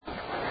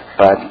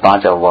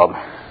5 ابواب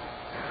ہیں.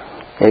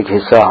 ایک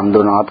حصہ حمد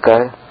و نعت کا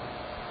ہے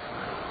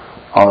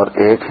اور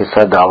ایک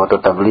حصہ دعوت و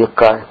تبلیغ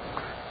کا ہے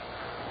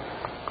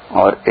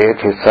اور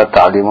ایک حصہ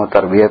تعلیم و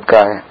تربیت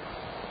کا ہے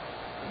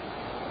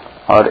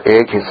اور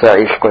ایک حصہ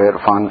عشق و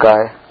عرفان کا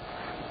ہے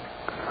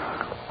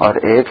اور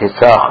ایک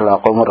حصہ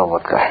اخلاق و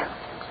مروت کا ہے.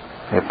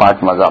 یہ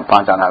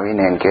 5 عناوین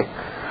ہیں ان کے،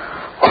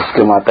 اس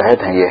کے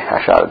ماتحت ہیں یہ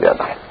اشعار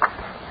زیادہ.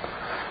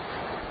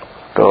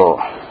 تو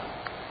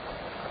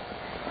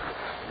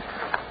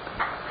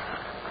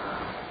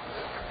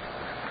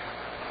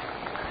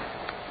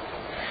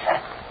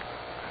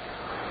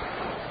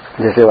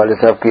جیسے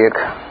والد صاحب کی ایک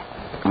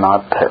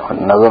نعت ہے،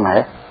 نظم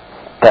ہے،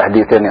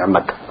 تحدیث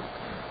نعمت.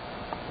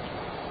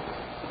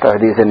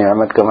 تحدیث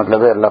نعمت کا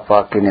مطلب ہے اللہ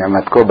پاک کی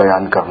نعمت کو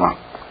بیان کرنا.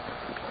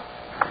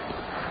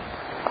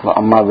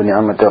 وَأَمَّا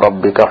بِنِعْمَتِ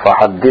رَبِّكَ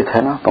فَحَدِّثْ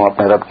ہے نا، تم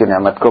اپنے رب کی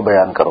نعمت کو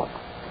بیان کرو.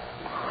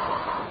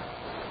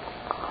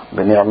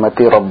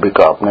 بِنِعْمَتِ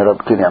رَبِّكَ، اپنے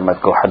رب کی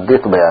نعمت کو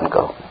حدیث بیان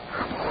کرو.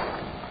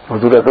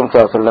 حضور اکرم صلی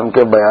اللہ علیہ وسلم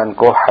کے بیان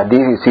کو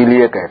حدیث اسی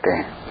لیے کہتے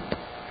ہیں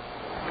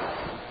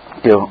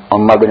کہ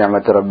اما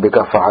بنعمت ربک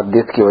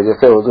فحدث کی وجہ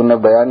سے حضور نے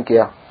بیان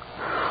کیا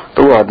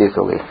تو وہ حدیث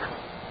ہو گئی.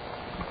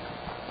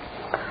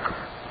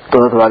 تو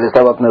والد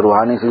صاحب اپنے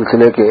روحانی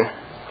سلسلے کے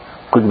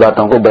کچھ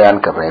باتوں کو بیان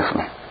کر رہے ہیں اس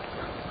میں،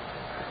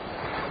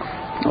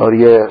 اور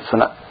یہ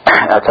سنا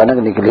اچانک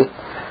نکلی،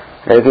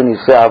 لیکن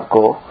اس سے آپ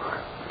کو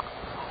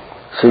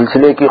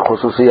سلسلے کی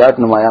خصوصیات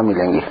نمایاں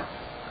ملیں گی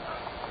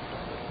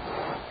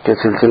کہ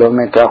سلسلوں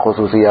میں کیا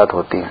خصوصیات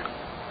ہوتی ہیں.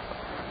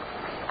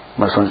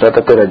 میں سوچ رہا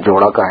تھا تیرا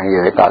جوڑا کہاں ہے،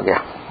 یہ ایک آ گیا،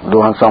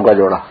 2 ہنسوں کا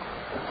جوڑا،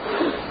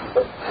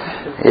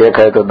 ایک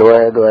ہے تو 2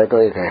 ہے، 2 ہے تو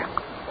 1 ہے.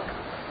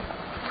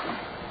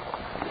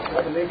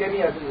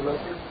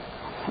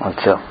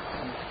 اچھا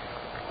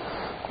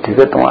ٹھیک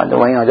ہے، تم آ جاؤ،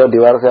 وہیں آ جاؤ،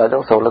 دیوار سے آ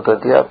جاؤ، سہولت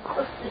رہتی ہے آپ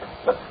کو.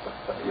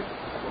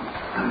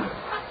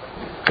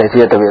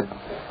 کیسی ہے طبیعت؟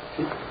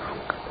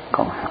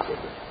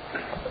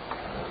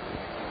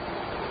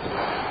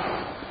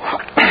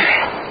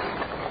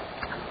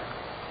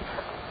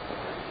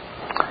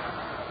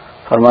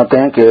 فرماتے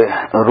ہیں کہ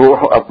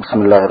روح، بسم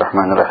اللہ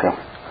الرحمن الرحیم،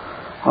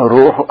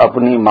 روح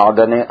اپنی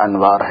معدن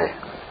انوار ہے.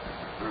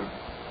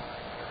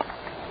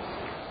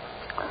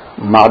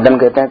 معدن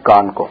کہتے ہیں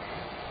کان کو،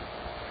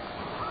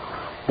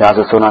 جہاں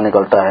سے سونا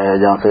نکلتا ہے،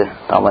 جہاں سے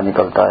تانبا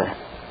نکلتا ہے.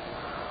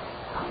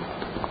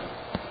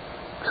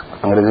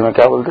 انگریزی میں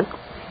کیا بولتے؟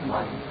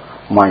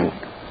 مائنڈ.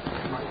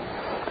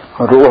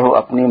 روح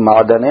اپنی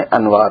معدن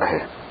انوار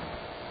ہے.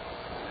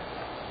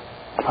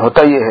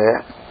 ہوتا یہ ہے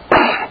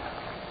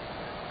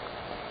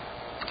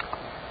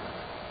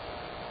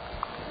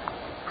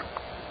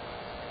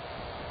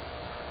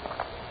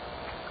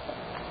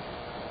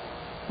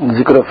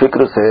ذکر و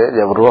فکر سے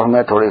جب روح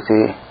میں تھوڑی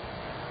سی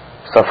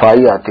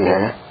صفائی آتی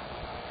ہے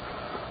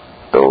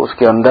تو اس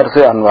کے اندر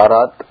سے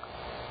انوارات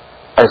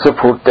ایسے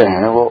پھوٹتے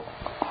ہیں، وہ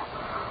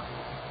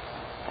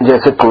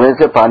جیسے کنویں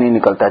سے پانی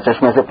نکلتا ہے،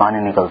 چشمے سے پانی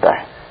نکلتا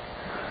ہے،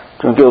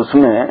 کیونکہ اس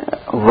میں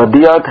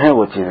ودیات ہیں.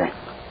 وہ چیزیں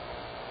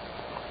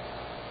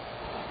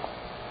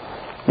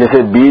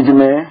جیسے بیج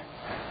میں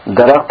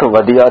درخت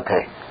ودیات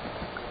ہے.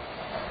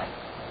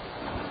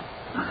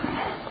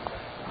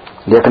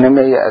 دیکھنے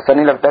میں یہ ایسا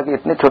نہیں لگتا کہ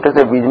اتنے چھوٹے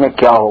سے بیج میں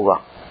کیا ہوگا،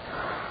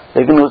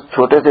 لیکن اس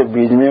چھوٹے سے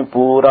بیج میں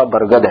پورا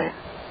برگد ہے.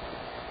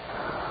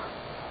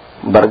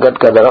 برگد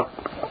کا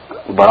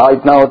درخت بڑا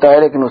اتنا ہوتا ہے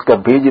لیکن اس کا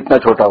بیج اتنا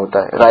چھوٹا ہوتا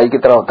ہے، رائی کی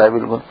طرح ہوتا ہے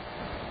بالکل.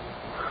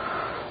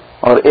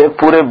 اور ایک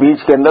پورے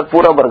بیج کے اندر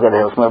پورا برگد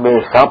ہے، اس میں بے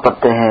حساب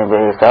پتے ہیں،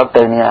 بے حساب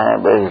ٹہنیاں ہیں،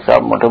 بے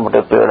حساب موٹے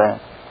موٹے پیڑ ہیں.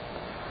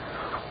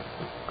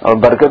 اور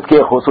برگد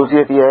کی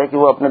خصوصیت یہ ہے کہ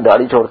وہ اپنے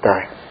داڑھی چھوڑتا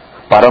ہے،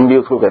 پارم بھی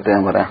اس کو کہتے ہیں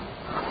ہمارے یہاں.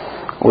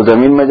 وہ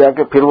زمین میں جا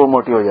کے پھر وہ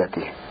موٹی ہو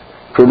جاتی ہے،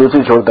 پھر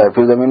دوسری چھوڑتا ہے،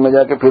 پھر زمین میں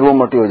جا کے پھر وہ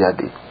موٹی ہو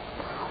جاتی.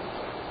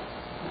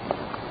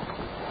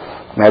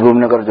 محبوب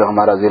نگر جو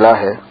ہمارا ضلع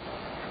ہے،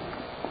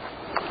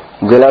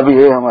 ضلع بھی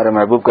ہے ہمارے،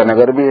 محبوب کا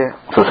نگر بھی ہے،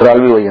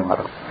 سسرال بھی وہی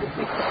ہمارا.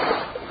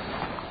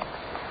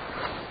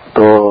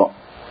 تو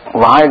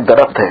وہاں ایک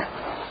درخت ہے،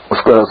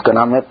 اس کا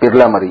نام ہے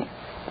پیرلا مری.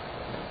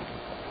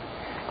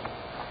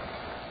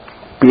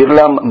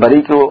 پیرلا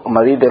مری کو،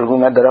 مری تیلگو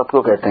میں درخت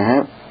کو کہتے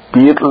ہیں.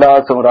 پیرلا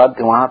سے مراد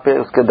وہاں پہ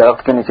اس کے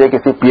درخت کے نیچے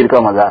کسی پیر کا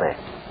مزار ہے.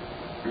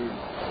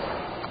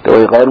 تو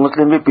غیر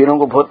مسلم بھی پیروں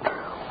کو بہت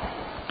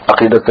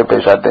عقیدت سے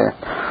پیش آتے ہیں،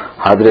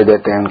 حاضرے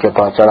دیتے ہیں، ان کے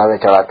پاس چڑھاوے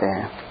چڑھاتے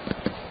ہیں.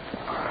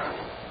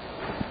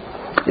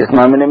 اس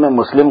معاملے میں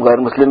مسلم غیر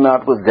مسلم میں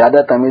آپ کو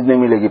زیادہ تمیز نہیں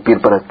ملے گی پیر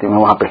پرستی میں،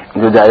 وہاں پہ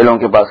جو جاہلوں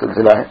کے پاس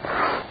سلسلہ ہے.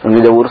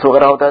 کیونکہ جب عرس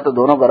وغیرہ ہوتا ہے تو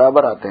دونوں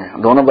برابر آتے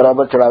ہیں، دونوں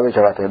برابر چڑھاوے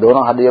چڑھاتے ہیں،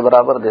 دونوں ہدیے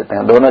برابر دیتے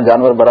ہیں، دونوں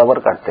جانور برابر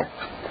کاٹتے ہیں.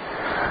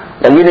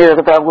 ابھی نہیں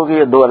رکھتا آپ کو کہ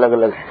یہ 2 الگ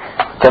الگ ہیں.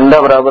 چندہ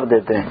برابر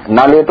دیتے ہیں،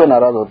 نہ لے تو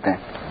ناراض ہوتے ہیں.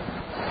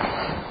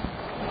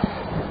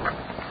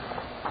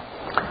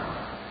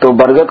 تو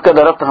برگد کا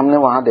درخت ہم نے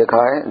وہاں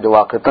دیکھا ہے، جو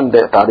واقعتاً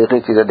تاریخی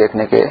چیزیں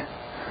دیکھنے کے،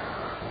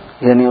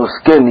 یعنی اس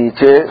کے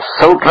نیچے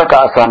 100 ٹرک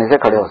آسانی سے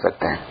کھڑے ہو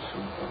سکتے ہیں.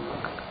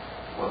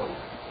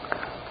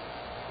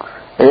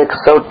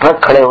 100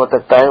 ٹرک کھڑے ہو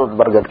سکتا ہے اس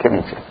برگد کے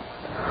نیچے.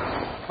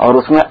 اور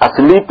اس میں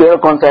اصلی پیڑ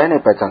کون سا ہے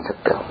نہیں پہچان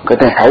سکتے.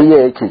 کہتے ہیں ہے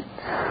یہ ایک ہی،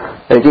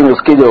 لیکن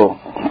اس کی جو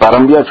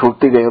پارمبیاں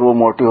چھوٹتی گئی وہ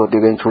موٹی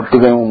ہوتی گئی،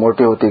 چھوٹتی گئی وہ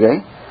موٹی ہوتی گئی.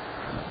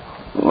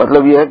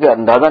 مطلب یہ ہے کہ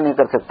اندازہ نہیں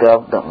کر سکتے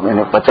آپ. میں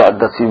نے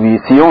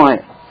 50-10-20 ہیں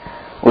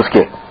اس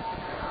کے،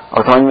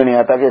 اور سمجھ میں نہیں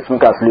آتا کہ اس میں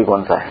کا اصلی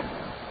کون سا ہے.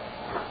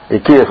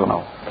 ایک ہی ہے سنا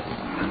ہوں.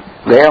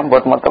 گئے ہم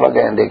بہت مرتبہ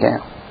گئے ہیں، دیکھے ہیں.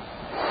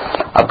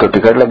 اب تو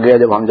ٹکٹ لگ گیا،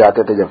 جب ہم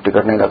جاتے تھے جب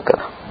ٹکٹ نہیں لگتا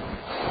تھا.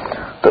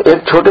 تو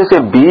ایک چھوٹے سے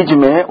بیج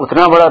میں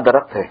اتنا بڑا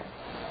درخت ہے.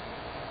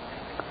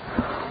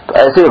 تو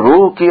ایسے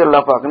روح کی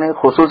اللہ پاک نے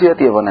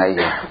خصوصیت یہ بنائی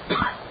ہے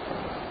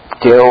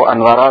کہ وہ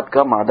انوارات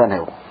کا معدن ہے،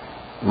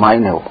 وہ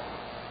مائن ہے وہ.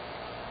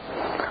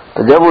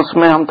 تو جب اس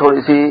میں ہم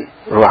تھوڑی سی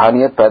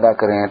روحانیت پیدا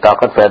کریں،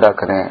 طاقت پیدا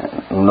کریں،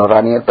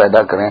 نورانیت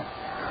پیدا کریں،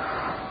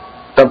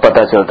 تب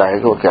پتہ چلتا ہے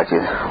کہ وہ کیا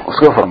چیز ہے. اس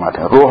کو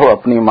فرماتے ہیں روح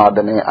اپنی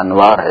معدن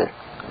انوار ہے،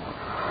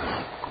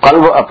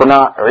 قلب اپنا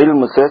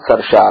علم سے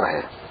سرشار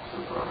ہے.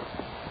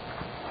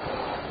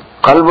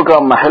 قلب کا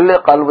محل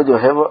قلب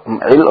جو ہے وہ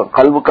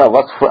قلب کا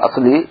وصف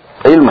اصلی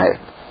علم ہے.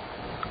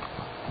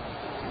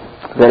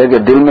 کہہ کہ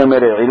دل میں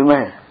میرے علم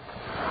ہے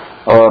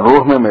اور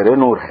روح میں میرے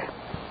نور ہے.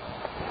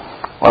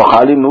 اور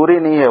خالی نور ہی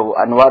نہیں ہے، وہ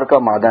انوار کا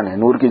معدن ہے.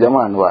 نور کی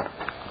جمع انوار.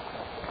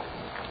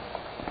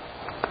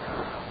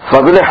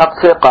 فضل حق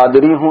سے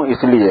قادری ہوں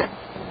اس لیے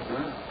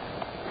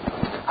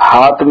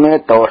ہاتھ میں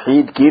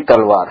توحید کی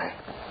تلوار ہے.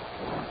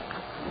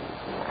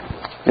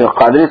 یہ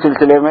قادری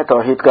سلسلے میں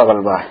توحید کا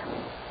غلبہ ہے.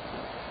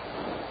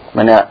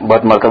 میں نے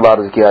بہت مرتبہ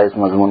عرض کیا اس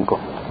مضمون کو.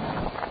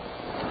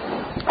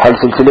 ہر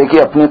سلسلے کی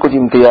اپنی کچھ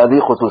امتیازی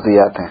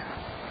خصوصیات ہیں.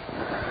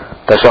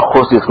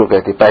 تشخص جس کو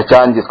کہتی،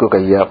 پہچان جس کو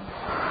کہیے آپ،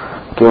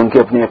 کہ ان کی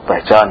اپنی ایک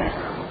پہچان ہے.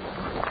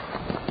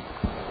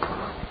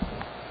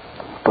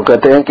 تو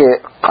کہتے ہیں کہ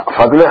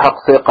فضل حق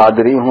سے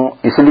قادری ہوں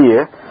اس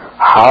لیے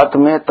ہاتھ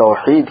میں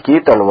توحید کی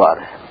تلوار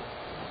ہے.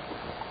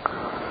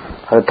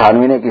 حضرت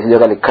تھانوی نے کسی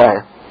جگہ لکھا ہے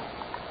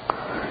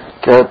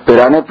کہ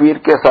پیرانے پیر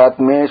کے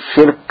ساتھ میں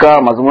شرک کا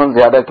مضمون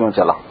زیادہ کیوں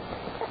چلا،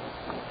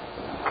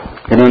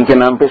 یعنی ان کے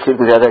نام پہ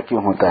شرک زیادہ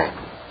کیوں ہوتا ہے.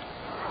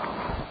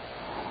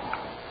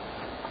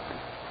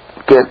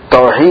 کہ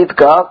توحید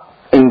کا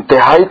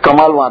انتہائی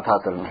کمال وہاں تھا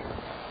اصل میں.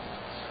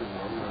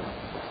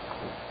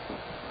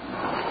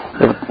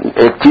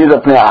 ایک چیز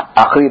اپنے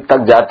آخری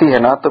تک جاتی ہے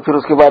نا، تو پھر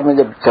اس کے بعد میں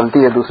جب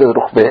چلتی ہے دوسرے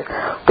رخ پہ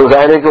تو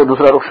ظاہر ہے کہ وہ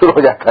دوسرا رخ شروع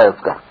ہو جاتا ہے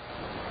اس کا.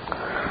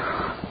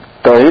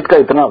 توحید کا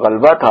اتنا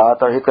غلبہ تھا،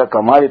 توحید کا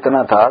کمال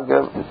اتنا تھا کہ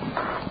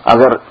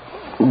اگر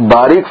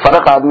باریک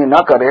فرق آدمی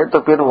نہ کرے تو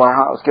پھر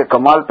وہاں اس کے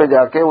کمال پہ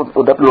جا کے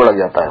ادھر لڑک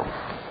جاتا ہے.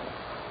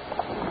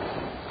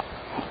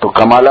 تو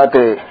کمالات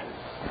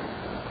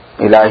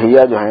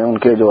الہیہ جو ہیں ان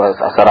کے جو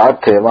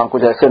اثرات تھے وہاں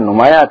کچھ ایسے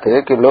نمایاں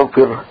تھے کہ لوگ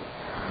پھر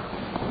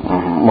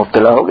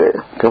مبتلا ہو گئے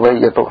کہ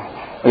بھائی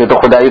یہ تو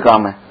خدائی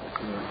کام ہے،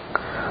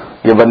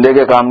 یہ بندے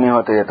کے کام نہیں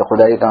ہوتے، یہ تو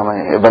خدائی کام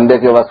ہے. یہ بندے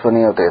کے وصف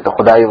نہیں ہوتے، یہ تو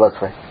خدائی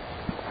وصف ہے.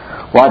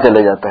 وہاں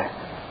چلے جاتا ہے.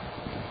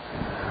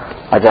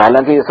 اچھا،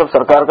 حالانکہ یہ سب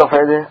سرکار کا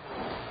فیض ہے،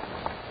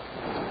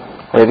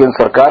 لیکن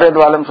سرکار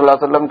دو عالم صلی اللہ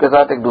علیہ وسلم کے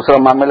ساتھ ایک دوسرا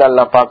معاملہ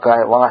اللہ پاک کا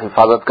ہے. وہاں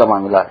حفاظت کا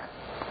معاملہ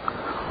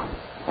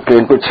ہے کہ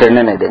ان کو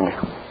چھیڑنے نہیں دیں گے،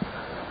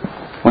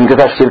 ان کے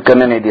ساتھ شرک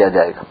کرنے نہیں دیا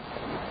جائے گا.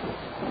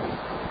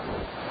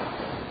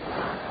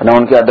 نہ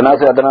ان کے ادنا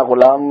سے ادنا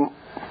غلام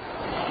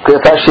کے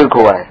ساتھ شرک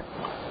ہوا ہے.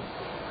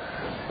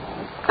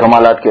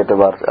 کمالات کے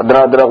اعتبار سے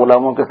ادنا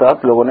غلاموں کے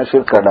ساتھ لوگوں نے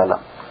شرک کر ڈالا،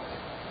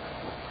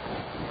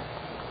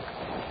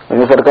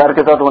 لیکن سرکار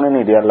کے ساتھ ہونے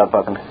نہیں دیا اللہ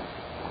پاک نے.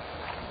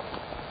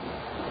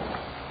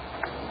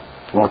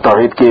 وہ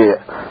توحید کی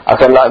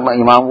اصل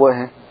امام وہ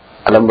ہیں،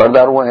 علم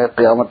بردار وہ ہیں،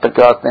 قیامت تک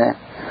کے واسطے ہیں.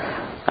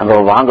 اگر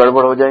وہاں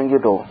گڑبڑ ہو جائیں گی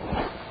تو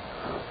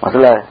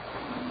مسئلہ ہے.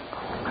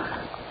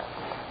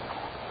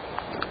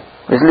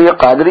 اس لیے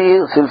قادری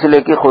سلسلے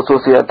کی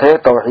خصوصیت ہے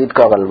توحید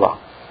کا غلبہ.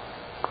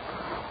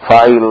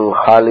 فاعل،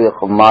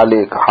 خالق،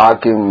 مالک،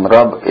 حاکم،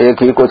 رب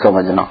ایک ہی کو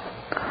سمجھنا،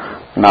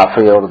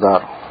 نافع اور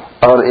ضار،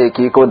 اور ایک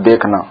ہی کو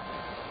دیکھنا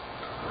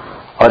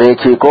اور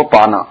ایک ہی کو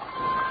پانا.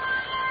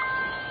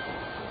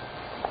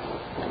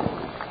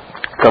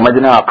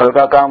 سمجھنا عقل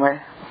کا کام ہے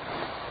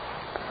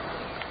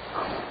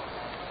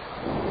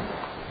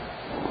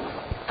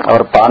اور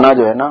پانا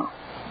جو ہے نا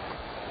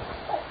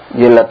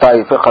یہ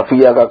لطائف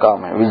خفیہ کا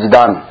کام ہے.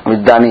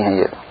 وجدانی ہے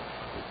یہ.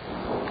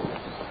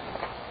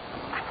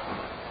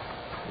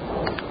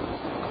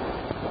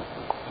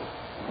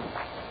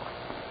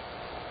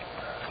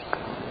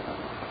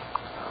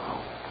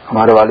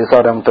 ہمارے والد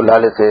صاحب رحمۃ اللہ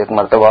علیہ سے ایک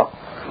مرتبہ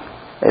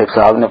ایک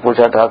صاحب نے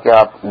پوچھا تھا کہ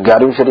آپ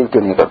 11ویں شریف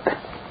کیوں نہیں کرتے،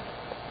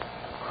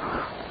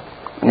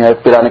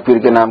 پیرانے پیر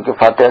کے نام کے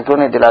فاتحہ کیوں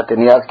نہیں دلاتے،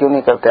 نیاز کیوں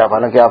نہیں کرتے آپ،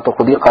 حالانکہ آپ تو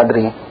خود ہی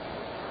قادری ہیں.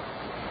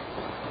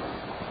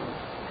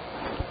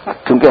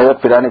 کیونکہ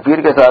حضرت پیرانے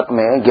پیر کے ساتھ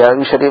میں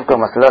 11ویں شریف کا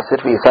مسئلہ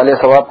صرف ایصال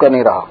ثواب کا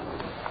نہیں رہا،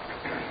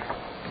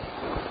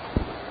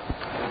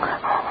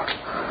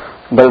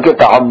 بلکہ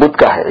تعبد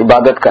کا ہے،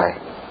 عبادت کا ہے.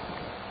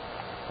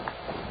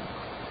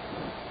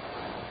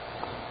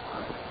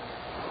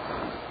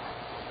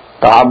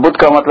 تعبد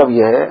کا مطلب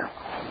یہ ہے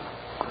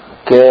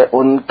کہ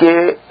ان کے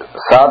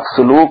ساتھ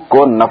سلوک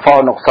کو نفع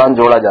و نقصان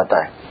جوڑا جاتا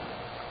ہے.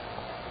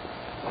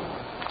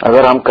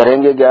 اگر ہم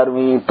کریں گے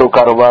 11ویں تو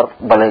کاروبار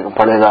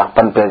بڑھے گا،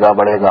 پنپے گا،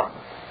 بڑھے گا.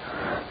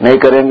 نہیں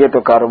کریں گے تو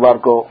کاروبار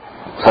کو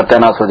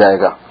ستیاناش ہو جائے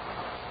گا.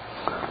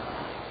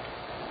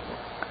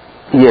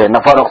 یہ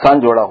نفع نقصان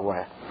جوڑا ہوا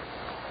ہے.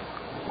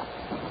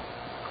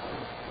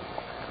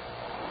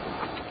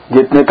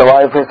 جتنے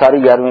طوائف ہیں ساری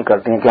 11ویں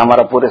کرتی ہیں کہ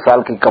ہمارا پورے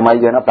سال کی کمائی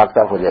جو ہے نا پاک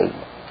صاف ہو جائے گی.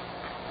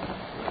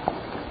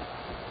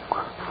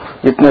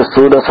 جتنے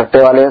سود اور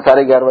سٹے والے ہیں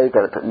سارے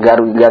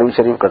 11ویں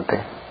شریف کرتے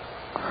ہیں.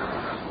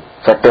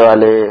 سٹے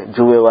والے،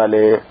 جوئے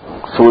والے،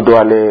 سود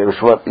والے،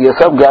 رشوت، یہ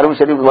سب 11ویں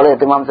شریف بڑے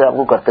اہتمام سے آپ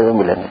کو کرتے ہوئے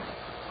ملیں گے،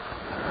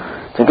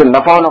 کیونکہ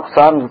نفع و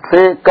نقصان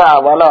سے کا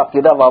حوالہ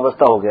عقیدہ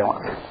وابستہ ہو گیا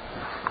وہاں سے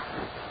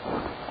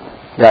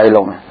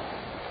جاہلوں میں،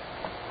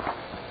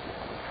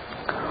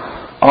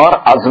 اور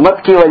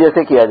عظمت کی وجہ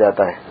سے کیا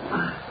جاتا ہے.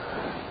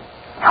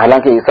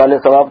 حالانکہ ایصال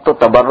ثواب تو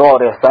تبرع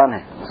اور احسان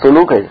ہے،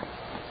 سلوک ہے.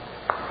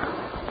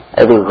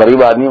 ایک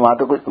غریب آدمی وہاں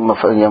تو کچھ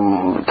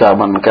کیا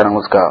نام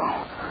اس کا،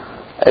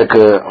 ایک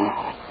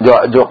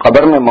جو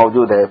قبر میں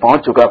موجود ہے،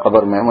 پہنچ چکا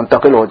قبر میں،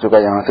 منتقل ہو چکا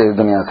یہاں سے، اس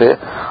دنیا سے،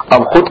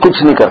 اب خود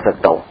کچھ نہیں کر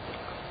سکتا. ہو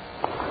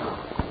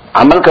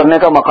عمل کرنے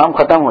کا مقام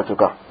ختم ہو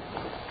چکا،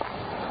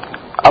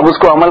 اب اس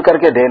کو عمل کر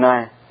کے دینا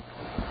ہے،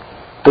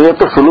 تو یہ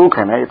تو سلوک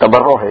ہے نا، یہ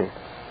تبرع ہے.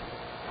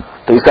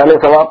 تو ایصال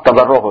ثواب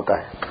تبرع ہوتا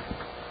ہے،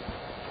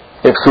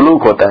 ایک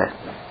سلوک ہوتا ہے،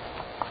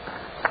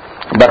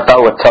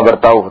 برتاؤ، اچھا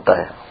برتاؤ ہوتا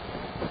ہے.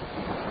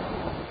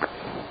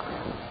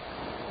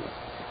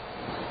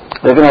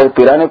 لیکن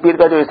پیران پیر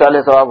کا جو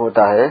ایصال ثواب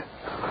ہوتا ہے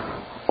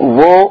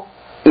وہ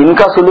ان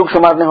کا سلوک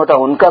شمار نہیں ہوتا،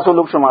 ان کا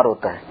سلوک شمار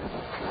ہوتا ہے.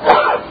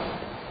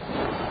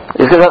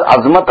 اس کے ساتھ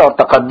عظمت اور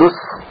تقدس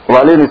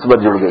والی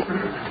نسبت جڑ گئی.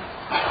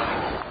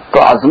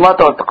 تو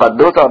عظمت اور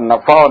تقدس اور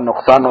نفع اور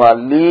نقصان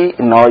والی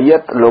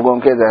نوعیت لوگوں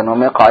کے ذہنوں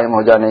میں قائم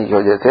ہو جانے کی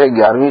وجہ سے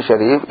 11ویں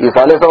شریف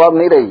ایصال ثواب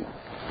نہیں رہی،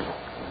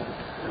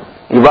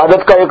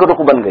 عبادت کا ایک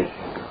رخ بن گئی.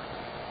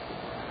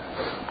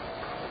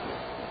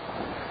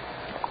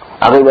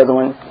 آگے بات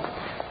سمجھ.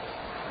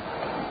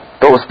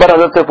 تو اس پر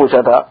حضرت سے پوچھا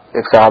تھا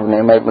ایک صاحب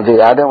نے، مجھے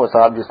یاد ہے وہ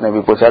صاحب جس نے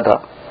بھی پوچھا تھا،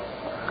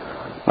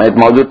 میں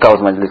موجود تھا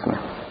اس مجلس میں.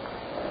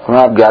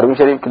 آپ 11ویں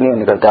شریف کیوں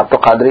نہیں کرتے، آپ تو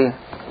قادری ہیں.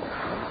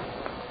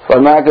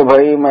 فرمایا کہ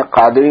بھائی میں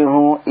قادری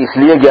ہوں اس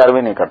لیے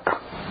 11ویں نہیں کرتا.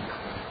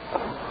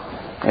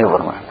 یہ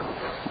فرمایا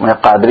میں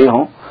قادری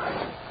ہوں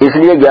اس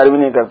لیے 11ویں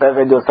نہیں کرتا،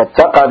 کہ جو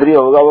سچا قادری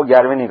ہوگا وہ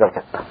 11ویں نہیں کر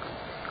سکتا.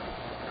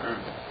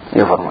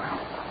 یہ فرمایا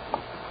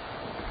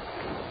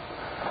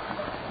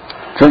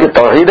کیونکہ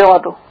توحید ہے وہاں،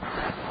 تو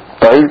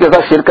توحید کے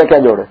ساتھ شرک کا کیا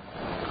جوڑ ہے.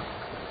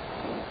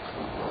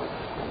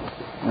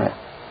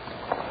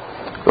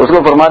 تو اس کو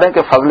فرما رہے ہیں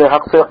کہ فضل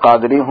حق سے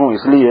قادری ہوں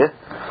اس لیے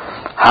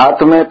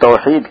ہاتھ میں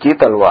توحید کی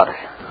تلوار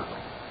ہے.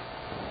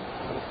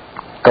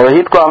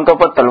 توحید کو عام طور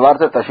پر تلوار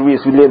سے تشبیہ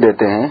اس لیے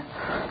دیتے ہیں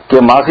کہ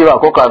ماسوا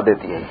کو کاٹ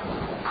دیتی ہے.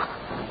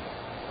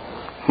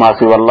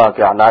 ماسوا اللہ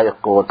کے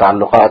علائق کو،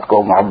 تعلقات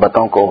کو،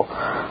 محبتوں کو،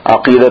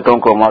 عقیدتوں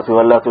کو، ماسوا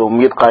اللہ سے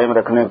امید قائم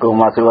رکھنے کو،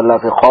 ماسوا اللہ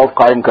سے خوف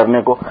قائم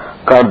کرنے کو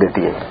کاٹ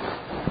دیتی ہے.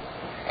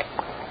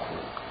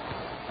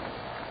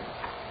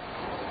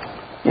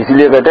 اس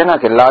لیے کہتے ہیں نا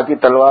کہ لا کی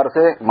تلوار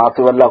سے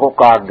ماسوا اللہ کو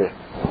کاٹ دے.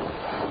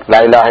 لا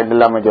الہ الا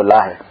اللہ میں جو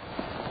لا ہے.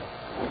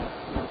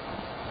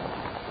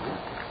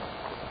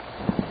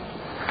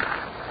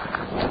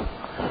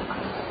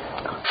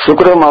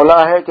 شکر مولا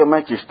ہے کہ میں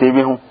چشتی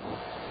بھی ہوں،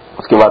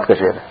 اس کی بات کا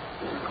شعر ہے.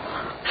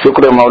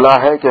 شکر مولا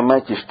ہے کہ میں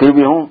چشتی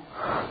بھی ہوں،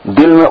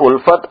 دل میں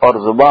الفت اور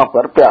زباں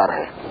پر پیار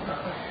ہے.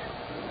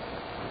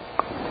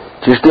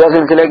 چشتیہ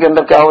سلسلے کے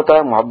اندر کیا ہوتا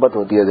ہے، محبت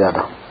ہوتی ہے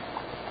زیادہ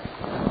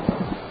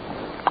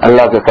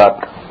اللہ کے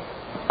ساتھ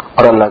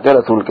اور اللہ کے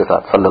رسول کے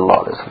ساتھ صلی اللہ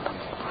علیہ وسلم.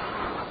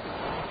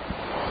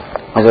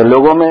 اچھا،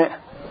 لوگوں میں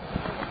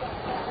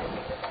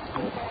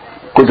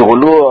کچھ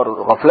غلو اور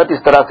غفلت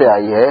اس طرح سے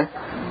آئی ہے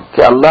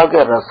کہ اللہ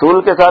کے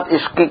رسول کے ساتھ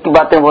عشق کی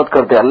باتیں بہت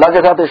کرتے، اللہ کے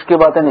ساتھ عشق کی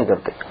باتیں نہیں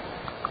کرتے.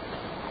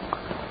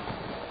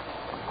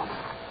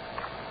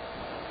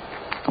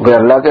 بھائی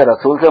اللہ کے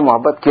رسول سے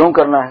محبت کیوں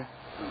کرنا ہے؟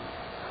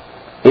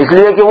 اس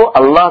لیے کہ وہ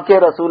اللہ کے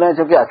رسول ہیں،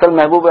 چونکہ اصل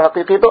محبوب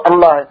حقیقی تو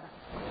اللہ ہے.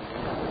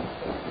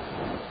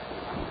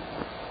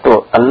 تو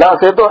اللہ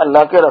سے تو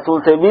اللہ کے رسول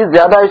سے بھی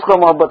زیادہ عشق و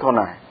محبت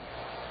ہونا ہے،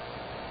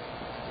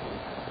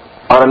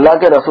 اور اللہ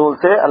کے رسول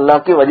سے اللہ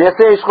کی وجہ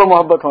سے عشق و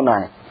محبت ہونا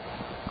ہے.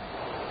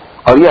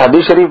 اور یہ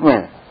حدیث شریف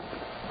میں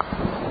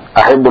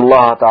احب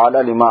اللہ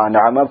تعالی لما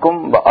انعمکم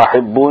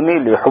واحبونی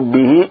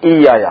لحبہ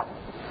ایایا.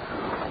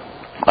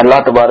 اللہ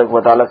تبارک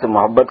و تعالی سے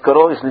محبت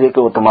کرو اس لیے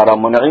کہ وہ تمہارا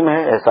منعم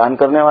ہے، احسان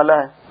کرنے والا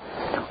ہے،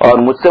 اور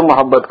مجھ سے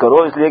محبت کرو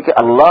اس لیے کہ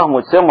اللہ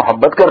مجھ سے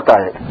محبت کرتا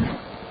ہے.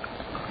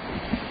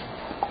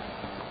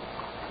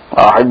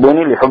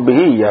 احبونی لحبہ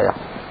ایایا.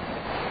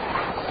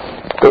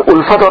 تو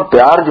الفت اور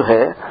پیار جو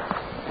ہے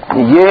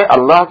یہ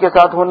اللہ کے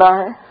ساتھ ہونا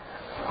ہے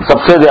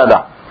سب سے زیادہ،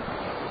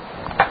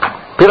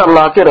 پھر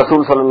اللہ کے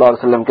رسول صلی اللہ علیہ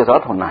وسلم کے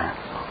ساتھ ہونا ہے.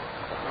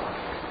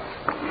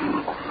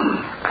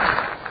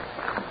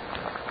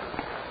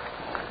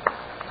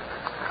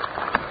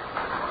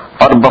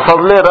 اور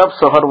بفضل رب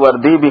سہر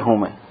وردی بھی ہوں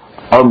میں،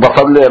 اور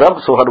بفضل رب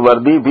سہر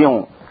وردی بھی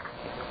ہوں.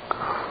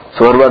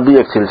 سہر وردی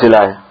ایک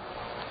سلسلہ ہے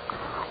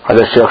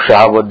حضرت شیخ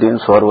شہاب الدین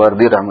سہر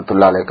وردی رحمۃ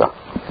اللہ علیہ کا.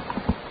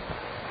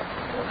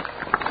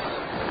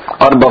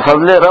 اور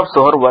بفضل رب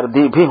سہر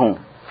وردی بھی ہوں،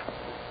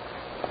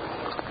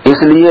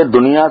 اس لیے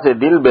دنیا سے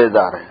دل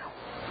بیزار ہے۔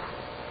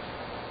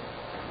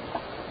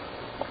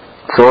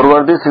 سہر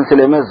وردی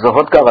سلسلے میں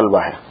زہد کا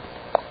غلبہ ہے۔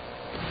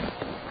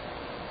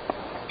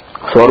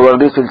 سہر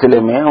وردی سلسلے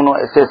میں انہوں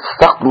ایسے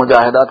سخت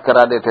مجاہدات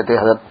کرا دیتے تھے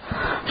حضرت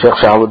شیخ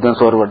شہاب الدین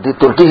سہر وردی،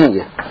 ترکی ہیں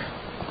یہ،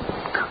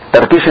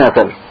 ٹرکش ہیں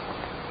اصل،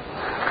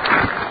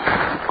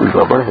 کچھ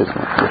گڑبڑ ہے اس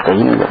میں،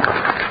 صحیح نہیں جاتا،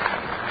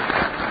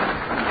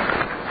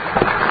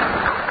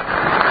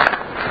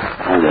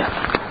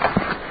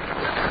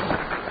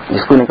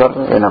 اس کو نکال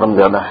یہ نرم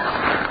زیادہ ہے،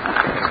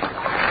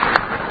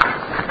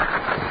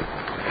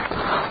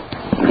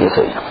 یہ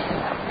صحیح ہے۔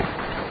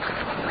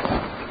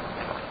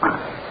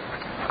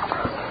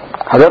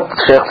 حضرت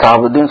شیخ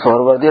صاحب الدین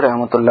سہروردی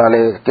رحمۃ اللہ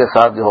علیہ کے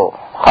ساتھ جو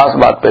خاص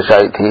بات پیش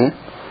آئی تھی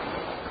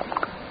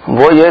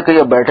وہ یہ کہ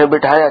یہ بیٹھے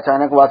بٹھائے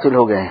اچانک واصل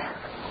ہو گئے ہیں،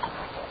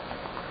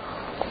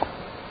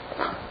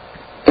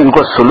 ان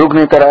کو سلوک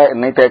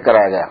نہیں طے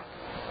کرایا گیا،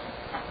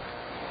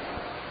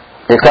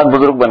 ایک ساتھ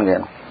بزرگ بن گئے۔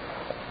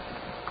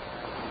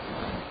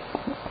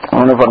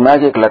 انہوں نے فرمایا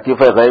کہ ایک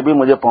لطیفہ غیبی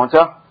مجھے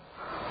پہنچا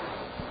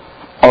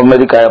اور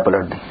میری کایا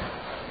پلٹ دی۔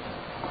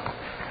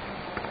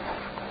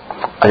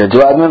 اچھا، جو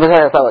آدمی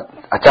ویسا ایسا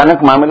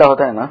اچانک معاملہ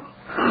ہوتا ہے نا،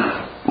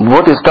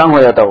 بہت اسٹرانگ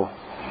ہو جاتا وہ،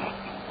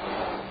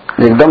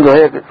 ایک دم جو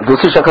ہے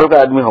دوسری شکل کا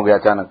آدمی ہو گیا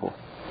اچانک وہ۔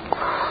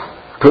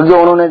 پھر جو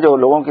انہوں نے جو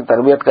لوگوں کی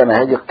تربیت کا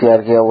نہج اختیار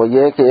کیا وہ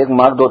یہ کہ ایک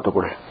مار دو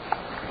ٹکڑے،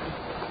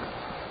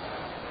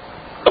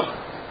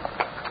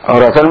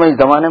 اور اصل میں اس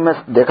زمانے میں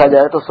دیکھا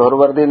جائے تو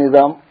سہروردی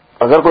نظام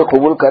اگر کوئی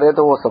قبول کرے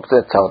تو وہ سب سے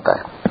اچھا ہوتا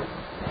ہے،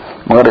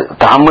 مگر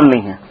تحمل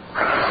نہیں ہے،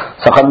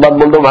 سخت بات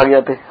بول دو بھاگ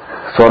جاتے،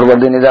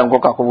 سہروردی نظام کو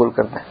کہاں قبول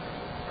کرتے ہیں۔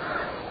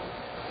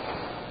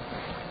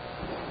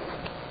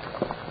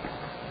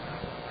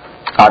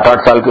 8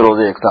 سال کے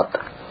روزے ایک ساتھ،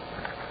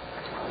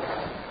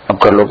 اب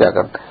کر لو کیا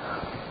کرتے،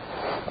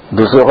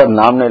 دوسروں کا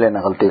نام نہیں لینا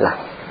غلطی کا۔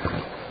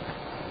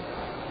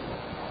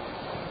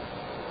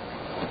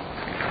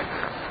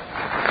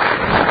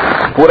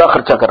 پورا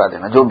خرچہ کرا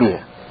دینا جو بھی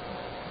ہے،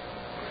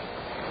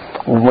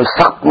 وہ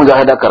سخت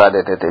مجاہدہ کرا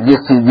دیتے تھے،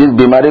 جس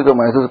بیماری کو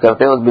محسوس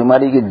کرتے اس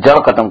بیماری کی جڑ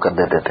ختم کر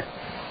دیتے تھے،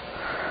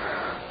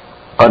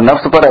 اور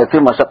نفس پر ایسی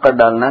مشقت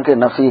ڈالنا کہ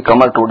نفس کی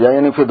کمر ٹوٹ جائے،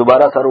 یعنی پھر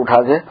دوبارہ سر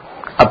اٹھا کے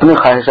اپنی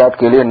خواہشات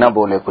کے لیے نہ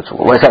بولے کچھ،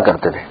 ویسا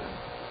کرتے تھے۔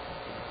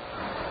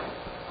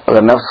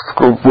 اگر نفس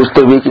کو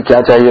پوچھتے بھی کہ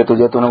کیا چاہیے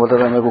تجھے، تو انہیں بولتا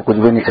تھا میرے کو کچھ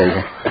بھی نہیں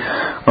چاہیے،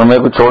 اور میرے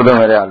کو چھوڑ دو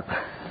میرے حال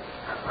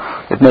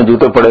پہ، اتنے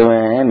جوتے پڑے ہوئے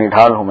ہیں،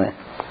 نڈھال ہوں میں،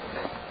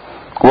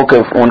 وہ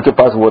ان کے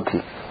پاس وہ تھی۔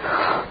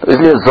 تو اس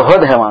لیے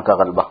زہد ہے وہاں کا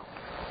غلبہ،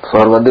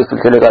 سہروردی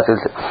سلسلے کا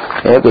سلسلہ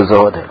ہے کہ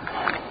زہد ہے۔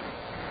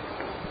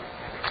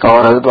 اور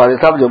حضرت والی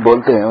صاحب جو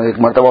بولتے ہیں، ایک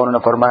مرتبہ انہوں نے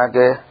فرمایا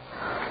کہ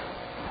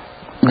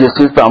جس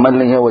چیز پہ عمل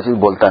نہیں ہے وہ چیز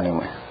بولتا نہیں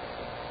میں۔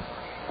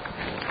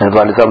 حضرت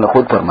والی صاحب نے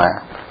خود فرمایا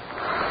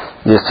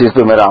جس چیز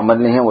پہ میرا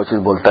عمل نہیں ہے وہ چیز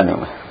بولتا نہیں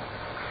میں۔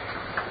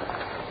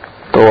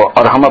 تو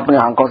اور ہم اپنی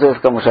آنکھوں سے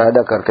اس کا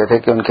مشاہدہ کرتے تھے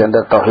کہ ان کے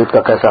اندر توحید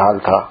کا کیسا حال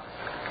تھا،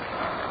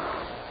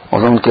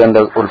 اور ان کے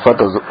اندر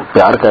الفت اور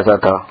پیار کیسا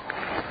تھا،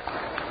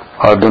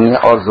 اور دنیا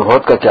اور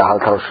زہد کا کیا حال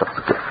تھا اس شخص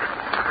کے،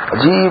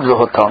 عجیب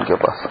زہد تھا ان کے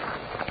پاس۔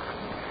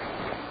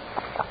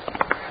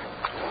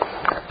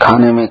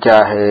 کھانے میں کیا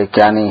ہے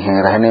کیا نہیں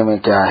ہے، رہنے میں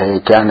کیا ہے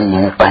کیا نہیں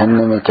ہے،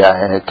 پہننے میں کیا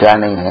ہے کیا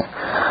نہیں ہے،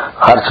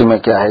 خرچ میں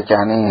کیا ہے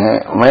کیا نہیں ہے،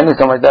 میں نہیں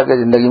سمجھتا کہ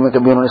زندگی میں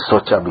کبھی انہوں نے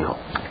سوچا بھی ہو،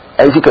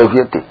 ایسی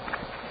کیفیت تھی۔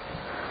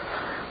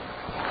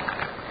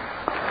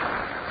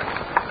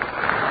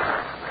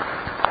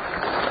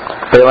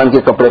 پیون کے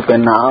کپڑے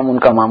پہننا عام ان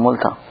کا معمول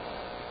تھا،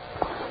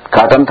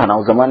 کاٹن تھا نا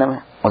اس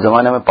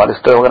زمانے میں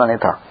پالسٹر وغیرہ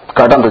نہیں تھا،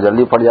 کاٹن تو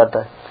جلدی پھٹ جاتا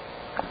ہے،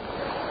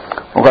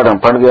 وہ کاٹن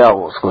پھٹ گیا،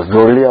 وہ اس کو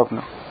جوڑ لیا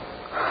اپنا،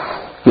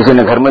 کسی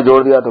نے گھر میں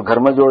جوڑ دیا تو گھر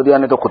میں جوڑ دیا،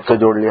 نہیں تو خود سے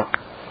جوڑ لیا۔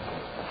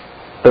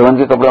 پیون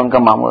کے کپڑے ان کا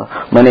معمول،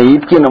 میں نے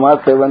عید کی نماز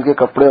پیون کے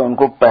کپڑے ان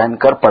کو پہن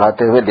کر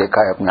پڑھاتے ہوئے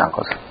دیکھا ہے اپنی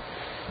آنکھوں سے،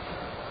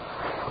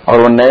 اور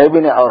وہ نئے بھی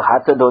نہیں، اور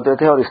ہاتھ سے دھوتے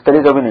تھے، اور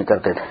استری کا بھی نہیں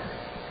کرتے تھے،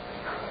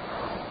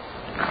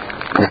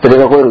 استری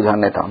کا کوئی رجحان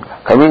نہیں تھا ان کا،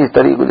 کبھی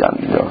استری کو جان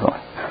نہیں۔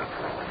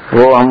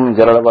 وہ ہم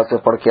جلال آباد سے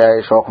پڑھ کے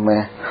آئے شوق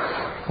میں،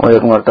 وہ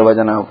ایک مرتبہ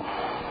جناب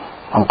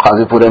ہم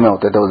قاضی پورے میں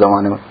ہوتے تھے اس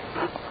زمانے میں،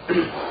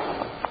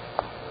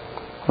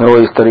 وہ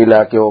استری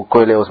لا کے وہ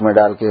کوئلے اس میں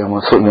ڈال کے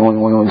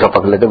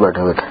جھپک لیتے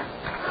بیٹھے ہوئے تھے،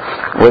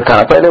 وہ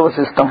تھا پہلے وہ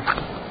سسٹم،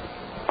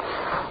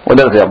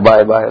 ادھر سے ابا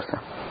باہر سے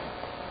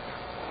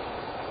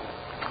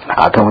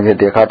آتے، مجھے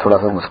دیکھا تھوڑا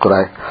سا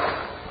مسکرائے،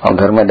 اور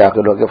گھر میں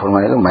داخل ہو کے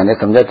فرمانے لگے، میں نے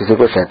سمجھا کسی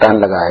کو شیطان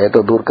لگا ہے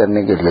تو دور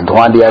کرنے کے لیے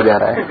دھواں دیا جا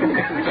رہا ہے،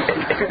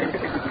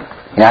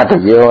 یہاں تو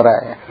یہ ہو رہا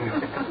ہے،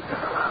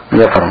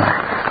 یہ فرمایا۔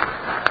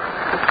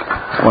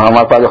 وہ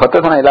ہمارے پاس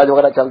ہوتے تھا نا علاج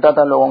وغیرہ چلتا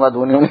تھا، لوگوں کا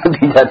دھونی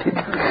دی جاتی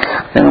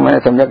تھی، میں نے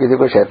سمجھا کسی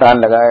کو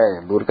شیطان لگا ہے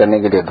دور کرنے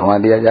کے لیے دھواں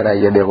دیا جا رہا ہے،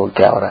 یہ دیکھو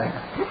کیا ہو رہا ہے۔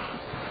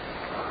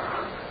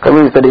 کبھی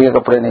اس طریقے کے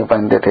کپڑے نہیں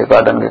پہنتے تھے،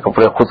 کاٹن کے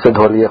کپڑے خود سے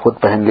دھو لیے خود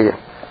پہن لیے،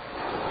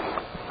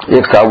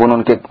 ایک صابن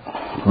ان کے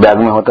بیگ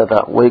میں ہوتا تھا،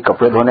 وہی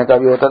کپڑے دھونے کا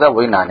بھی ہوتا تھا،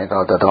 وہی نہانے کا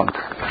ہوتا تھا ان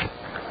کے۔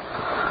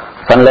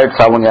 سن لائٹ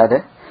صابن یاد ہے،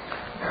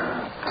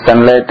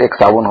 سن لائٹ ایک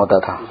صابن ہوتا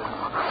تھا،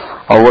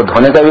 اور وہ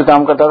دھونے کا بھی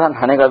کام کرتا تھا,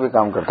 نہانے کا بھی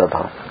کام کرتا تھا.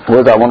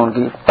 وہ صابن ان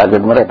کی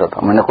پیکٹ میں رہتا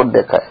تھا, میں نے خود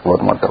دیکھا ہے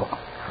بہت مرتبہ.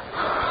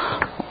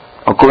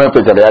 اور کنویں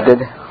پہ چلے جاتے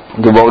تھے,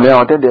 جو بولیاں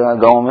ہوتے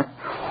گاؤں میں,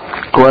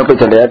 کنویں پہ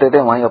چلے جاتے تھے,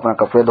 وہیں اپنا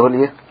کپڑے دھو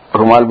لیے,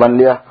 رومال بن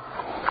لیا,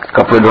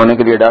 کپڑے دھونے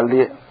کے لیے ڈال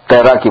دیے.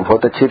 تیراکی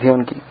بہت اچھی تھی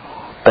ان کی,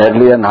 تیر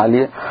لیا, نہا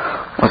لیے,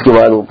 اس کے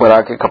بعد اوپر آ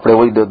کے کپڑے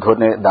وہی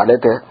دھونے ڈالے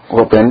تھے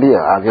وہ پہن لیے,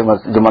 آگے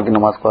جمعہ کی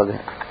نماز کو آ گئے.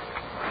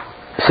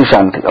 اسی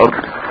شان تھی. اور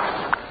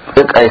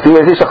ایک ایسی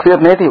ویسی شخصیت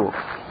نہیں تھی. وہ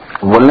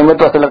بولنے میں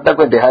تو ایسا لگتا ہے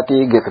کوئی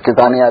دیہاتی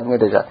کسانی آدمی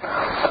تھے,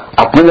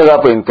 اپنی جگہ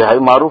پہ انتہائی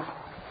معروف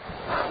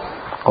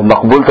اور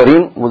مقبول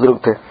ترین بزرگ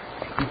تھے.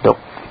 تو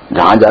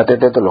جہاں جاتے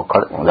تھے تو لوگ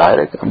ظاہر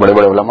ہے بڑے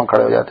بڑے علماء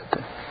کھڑے ہو جاتے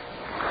تھے.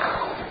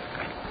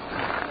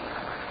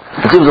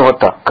 عجیب ضبط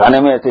تھا کھانے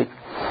میں. ایسے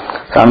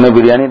سامنے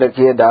بریانی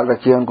رکھی ہے, دال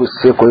رکھی ہے, ان کو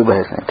اس سے کوئی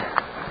بحث نہیں تھی.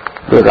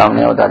 جو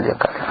سامنے وہ دال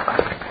کھا لیا.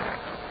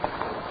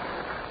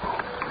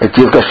 ایک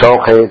چیز کا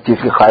شوق ہے, ایک چیز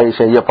کی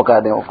خواہش ہے, یہ پکا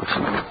دیں, وہ کچھ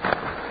نہیں.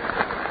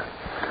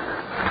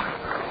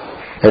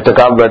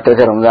 اعتکاف بیٹھتے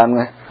تھے رمضان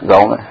میں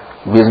گاؤں میں,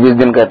 20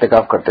 دن کا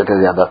اعتکاف کرتے تھے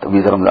زیادہ, تو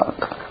 20 رمضان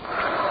تک.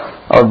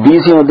 اور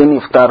 20 دن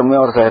افطار میں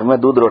اور سحر میں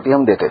دودھ روٹی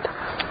ہم دیتے تھے,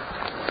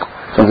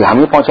 کیونکہ ہم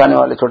ہی پہنچانے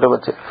والے چھوٹے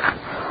بچے.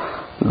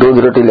 دودھ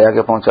روٹی لے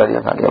کے پہنچا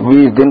دیا, کھا لیا.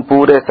 20 دن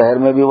پورے سحر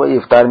میں بھی وہی,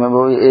 افطار میں بھی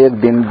وہی.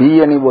 ایک دن بھی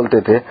یہ نہیں بولتے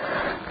تھے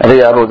ارے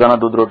یار روزانہ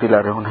دودھ روٹی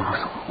لا رہے ہو.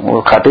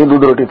 وہ کھاتے ہی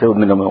دودھ روٹی تھے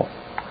ان دنوں میں. وہ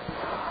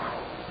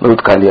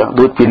دودھ کھا لیا,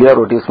 دودھ پی لیا,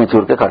 روٹی اس میں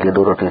چور کے کھا لیا,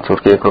 2 روٹی چور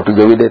کے, 1 روٹی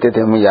جو بھی دیتے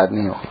تھے ہمیں یاد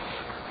نہیں ہو.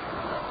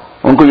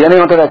 ان کو یہ نہیں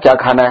ہوتا تھا کیا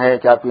کھانا ہے,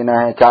 کیا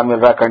پینا ہے, کیا مل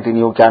رہا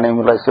کنٹینیو, کیا نہیں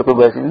مل رہا, اس سے کوئی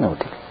بحث نہیں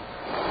ہوتی.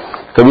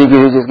 کبھی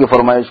کسی چیز کی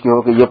فرمائش کی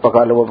ہو کہ یہ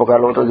پکا لو وہ پکا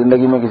لو, تو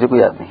زندگی میں کسی کو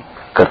یاد نہیں,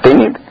 کرتے ہی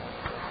نہیں تھے.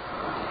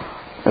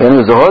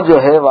 یعنی زہد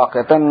جو ہے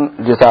واقعتاً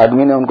جس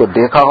آدمی نے ان کو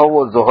دیکھا ہو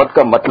وہ زہد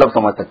کا مطلب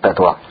سمجھ سکتا ہے.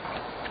 تو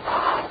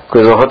آپ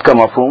کہ زہد کا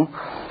مفہوم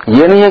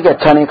یہ نہیں ہے کہ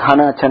اچھا نہیں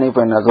کھانا, اچھا نہیں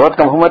پہننا. زہد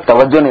کا مفہوم ہے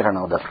توجہ نہیں رہنا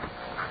ادھر.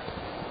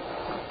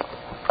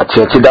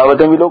 اچھی اچھی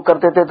دعوتیں بھی لوگ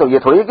کرتے تھے, تو یہ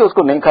تھوڑی کہ اس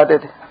کو نہیں کھاتے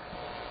تھے,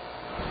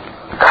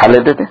 کھا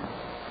لیتے تھے.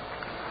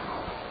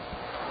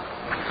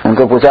 ان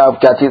کو پوچھا آپ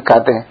کیا چیز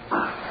کھاتے ہیں,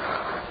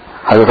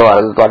 حضرت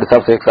والد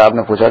صاحب سے ایک صاحب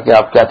نے پوچھا کہ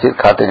آپ کیا چیز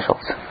کھاتے ہیں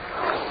شوق سے.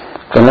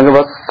 کہنے کہ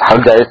بس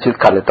ہر جائز چیز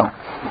کھا لیتا ہوں.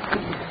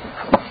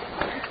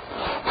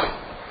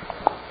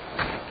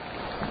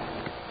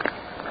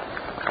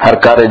 ہر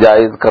کار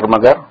جائز کر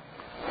مگر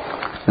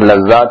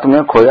لذات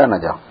میں کھویا نہ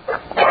جا.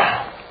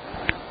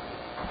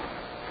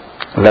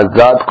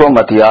 لذات کو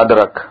مت یاد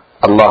رکھ,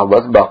 اللہ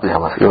بس باقی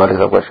حوث. یہ والد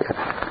صاحب کا شعر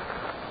ہے.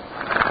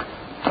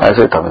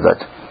 ایسے تھا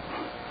مزاج.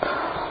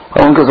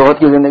 اور ان کے زہد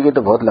کی زندگی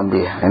تو بہت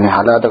لمبی ہے. یعنی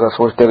حالات اگر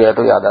سوچتے گئے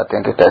تو یاد آتے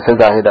ہیں کہ کیسے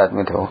زاہد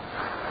آدمی تھے وہ.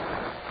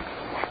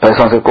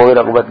 پیسوں سے کوئی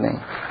رغبت نہیں.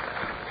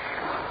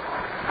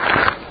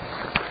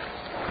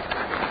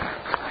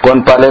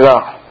 کون پالے گا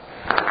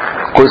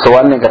کوئی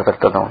سوال نہیں کر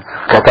سکتا تھا.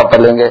 کیسا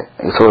پلیں گے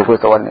اس کو کوئی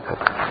سوال نہیں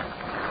کرتا.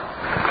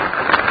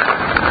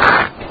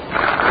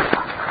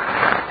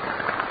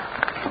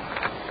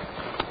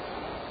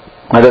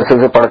 مدرسے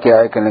سے پڑھ کے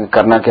آئے, کہنے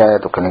کرنا کیا ہے,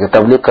 تو کہنے کہ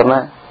تبلیغ کرنا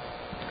ہے.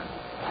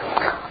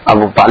 اب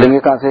وہ پالیں گے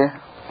کہاں سے,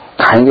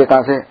 کھائیں گے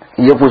کہاں سے,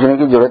 یہ پوچھنے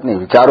کی ضرورت نہیں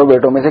ہوئی. 4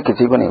 بیٹوں میں سے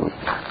کسی کو نہیں ہوئی.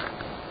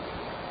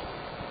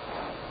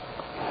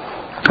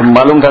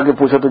 معلوم تھا کہ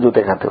پوچھو تو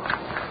جوتے کھاتے ہو.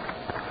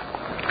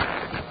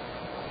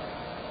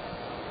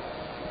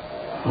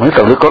 نہیں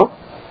تبلیغ کرو.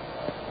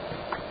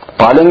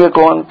 پالیں گے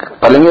کون,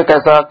 پلیں گے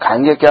کیسا,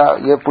 کھائیں گے کیا,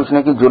 یہ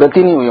پوچھنے کی ضرورت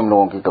ہی نہیں ہوئی ہم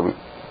لوگوں کی کبھی.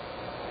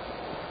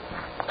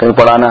 کہیں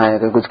پڑھانا ہے,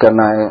 کہیں کچھ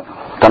کرنا ہے,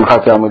 تنخواہ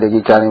کیا ملے گی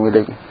کیا نہیں ملے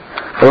گی,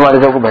 تو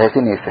ہمارے سب کو بحث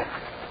ہی نہیں اس سے.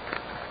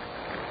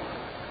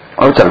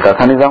 اور چلتا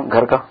تھا نظام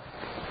گھر کا.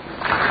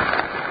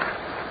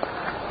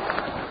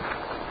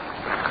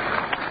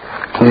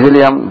 اسی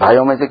لیے ہم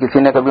بھائیوں میں سے کسی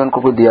نے کبھی ان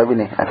کو کوئی دیا بھی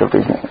نہیں. ایسے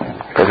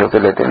پیسے سے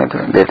لیتے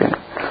نہیں.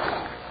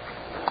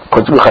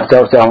 کچھ بھی خرچہ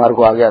اس سے ہمارے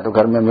کو آ گیا تو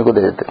گھر میں امی کو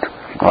دے دیتے تھے,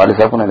 والد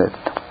صاحب کو نہیں دیتے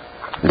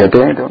تھے. دیتے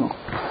نہیں تھے ان کو,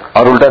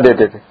 اور الٹا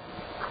دیتے تھے.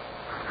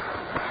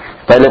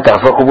 پہلے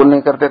تحفہ قبول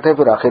نہیں کرتے تھے,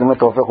 پھر آخر میں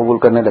تحفے قبول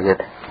کرنے لگے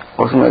تھے.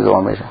 اس میں جو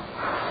ہمیشہ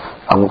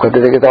ہم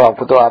کہتے تھے کہ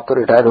آپ تو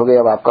ریٹائر ہو گئے,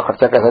 اب آپ کا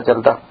خرچہ کیسا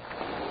چلتا.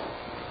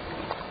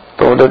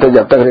 تو بولتے تھے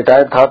جب تک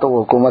ریٹائر تھا تو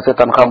حکومت سے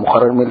تنخواہ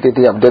مقرر ملتی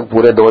تھی, اب دیکھ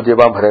پورے 2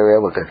 جیباں بھرے ہوئے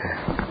بولتے تھے.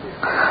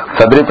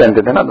 صدری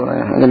پہنتے تھے نا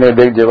دونوں,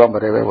 دیکھ جیباں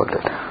بھرے ہوئے بولتے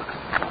تھے.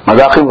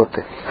 مذاقی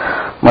ہوتے.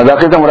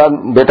 مذاقی سے مراد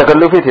بے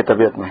تکلفی تھی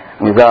طبیعت میں,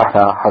 مزاح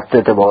تھا,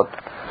 ہنستے تھے, بہت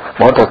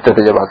ہنستے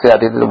تھے. جب ہنسی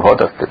آتی تھی تو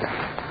بہت ہنستے تھے.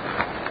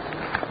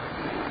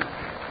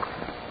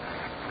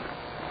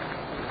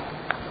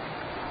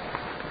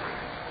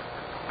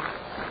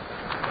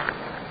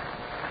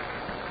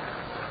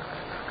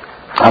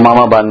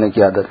 امامہ باندھنے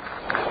کی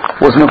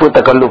عادت, اس میں کوئی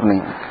تکلف نہیں,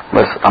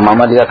 بس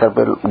امامہ لیا سر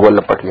پہ گول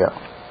لپٹ لیا.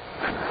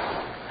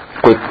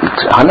 کوئی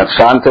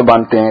شان سے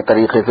باندھتے ہیں,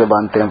 طریقے سے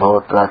باندھتے ہیں,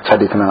 بہت اچھا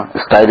دکھنا,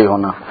 اسٹائلی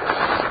ہونا,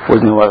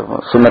 اس میں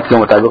سنت کے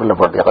مطابق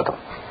لپٹ دیا ختم.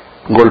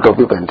 گول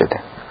ٹوپی پہنتے تھے.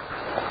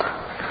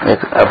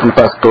 ایک اپنے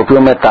پاس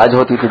ٹوپیوں میں تاج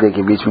ہوتی تھی,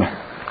 دیکھیے بیچ میں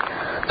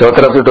 4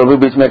 طرف سے ٹوپی,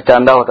 بیچ میں ایک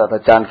چاندہ ہوتا تھا,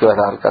 چاند کے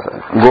ویسا ہلکا سا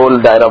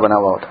گول دائرہ بنا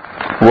ہوا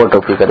ہوتا. وہ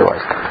ٹوپی کا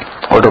رواج تھا,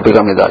 وہ ٹوپی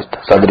کا مزاج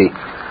تھا. صدری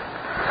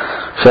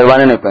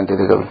شیروانی نہیں پہنتی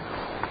تھی کبھی.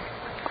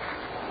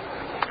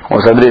 وہ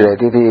صدری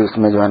رہتی تھی، اس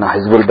میں جو ہے نا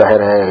حزب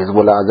البحر ہے، حزب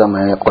الاعظم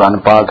ہے، قرآن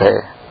پاک ہے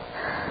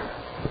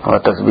اور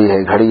تسبیح ہے،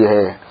 گھڑی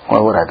ہے،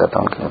 اور وہ رہتا تھا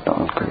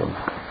ان کے لیے.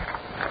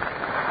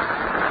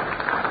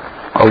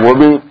 اور وہ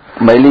بھی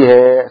میلی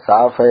ہے،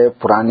 صاف ہے،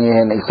 پرانی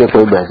ہے، اس سے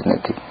کوئی بحث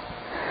نہیں تھی.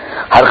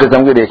 ہر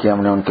قسم کی دیکھی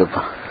ہم نے ان کے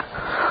اوپر،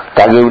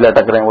 تاگے بھی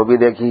لٹک رہے ہیں وہ بھی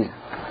دیکھی،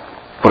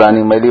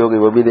 پرانی میلی ہوگی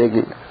وہ بھی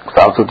دیکھی،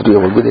 صاف ستھری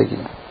ہو وہ بھی دیکھی.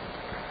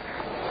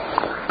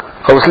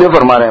 اور اس لیے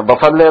فرما رہے ہیں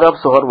بفضل رب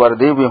سہر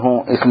وردی بھی ہوں،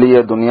 اس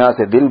لیے دنیا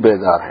سے دل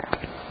بیزار ہے.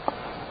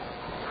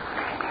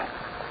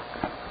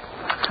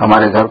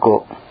 ہمارے گھر کو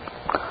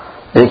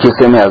ایک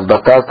حصے میں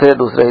اسبستاس تھے،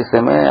 دوسرے حصے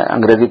میں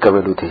انگریزی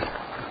کویلو تھی.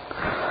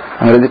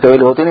 انگریزی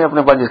کویلو ہوتی نہیں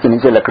اپنے پاس، جس کے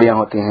نیچے لکڑیاں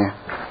ہوتی ہیں،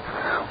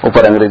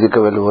 اوپر انگریزی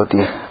کویلو ہوتی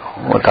ہے،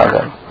 وہ تھا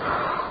گھر.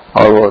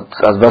 اور وہ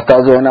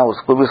اسبستاس جو ہے نا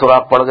اس کو بھی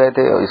سوراخ پڑ گئے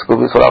تھے اور اس کو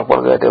بھی سوراخ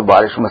پڑ گئے تھے.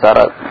 بارش میں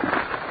سارا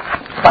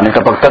پانی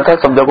ٹپکتا تھا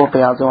سب جگہوں پہ،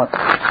 یہاں سے وہاں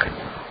تک.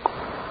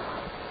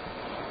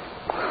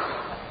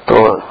 تو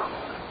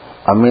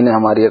امی نے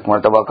ہماری ایک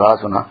مرتبہ کہا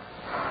سنا،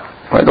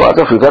 میں تو آ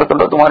فکر کر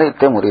لو، تمہارے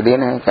اتنے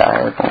مریدین ہیں، کیا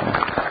ہے تم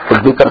خود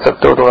بھی کر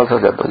سکتے ہو، تھوڑا سا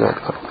جدوجہد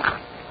کرو.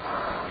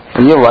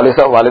 یہ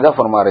والدہ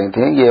فرما رہی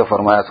تھیں، یہ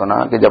فرمایا سنا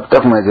کہ جب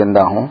تک میں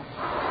زندہ ہوں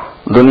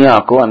دنیا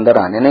کو اندر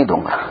آنے نہیں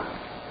دوں گا.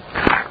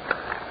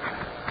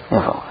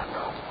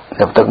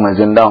 جب تک میں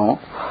زندہ ہوں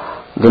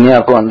دنیا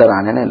کو اندر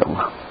آنے نہیں دوں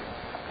گا.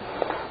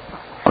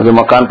 اور جو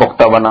مکان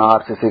پختہ بنا،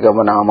 RCC کا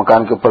بنا،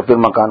 مکان کے اوپر پھر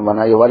مکان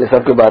بنا، یہ والد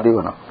صاحب کے بعد ہی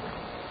بنا،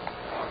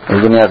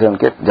 اس دنیا سے ان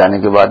کے جانے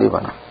کے بعد ہی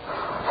بنا.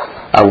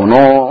 اب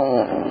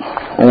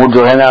اونٹ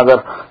جو ہے نا اگر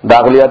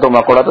داغ لیا تو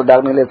مکوڑا تو داغ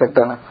نہیں لے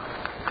سکتا نا.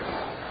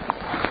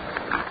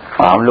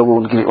 ہم لوگ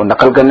ان کی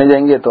نقل کرنے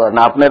جائیں گے تو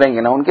نہ اپنے رہیں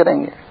گے نہ ان کے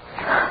رہیں گے.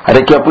 ہر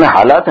ایک کے اپنے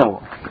حالات ہیں، وہ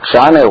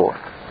شان ہے، وہ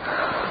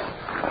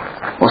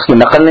اس کی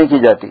نقل نہیں کی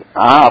جاتی.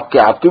 ہاں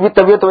آپ کی بھی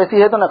طبیعت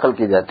ویسی ہے تو نقل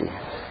کی جاتی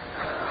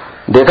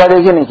ہے، دیکھا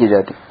دیکھی نہیں کی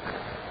جاتی.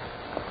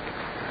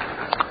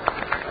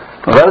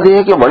 غرض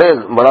یہ کہ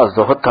بڑا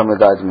زہد تھا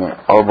مزاج میں،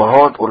 اور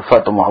بہت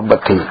الفت و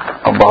محبت تھی،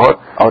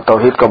 اور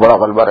توحید کا بڑا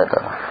غلبہ رہتا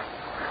تھا.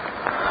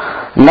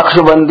 نقش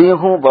بندی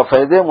ہوں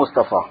بفیض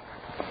مصطفیٰ،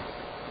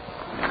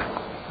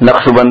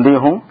 نقش بندی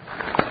ہوں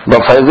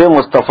بفیض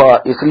مصطفیٰ،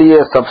 اس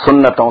لیے سب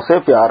سنتوں سے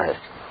پیار ہے.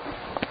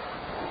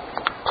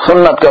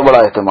 سنت کا بڑا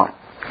اہتمام،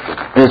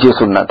 یہ چیز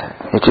سنت ہے،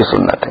 یہ چیز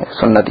سنت ہے،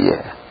 سنت یہ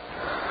ہے.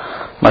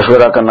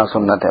 مشورہ کرنا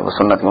سنت ہے، وہ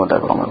سنت میں ہوتا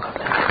ہے عمل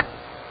کرتے ہیں.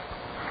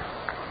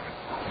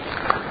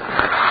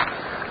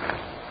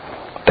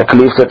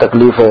 تکلیف سے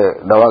تکلیف ہے،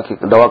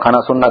 دوا کھانا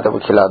سنت ہے، وہ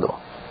کھلا دو.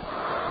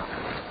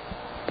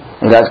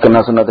 علاج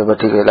کرنا سنت ہے،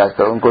 ٹھیک ہے علاج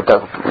کرو. ان کو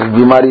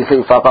بیماری سے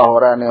افاقہ ہو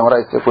رہا ہے نہیں ہو رہا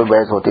ہے، اس سے کوئی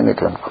بحث ہوتی نہیں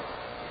تھی ان کو،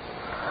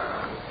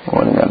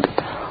 وہ نہیں جانتے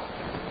تھے.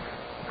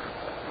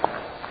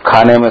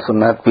 کھانے میں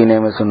سنت، پینے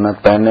میں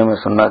سنت، پہننے میں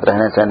سنت،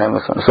 رہنے سہنے میں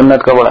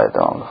سنت کا بڑا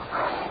اہتمام.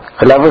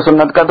 خلاف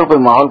سنت کا تو کوئی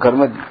ماحول گھر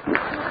میں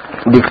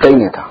دکھتا ہی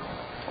نہیں تھا.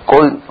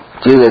 کوئی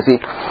چیز ایسی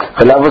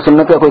خلاف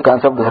سنت کا کوئی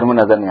کانسیپٹ گھر میں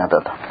نظر نہیں آتا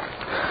تھا.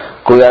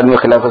 کوئی آدمی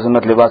خلاف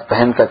سنت لباس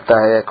پہن سکتا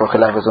ہے، کوئی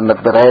خلاف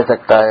سنت پہ رہ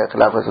سکتا ہے،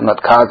 خلاف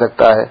سنت کھا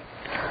سکتا ہے.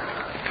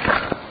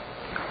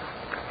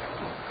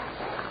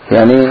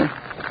 یعنی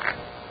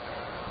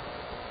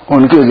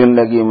ان کی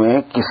زندگی میں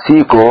کسی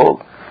کو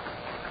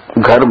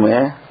گھر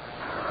میں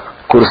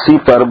کرسی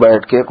پر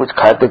بیٹھ کے کچھ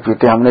کھاتے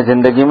پیتے ہم نے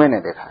زندگی میں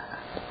نہیں دیکھا ہے.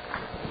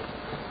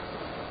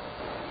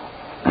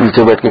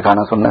 نیچے بیٹھ کے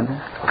کھانا سننا ہے،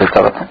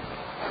 کیسا بتائیں،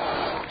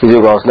 کسی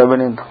کو حوصلہ بھی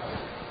نہیں تھا.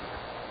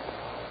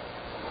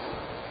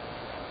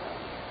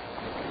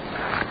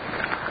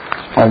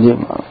 جی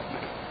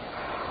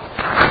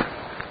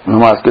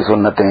نماز کی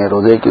سنتیں،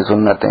 روزے کی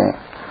سنتیں،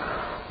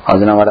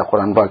 حضرت والا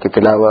قرآن پاک کی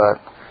تلاوت،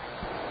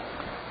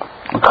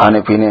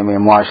 کھانے پینے میں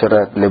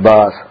معاشرت،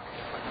 لباس،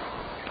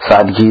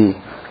 سادگی،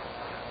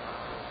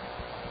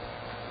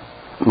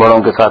 بڑوں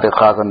کے ساتھ ایک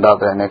خاص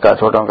انداز رہنے کا،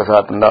 چھوٹوں کے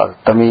ساتھ انداز،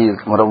 تمیز،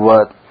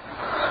 مروت،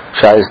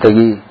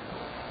 شائستگی،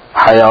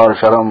 حیا اور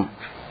شرم.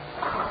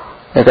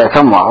 ایک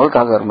ایسا ماحول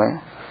تھا گھر میں.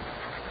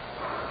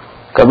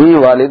 کبھی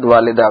والد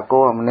والدہ کو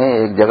ہم نے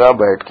ایک جگہ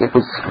بیٹھ کے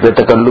کچھ بے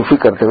تکلفی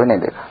کرتے ہوئے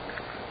نہیں دیکھا،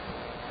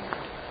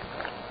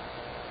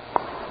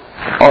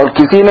 اور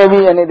کسی نے بھی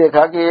یہ نہیں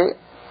دیکھا کہ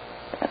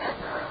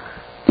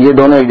یہ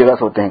دونوں ایک جگہ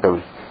سوتے ہیں.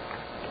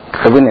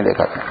 کبھی نہیں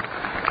دیکھا تھا.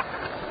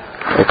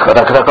 ایک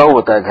رکھ رکھاؤ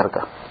ہوتا ہے گھر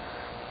کا،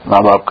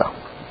 ماں باپ کا.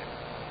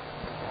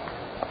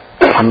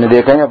 ہم نے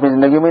دیکھا نہیں، اپنی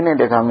زندگی میں نہیں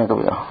دیکھا ہم نے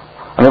کبھی.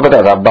 ہمیں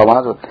پتا تھا ابا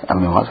وہاں سوتے ہیں،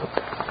 امی وہاں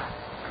سوتے ہیں،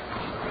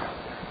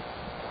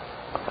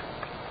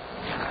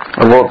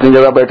 اور وہ اپنی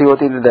جگہ بیٹھی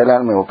ہوتی تھی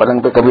دہلان میں، وہ پلنگ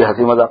پہ کبھی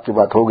ہنسی مذاق کی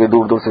بات ہوگی،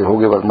 دور دور سے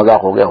ہوگی، بس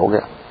مذاق ہو گیا.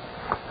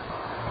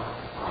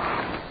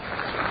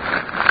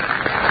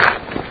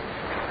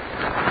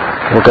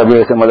 وہ کبھی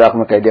ایسے مذاق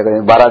میں کہہ دیا کریں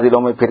 12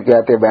 ضلعوں میں پھر کے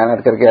آتے،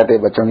 بیانات کر کے آتے،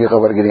 بچوں کی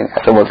خبر گیری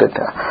ایسے بولتے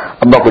تھے.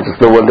 ابا کچھ اس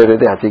پہ بول دیتے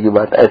تھے ہنسی کی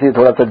بات، ایسی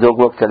تھوڑا سا جوک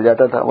ووک چل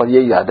جاتا تھا. اور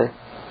یہی یاد ہے،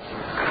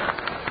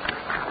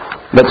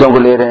 بچوں کو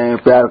لے رہے ہیں،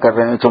 پیار کر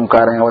رہے ہیں،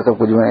 چمکا رہے ہیں، وہ سب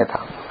کچھ بھی نہیں تھا.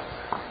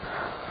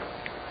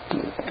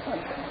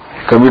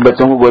 کبھی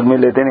بچوں کو گود میں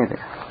لیتے نہیں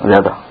تھے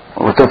زیادہ،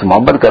 وہ تو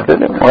محبت کرتے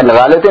تھے اور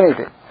لگا لیتے نہیں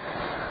تھے.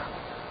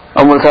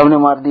 امول صاحب نے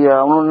مار دیا،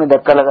 انہوں نے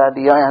دھکا لگا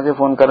دیا، یہاں سے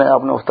فون کر رہے ہیں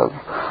آپ نے استاد.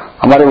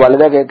 ہماری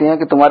والدہ کہتی ہیں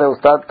کہ تمہارے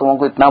استاد تم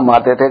کو اتنا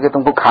مارتے تھے کہ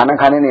تم کو کھانا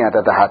کھانے نہیں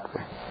آتا تھا ہاتھ پہ،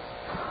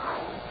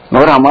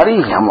 مگر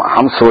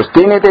ہم سوچتے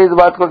ہی نہیں تھے اس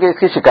بات کو کہ اس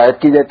کی شکایت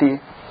کی جاتی ہے.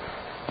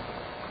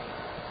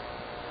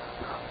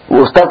 وہ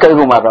استاد کہیں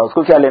کو مار رہا، اس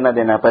کو کیا لینا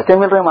دینا ہے، پیسے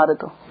مل رہے ہمارے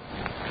تو.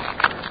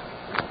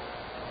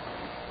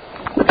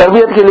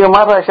 تربیت کے لیے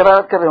مار رہا ہے،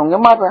 شرارت کر رہے ہوں گے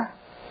مار رہا ہے.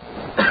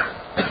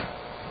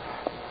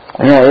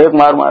 ایک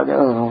مار کے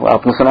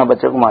آپ نے سنا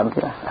بچے کو مار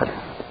دیا.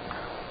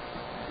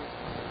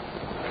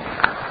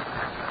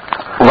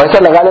 ویسا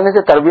لگا لینے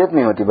سے تربیت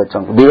نہیں ہوتی،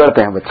 بچوں کو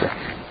بگڑتے ہیں بچے.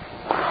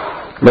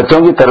 بچوں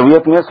کی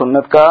تربیت میں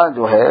سنت کا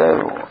جو ہے،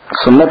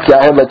 سنت کیا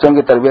ہے بچوں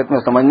کی تربیت میں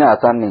سمجھنا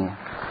آسان نہیں ہے.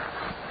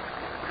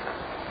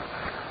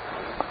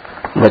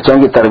 بچوں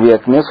کی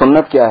تربیت میں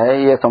سنت کیا ہے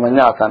یہ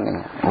سمجھنا آسان نہیں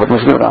ہے، بہت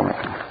مشکل کام ہے.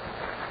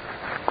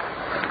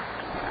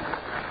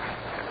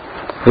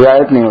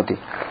 رعایت نہیں ہوتی،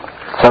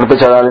 سر پہ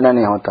چڑھا لینا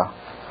نہیں ہوتا.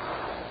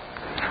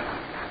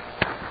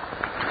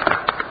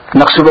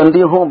 نقش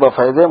بندی ہوں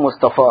بفیض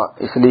مصطفیٰ،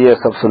 اس لیے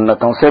سب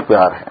سنتوں سے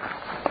پیار ہے.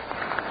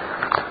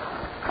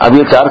 اب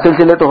یہ 4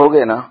 سلسلے تو ہو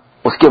گئے نا،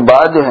 اس کے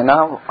بعد جو ہے نا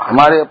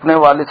ہمارے اپنے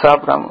والد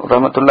صاحب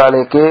رحمۃ اللہ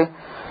علیہ کے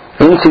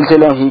ان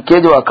سلسلوں ہی کے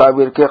جو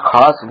اکابر کے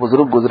خاص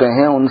بزرگ گزرے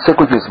ہیں ان سے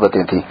کچھ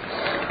نسبتیں تھیں.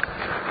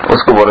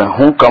 اس کو بول رہے ہیں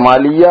ہوں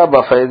کمالیہ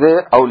بفیض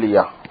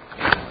اولیاء،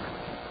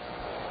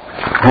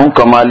 ہوں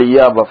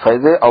کمالیہ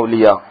بفیض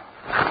اولیاء.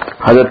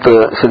 حضرت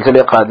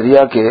سلسلے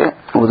قادریہ کے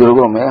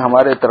بزرگوں میں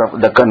ہمارے طرف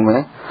دکن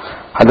میں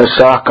حضرت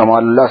شاہ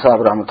کمال اللہ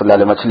صاحب رحمۃ اللہ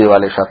علیہ، مچھلی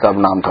والے شاہ صاحب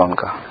نام تھا ان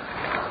کا.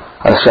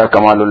 حضرت شاہ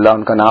کمال اللہ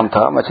ان کا نام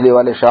تھا، مچھلی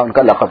والے شاہ ان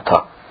کا لقب تھا.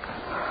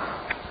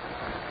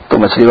 تو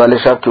مچھلی والے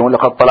شاہ کیوں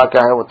لقب پڑا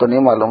کیا ہے وہ تو نہیں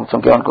معلوم،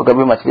 چونکہ ان کو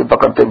کبھی مچھلی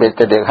پکڑتے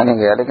بیچتے دیکھا نہیں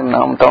گیا، لیکن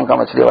نام تھا ان کا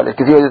مچھلی والے،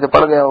 کسی وجہ سے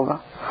پڑ گیا ہوگا.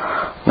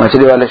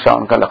 مچھلی والے شاہ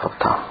ان کا لقب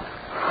تھا.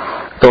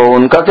 تو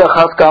ان کا کیا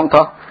خاص کام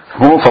تھا؟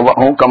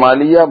 ہوں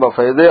کمالیہ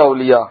بفیض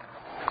اولیاء،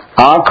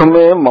 آنکھ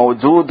میں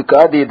موجود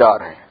کا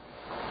دیدار ہے.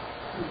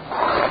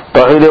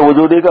 توحید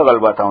وجودی کا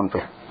غلبہ تھا ان پہ،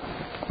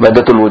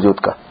 وحدت الوجود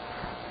کا.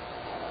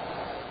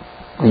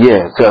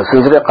 یہ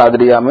سلسلہ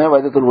قادریہ میں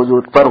وحدت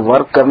الوجود پر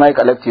ورک کرنا ایک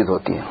الگ چیز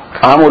ہوتی ہے.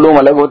 عام علوم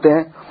الگ ہوتے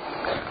ہیں،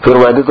 پھر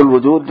وحدت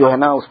الوجود جو ہے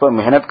نا اس پر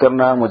محنت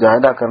کرنا،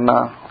 مجاہدہ کرنا،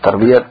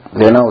 تربیت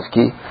لینا اس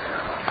کی،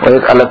 وہ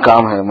ایک الگ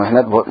کام ہے.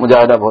 محنت بہت،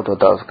 مجاہدہ بہت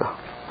ہوتا ہے اس کا.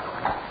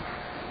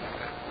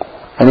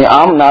 یعنی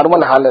عام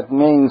نارمل حالت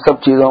میں ان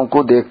سب چیزوں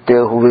کو دیکھتے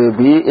ہوئے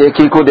بھی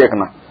ایک ہی کو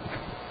دیکھنا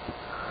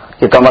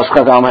یہ تماش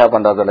کا کام ہے. آپ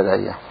اندازہ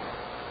لگائیے،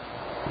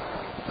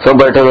 سب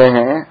بیٹھے ہوئے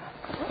ہیں،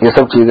 یہ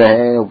سب چیزیں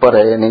ہیں، اوپر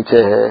ہے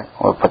نیچے ہے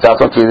اور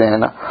 50 چیزیں ہیں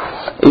نا،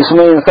 اس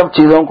میں ان سب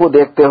چیزوں کو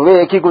دیکھتے ہوئے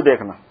ایک ہی کو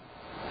دیکھنا،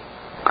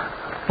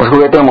 اس کو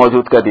کہتے ہیں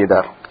موجود کا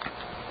دیدار.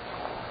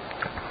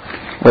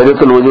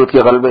 وحدت الوجود کے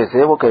غلبے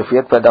سے وہ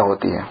کیفیت پیدا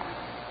ہوتی ہے،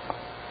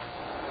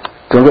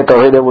 کیونکہ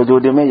توحید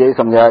وجودی میں یہی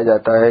سمجھایا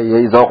جاتا ہے،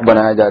 یہی ذوق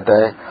بنایا جاتا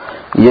ہے،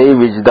 یہی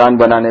وجدان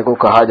بنانے کو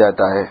کہا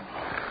جاتا ہے.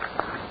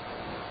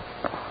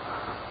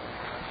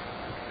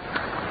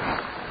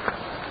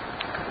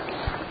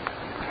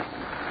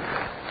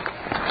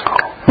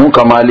 ہوں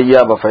کمالیہ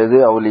بفیض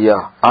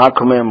اولیاء،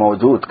 آنکھ میں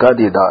موجود کا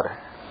دیدار ہے.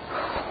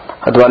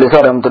 حضرت والد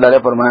صاحب رحمۃ اللہ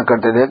علیہ فرمایا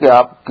کرتے تھے کہ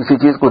آپ کسی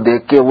چیز کو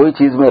دیکھ کے وہی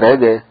چیز میں رہ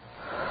گئے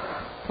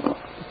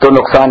تو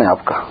نقصان ہے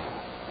آپ کا.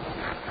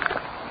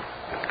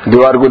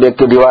 دیوار کو دیکھ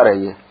کے دیوار ہے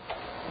یہ،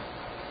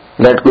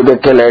 لائٹ کو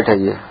دیکھ کے لائٹ ہے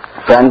یہ،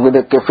 فین کو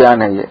دیکھ کے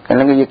فین ہے یہ،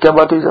 کہنے کہ یہ کیا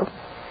بات ہوئی صاحب،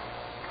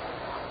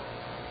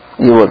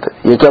 یہ بولتے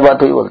یہ کیا بات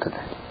ہوئی بولتے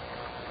تھے.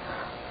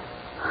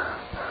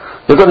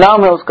 یہ تو نام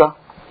ہے اس کا،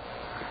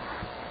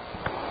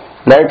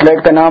 لائٹ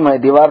لائٹ کا نام ہے،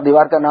 دیوار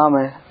دیوار کا نام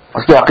ہے.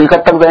 اس کی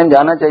حقیقت تک ذہن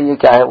جانا چاہیے،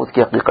 کیا ہے اس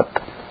کی حقیقت.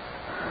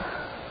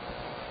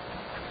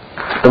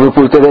 تو وہ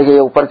پوچھتے تھے کہ یہ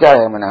اوپر کیا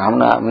ہے، ہم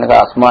نے کہا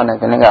آسمان ہے.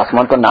 کہنے کہ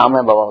آسمان تو نام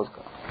ہے بابا اس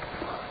کا،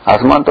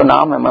 آسمان تو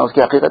نام ہے، میں اس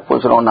کی حقیقت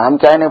پوچھ رہا ہوں، نام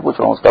کیا ہے نہیں پوچھ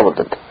رہا ہوں اس کا.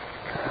 بولتے تھے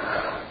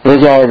یہ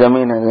کیا ہے،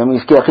 زمین ہے، زمین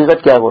اس کی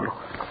حقیقت کیا ہے بولو.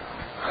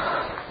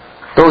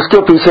 تو اس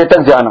کے پیچھے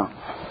تک جانا،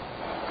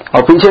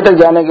 اور پیچھے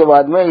تک جانے کے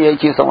بعد میں یہی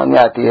چیز سمجھ میں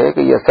آتی ہے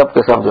کہ یہ سب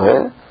کے سب جو ہے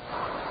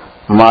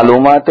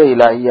معلومات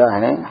الہیہ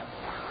ہیں،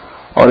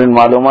 اور ان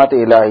معلومات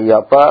الہیہ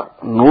پر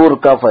نور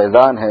کا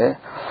فیضان ہے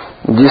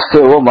جس سے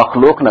وہ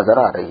مخلوق نظر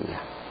آ رہی ہے.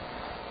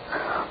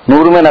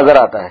 نور میں نظر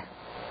آتا ہے،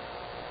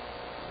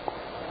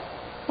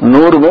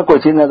 نور میں کوئی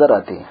چیز نظر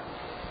آتی ہے.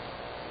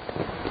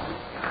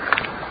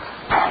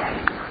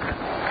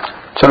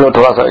 چلو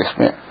تھوڑا سا اس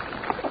میں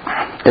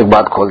ایک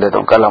بات کھول دیتا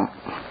ہوں. کل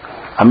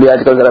ہم بھی آج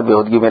کل ذرا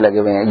بےہودگی میں لگے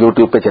ہوئے ہیں،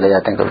 یوٹیوب پہ چلے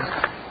جاتے ہیں. کبھی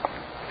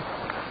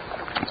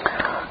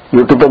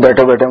یوٹیوب پہ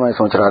بیٹھے بیٹھے میں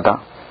سوچ رہا تھا،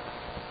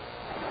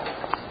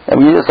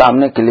 اب یہ جو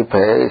سامنے کلپ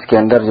ہے اس کے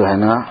اندر جو ہے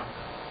نا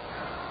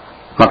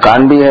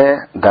مکان بھی ہے،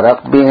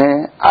 درخت بھی ہے،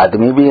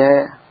 آدمی بھی ہے،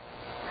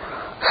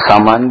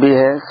 سامان بھی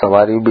ہے،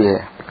 سواری بھی ہے.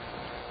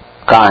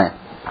 کہاں ہے؟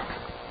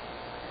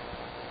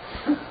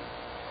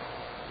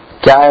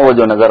 کیا ہے وہ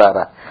جو نظر آ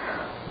رہا ہے؟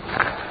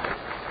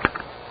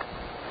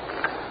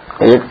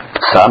 ایک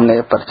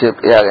سامنے پرچے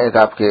ایک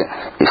آپ کے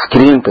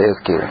اسکرین پہ، اس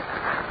کے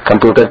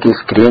کمپیوٹر کی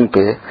اسکرین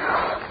پہ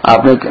آپ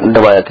نے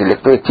دبایا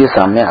کلک پہ، ایک چیز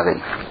سامنے آ گئی.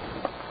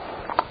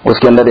 اس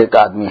کے اندر ایک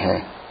آدمی ہے،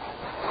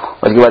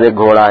 اس کے بعد ایک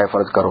گھوڑا ہے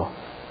فرض کرو،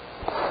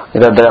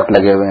 ادھر درخت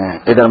لگے ہوئے ہیں،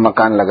 ادھر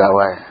مکان لگا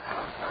ہوا ہے،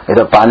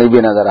 ادھر پانی بھی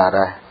نظر آ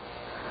رہا ہے،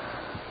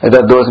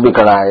 ادھر دوست بھی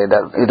کھڑا ہے،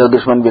 ادھر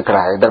دشمن بھی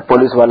کھڑا ہے، ادھر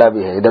پولیس والا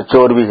بھی ہے، ادھر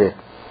چور بھی ہے.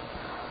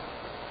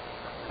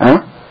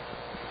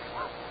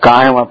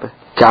 کہاں ہے وہاں پہ؟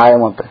 کیا ہے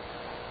وہاں پہ؟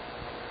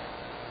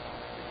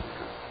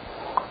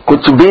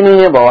 کچھ بھی نہیں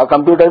ہے بابا.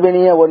 کمپیوٹر بھی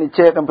نہیں ہے، وہ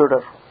نیچے ہے کمپیوٹر.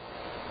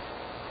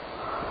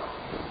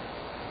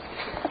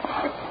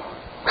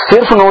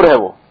 صرف نور ہے،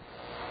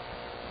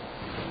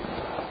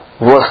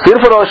 وہ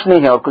صرف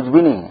روشنی ہے اور کچھ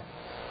بھی نہیں ہے.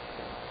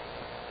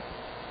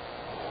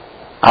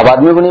 آپ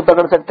آدمی کو نہیں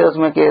پکڑ سکتے اس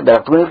میں کہ،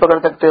 درخت کو نہیں پکڑ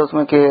سکتے اس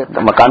میں کہ،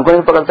 مکان کو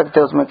نہیں پکڑ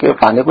سکتے اس میں کہ،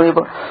 پانی کو نہیں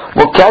پکڑ.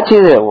 وہ کیا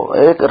چیز ہے؟ وہ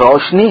ایک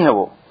روشنی ہے.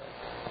 وہ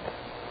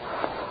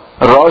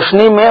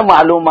روشنی میں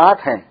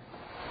معلومات ہیں.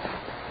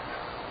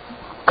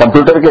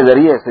 کمپیوٹر کے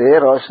ذریعے سے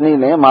روشنی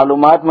نے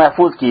معلومات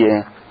محفوظ کیے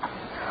ہیں.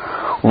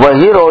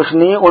 وہی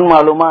روشنی ان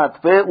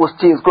معلومات پہ اس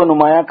چیز کو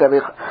نمایاں کرے.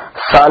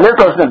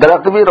 سالٹ روشنی،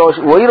 درخت بھی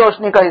وہی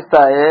روشنی کا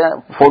حصہ ہے،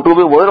 فوٹو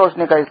بھی وہی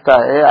روشنی کا حصہ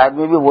ہے،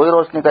 آدمی بھی وہی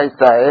روشنی کا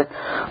حصہ ہے.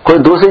 کوئی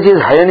دوسری چیز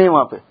ہے نہیں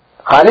وہاں پہ،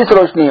 خالص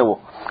روشنی ہے. وہ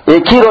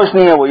ایک ہی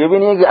روشنی ہے. وہ یہ بھی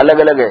نہیں ہے کہ الگ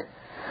الگ ہے،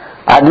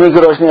 آدمی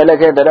کی روشنی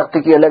الگ ہے، درخت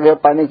کی الگ ہے،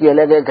 پانی کی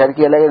الگ ہے، گھر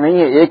کی الگ ہے. نہیں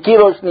ہے، ایک ہی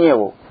روشنی ہے.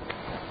 وہ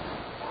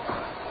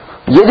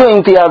یہ جو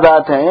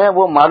امتیازات ہیں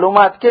وہ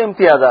معلومات کے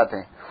امتیازات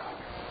ہیں.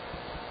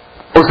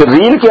 اس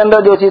ریل کے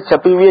اندر جو چیز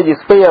چھپی ہوئی ہے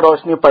جس پہ یہ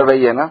روشنی پڑ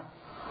رہی ہے نا،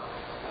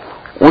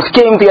 اس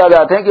کے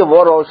امتیازات ہیں کہ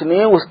وہ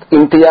روشنی اس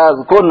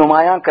امتیاز کو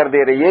نمایاں کر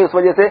دے رہی ہے. اس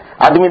وجہ سے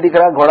آدمی دکھ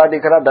رہا، گھوڑا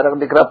دکھ رہا،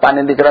 درخت دکھ رہا،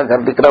 پانی دکھ رہا،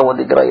 گھر دکھ رہا، وہ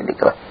دکھ رہا، یہ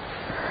دکھ رہا.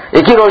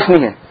 ایک ہی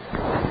روشنی ہے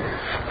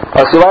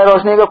اور سوائے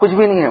روشنی کا کچھ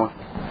بھی نہیں ہے.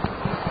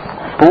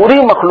 پوری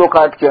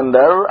مخلوقات کے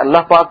اندر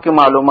اللہ پاک کی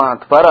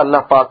معلومات پر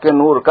اللہ پاک کے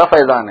نور کا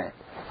فیضان ہے.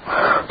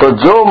 تو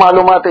جو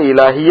معلومات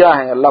الہیہ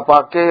ہیں، اللہ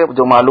پاک کے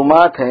جو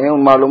معلومات ہیں،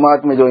 ان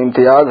معلومات میں جو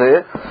امتیاز ہے،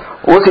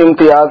 اس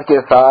امتیاز کے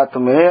ساتھ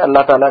میں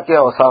اللہ تعالیٰ کے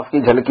اوصاف کی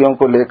جھلکیوں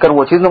کو لے کر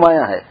وہ چیز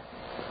نمایاں ہے.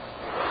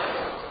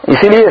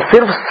 اسی لیے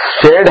صرف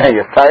شیڈ ہیں،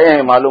 یہ سائے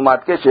ہیں،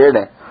 معلومات کے شیڈ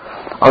ہیں.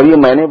 اور یہ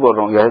میں نہیں بول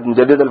رہا ہوں، یہ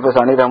مجدد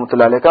الفسانی رحمۃ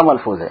اللہ علیہ کا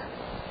ملفوظ ہے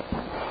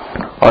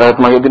اور حضرت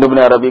محی الدین ابن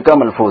عربی کا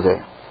ملفوظ ہے.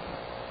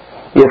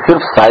 یہ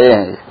صرف سائے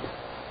ہیں.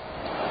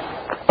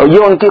 اور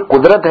یہ ان کی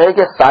قدرت ہے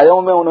کہ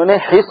سایوں میں انہوں نے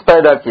حس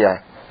پیدا کیا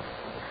ہے،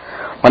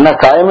 ورنہ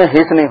سائے میں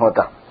حس نہیں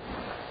ہوتا.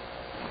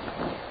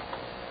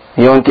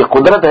 یہ ان کی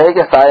قدرت ہے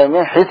کہ سائے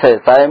میں حس ہے،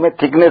 سائے میں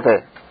تھکنس ہے،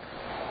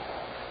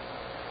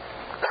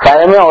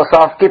 سائے میں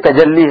اوصاف کی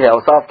تجلی ہے،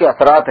 اوصاف کے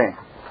اثرات ہیں.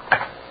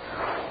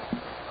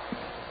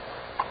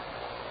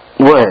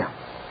 وہ ہے.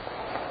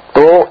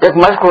 تو ایک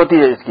مشق ہوتی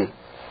ہے اس کی،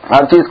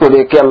 ہر چیز کو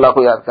دیکھ کے اللہ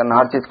کو یاد کرنا،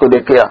 ہر چیز کو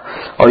دیکھ کے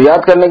اور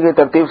یاد کرنے کی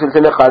ترتیب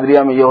سلسلے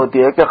قادریہ میں یہ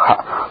ہوتی ہے کہ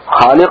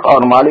خالق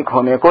اور مالک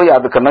ہونے کو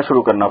یاد کرنا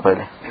شروع کرنا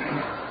پہلے.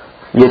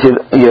 یہ چیز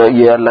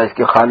یہ اللہ اس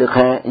کے خالق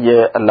ہیں،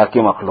 یہ اللہ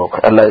کی مخلوق ہے.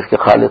 اللہ اس کے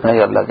خالق ہیں،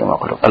 یہ اللہ کی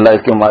مخلوق. اللہ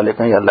اس کے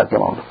مالک ہیں، یہ اللہ کے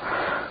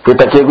مخلوق. پھر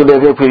تکیے کو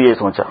دیکھے پھر یہ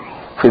سوچا،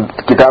 پھر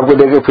کتاب کو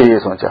دیکھے پھر یہ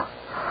سوچا،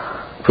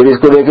 پھر اس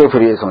کو دیکھے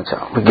پھر یہ سوچا،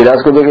 پھر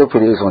گلاس کو دیکھے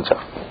پھر یہ سوچا،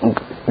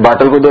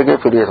 باٹل کو دیکھے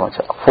پھر یہ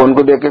سوچا، فون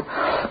کو دیکھے.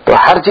 تو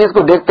ہر چیز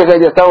کو دیکھتے گئے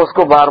جیسا اس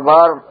کو بار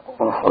بار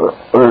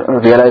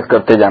ریئلائز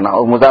کرتے جانا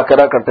اور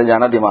مذاکرہ کرتے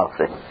جانا دماغ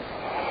سے.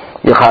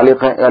 یہ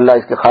خالق ہیں، اللہ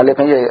اس کے خالق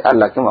ہیں، یہ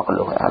اللہ کے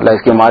مخلوق ہیں. اللہ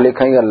اس کے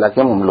مالک ہیں، یہ اللہ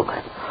کے مملوک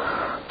ہیں.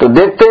 تو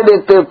دیکھتے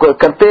دیکھتے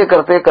کرتے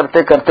کرتے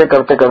کرتے کرتے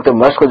کرتے کرتے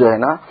مشق جو ہے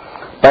نا،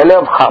 پہلے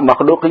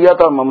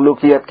مخلوقیت اور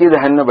مملوکیت کی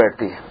ذہن میں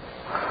بیٹھتی ہے،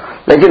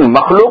 لیکن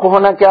مخلوق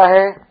ہونا کیا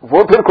ہے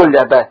وہ پھر کھل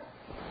جاتا ہے.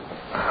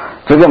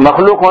 کیونکہ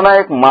مخلوق ہونا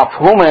ایک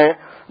مفہوم ہے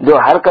جو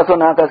ہر کس و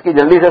ناکس کی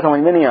جلدی سے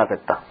سمجھ میں نہیں آ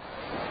سکتا.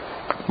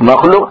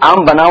 مخلوق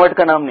عام بناوٹ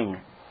کا نام نہیں ہے،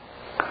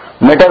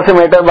 میٹر سے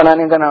میٹر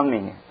بنانے کا نام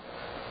نہیں ہے.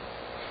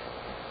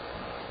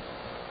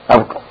 اب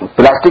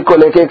پلاسٹک کو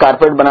لے کے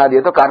کارپیٹ بنا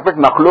دیے تو کارپیٹ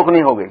مخلوق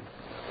نہیں ہو گئی.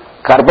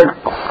 کارپیٹ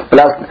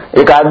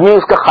ایک آدمی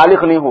اس کا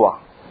خالق نہیں ہوا.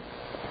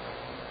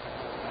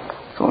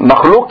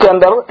 مخلوق کے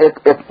اندر ایک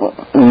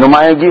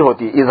نمائندگی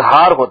ہوتی ہے،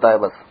 اظہار ہوتا ہے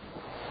بس،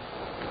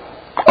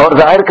 اور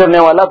ظاہر کرنے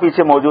والا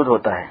پیچھے موجود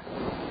ہوتا ہے.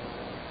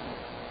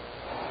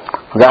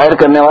 ظاہر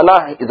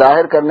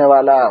کرنے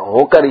والا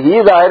ہو کر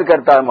ہی ظاہر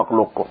کرتا ہے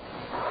مخلوق کو.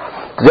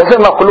 جیسے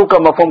مخلوق کا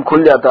مفہوم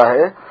کھل جاتا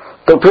ہے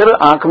تو پھر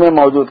آنکھ میں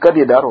موجود کا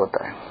دیدار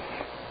ہوتا ہے.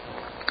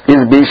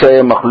 اس بیش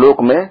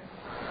مخلوق میں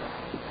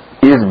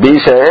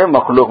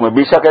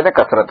بیشا کہتے ہیں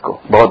کثرت کو،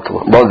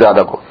 بہت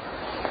زیادہ کو.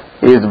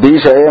 اس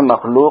بیش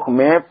مخلوق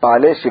میں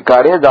پالے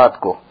شکارے ذات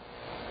کو،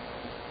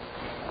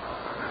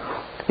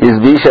 اس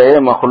بیش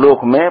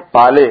مخلوق میں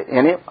پالے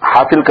یعنی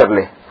حاصل کر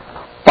لے،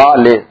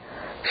 پالے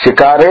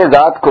شکارے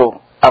ذات کو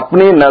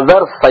اپنی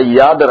نظر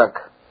صیاد رکھ،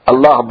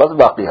 اللہ بس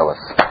باقی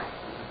حوث.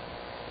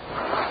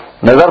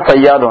 نظر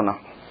صیاد ہونا،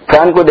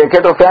 فین کو دیکھے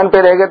تو فین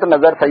پہ رہ گئے تو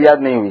نظر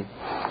صیاد نہیں ہوئی،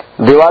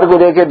 دیوار کو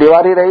دیکھے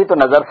دیوار ہی رہی تو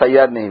نظر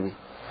صیاد نہیں ہوئی،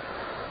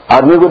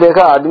 آدمی کو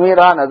دیکھا آدمی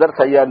رہا نظر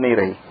صیاد نہیں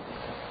رہی،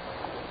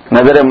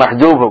 نظر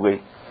محجوب ہو گئی،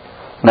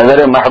 نظر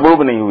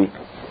محبوب نہیں ہوئی.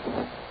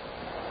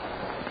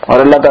 اور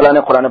اللہ تعالیٰ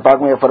نے قرآن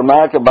پاک میں یہ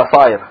فرمایا کہ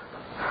بصائر،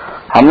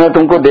 ہم نے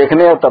تم کو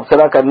دیکھنے اور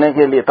تبصرہ کرنے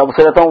کے لیے،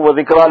 تبصرہ وہ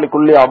ذکر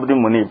لکل عبد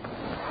منیب،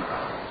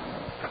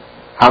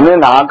 ہم نے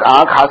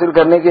آنکھ حاصل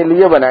کرنے کے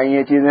لیے بنائی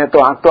یہ چیزیں، تو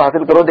آنکھ تو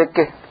حاصل کرو دیکھ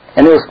کے،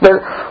 یعنی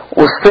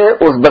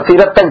اس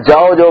بصیرت تک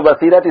جاؤ جو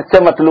بصیرت اس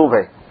سے مطلوب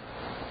ہے۔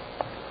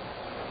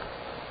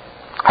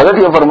 حضرت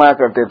یہ فرمایا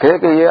کرتے تھے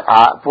کہ یہ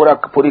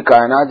پوری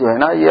کائنات جو ہے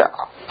نا یہ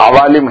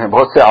عوالم ہے،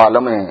 بہت سے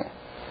عالم ہیں،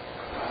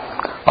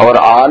 اور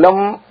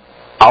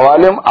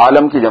عوالم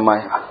عالم کی جمع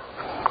ہے،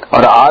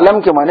 اور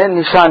عالم کے معنی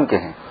نشان کے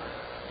ہیں،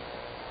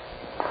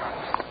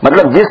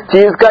 مطلب جس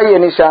چیز کا یہ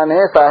نشان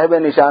ہے صاحب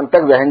نشان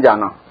تک ذہن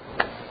جانا،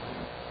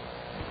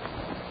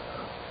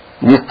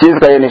 جس چیز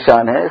کا یہ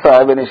نشان ہے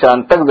صاحب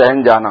نشان تک ذہن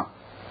جانا۔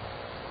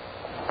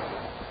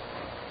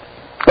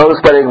 اور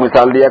اس پر ایک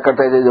مثال دیا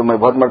کرتے تھے جو میں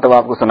بہت مرتبہ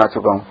آپ کو سنا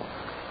چکا ہوں۔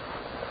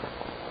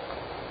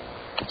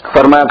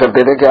 فرمایا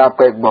کرتے تھے کہ آپ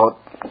کا ایک بہت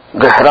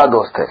گہرا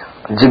دوست ہے،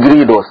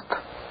 جگری دوست،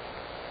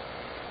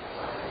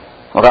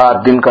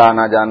 رات دن کا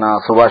آنا جانا،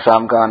 صبح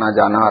شام کا آنا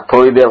جانا،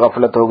 تھوڑی دیر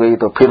غفلت ہو گئی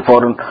تو پھر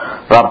فوراً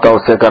رابطہ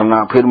اس سے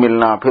کرنا، پھر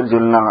ملنا، پھر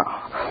جلنا،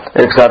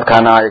 ایک ساتھ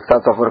کھانا، ایک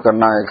ساتھ سفر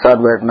کرنا، ایک ساتھ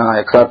بیٹھنا،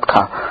 ایک ساتھ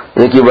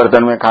ایک ہی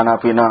برتن میں کھانا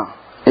پینا،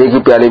 ایک ہی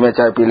پیالی میں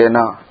چائے پی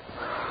لینا،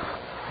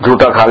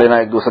 جھوٹا کھا لینا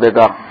ایک دوسرے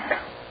کا،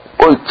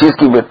 کوئی چیز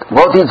کی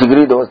بہت ہی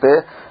جگری دوست ہے،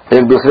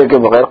 ایک دوسرے کے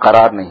بغیر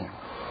قرار نہیں ہے۔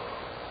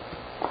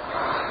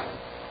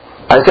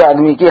 ایسے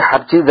آدمی کی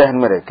ہر چیز ذہن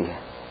میں رہتی ہے،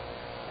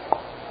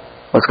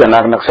 اس کا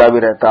ناک نقشہ بھی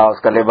رہتا، اس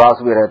کا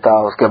لباس بھی رہتا،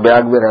 اس کے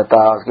بیگ بھی رہتا،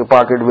 اس کی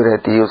پاکٹ بھی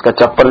رہتی، اس کا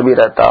چپل بھی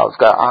رہتا، اس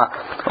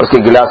کے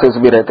گلاسز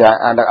بھی رہتے،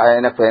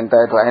 اینک پہنتا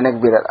ہے تو اینک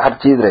بھی رہتا، ہر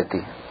چیز رہتی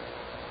ہے۔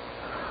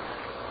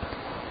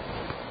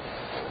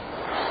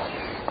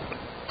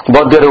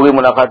 بہت دیر ہو گئی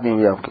ملاقات نہیں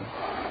ہوئی آپ کی،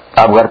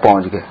 آپ گھر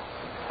پہنچ گئے،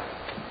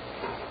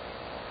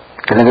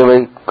 کہنے کہ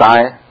بھائی کہاں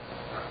ہے؟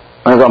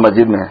 میں نے کہا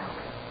مسجد میں ہے۔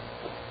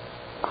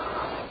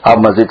 آپ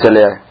مسجد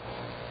چلے آئے،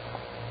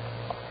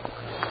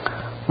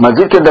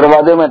 مسجد کے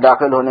دروازے میں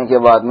داخل ہونے کے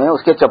بعد میں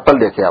اس کے چپل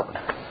دیکھے آپ نے،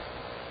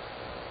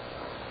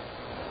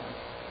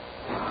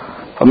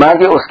 میں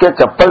کہ اس کے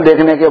چپل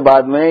دیکھنے کے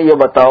بعد میں یہ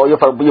بتاؤ،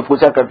 یہ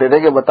پوچھا کرتے تھے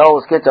کہ بتاؤ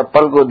اس کے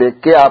چپل کو دیکھ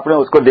کے آپ نے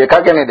اس کو دیکھا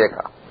کہ نہیں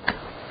دیکھا؟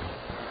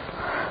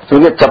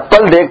 کیونکہ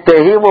چپل دیکھتے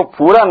ہی وہ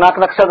پورا ناک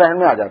نقشہ ذہن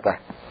میں آ جاتا ہے،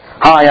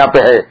 ہاں یہاں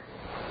پہ ہے،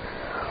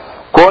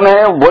 کون ہے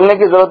بولنے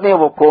کی ضرورت نہیں ہے،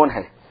 وہ کون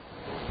ہے،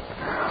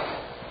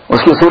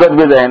 اس کی صورت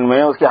بھی ذہن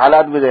میں، اس کے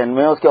حالات بھی ذہن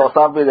میں، اس کے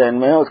اوصاف بھی ذہن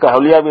میں، اس کا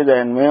حلیہ بھی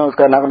ذہن میں، اس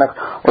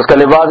کا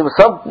لباس بھی،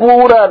 سب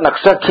پورا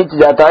نقشہ کھینچ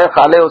جاتا ہے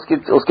خالے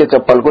اس کے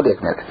چپل کو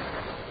دیکھنے سے۔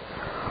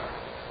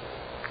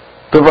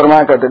 تو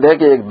فرمایا کرتے تھے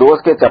کہ ایک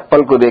دوست کے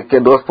چپل کو دیکھ کے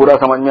دوست پورا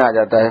سمجھ میں آ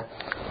جاتا ہے،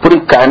 پوری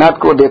کائنات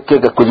کو دیکھ کے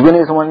کچھ بھی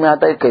نہیں سمجھ میں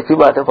آتا ہے، کیسی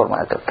بات ہے؟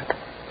 فرمایا کرتے تھے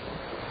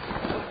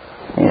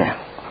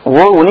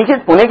وہ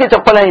انہی کے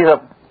چپل ہیں، یہ سب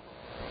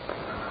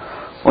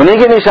انہی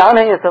کے نشان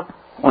ہیں، یہ سب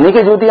انہی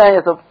کی جوتیاں ہیں،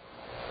 یہ سب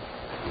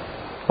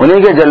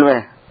انہی کے جلوے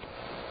ہیں،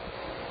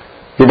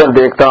 ادھر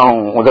دیکھتا ہوں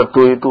ادھر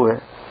تو ہی تو ہے،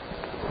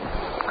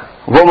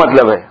 وہ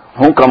مطلب ہے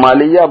ہوں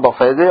کمالیہ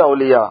بفیض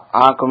اولیاء،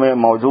 آنکھ میں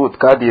موجود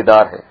کا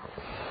دیدار ہے۔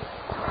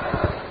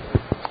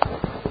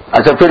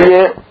 اچھا، پھر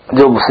یہ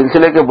جو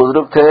سلسلے کے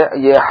بزرگ تھے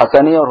یہ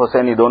حسنی اور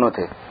حسینی دونوں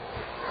تھے،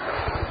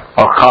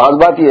 اور خاص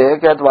بات یہ ہے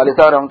کہ والد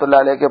صاحب رحمۃ اللہ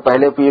علیہ کے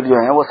پہلے پیر جو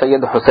ہیں وہ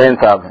سید حسین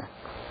صاحب ہیں،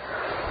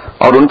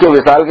 اور ان کے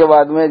وصال کے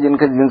بعد میں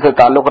جن سے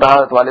تعلق رہا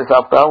والد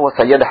صاحب کا وہ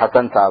سید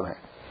حسن صاحب ہیں،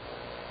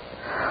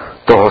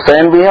 تو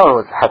حسین بھی ہیں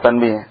اور حسن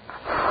بھی ہیں،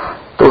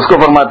 تو اس کو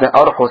فرماتے ہیں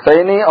اور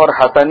حسینی اور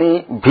حسنی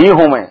بھی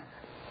ہوں میں،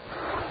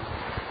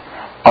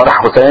 اور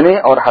حسینی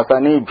اور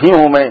حسنی بھی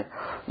ہوں میں،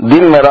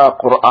 دل میرا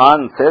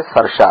قرآن سے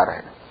سرشار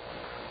ہے،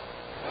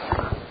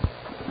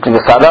 کیونکہ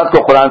سادات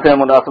کو قرآن سے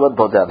مناسبت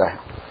بہت زیادہ ہے،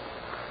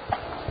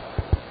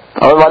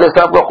 اور والد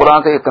صاحب کو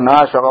قرآن سے اتنا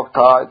شغف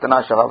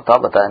تھا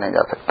بتایا نہیں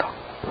جا سکتا۔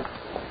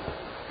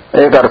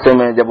 ایک عرصے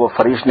میں جب وہ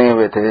فریش نہیں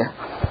ہوئے تھے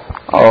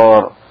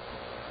اور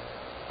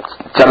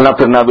چلنا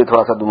پھرنا بھی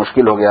تھوڑا سا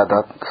مشکل ہو گیا تھا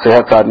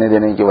صحت ساتھ نہیں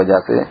دینے کی وجہ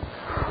سے،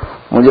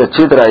 مجھے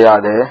اچھی طرح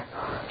یاد ہے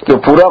کہ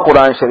پورا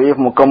قرآن شریف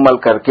مکمل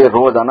کر کے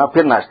روزانہ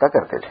پھر ناشتہ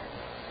کرتے تھے۔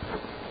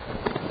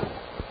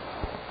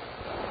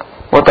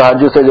 وہ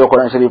تہجد سے جو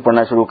قرآن شریف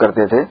پڑھنا شروع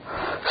کرتے تھے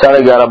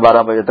 11:30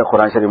 12 بجے تک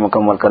قرآن شریف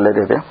مکمل کر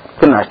لیتے تھے،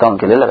 پھر ناشتہ ان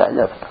کے لیے لگایا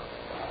جاتا تھا،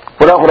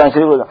 پورا قرآن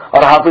شریف،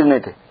 اور حافظ نہیں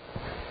تھے۔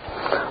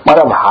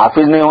 مطلب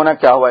حافظ نہیں ہونا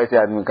کیا ہوا ایسے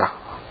آدمی کا؟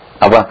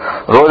 اب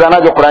روزانہ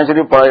جو قرآن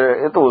شریف پڑھ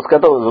رہے تو اس کا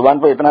تو زبان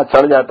پہ اتنا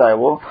چڑھ جاتا ہے،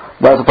 وہ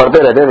بس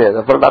پڑھتے رہتے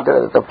تھے، پلٹاتے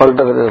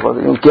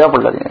رہتے کیا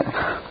پڑھ رہے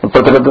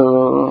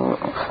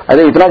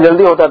ارے اتنا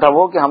جلدی ہوتا تھا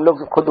وہ کہ ہم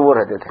لوگ خود وہ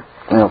رہتے تھے،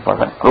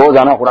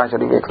 روزانہ قرآن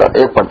شریف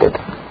ایک پڑھتے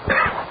تھے۔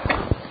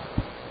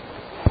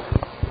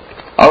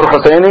 اور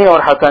حسینی اور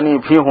حسنی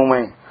بھی ہوں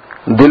میں،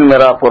 دل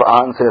میرا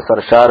قرآن سے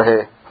سرشار ہے،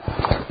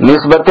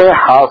 نسبتیں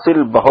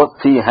حاصل بہت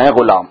سی ہیں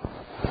غلام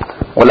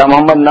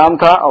محمد نام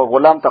تھا، اور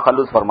غلام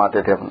تخلص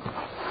فرماتے تھے،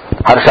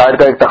 ہر شاعر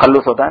کا ایک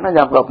تخلص ہوتا ہے نا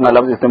جہاں پہ اپنا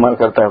لفظ استعمال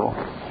کرتا ہے وہ،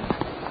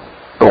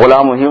 تو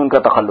غلام ہی ان کا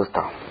تخلص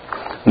تھا۔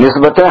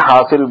 نسبتیں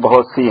حاصل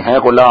بہت سی ہیں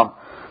غلام،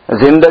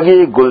 زندگی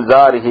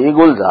گلزار ہی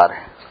گلزار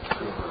ہے،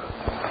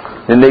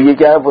 زندگی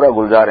کیا ہے؟ پورا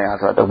گلزار ہے، یہاں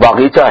سے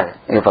باغیچہ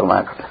ہے، یہ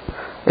فرمایا کرتے،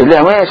 اس لیے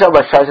ہمیشہ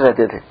بشاش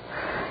رہتے تھے،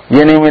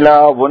 یہ نہیں ملا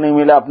وہ نہیں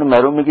ملا، اپنے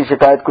محرومی کی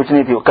شکایت کچھ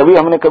نہیں تھی،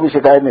 ہم نے کبھی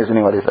شکایت نہیں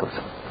سنی والے سب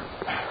سے،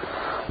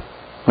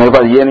 میرے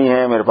پاس یہ نہیں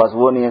ہے، میرے پاس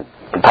وہ نہیں ہے،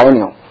 تھا ہی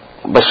نہیں ہوں،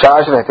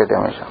 بشاش رہتے تھے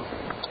ہمیشہ.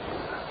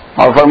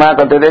 اور فرمایا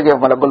کرتے تھے کہ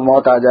ملک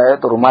الموت آ جائے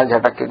تو رومال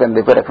جھٹک کے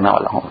کندھے پہ رکھنے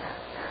والا ہوں.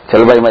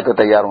 چل بھائی میں تو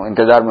تیار ہوں،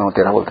 انتظار میں ہوں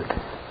تیرا، بولتے تھے.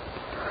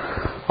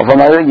 اور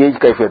فرمایا یہی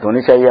کیفیت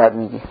ہونی چاہیے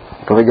آدمی کی.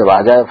 تو جب آ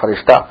جائے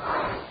فرشتہ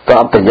تو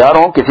آپ تیار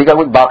ہوں، کسی کا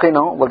کچھ باقی نہ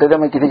ہو. بولتے تھے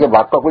میں کسی کے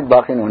باپ کا کچھ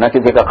باقی نہیں ہوں، نہ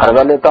کسی کا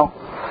خرچہ لیتا ہوں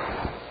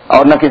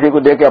اور نہ کسی کو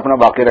دے کے اپنا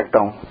باقی رکھتا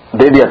ہوں.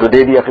 دے دیا تو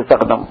دے دیا، قصہ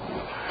ختم.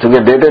 کیونکہ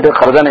دیتے تھے،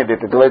 خرچہ نہیں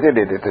دیتے تو ویسے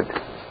دے دیتے تھے،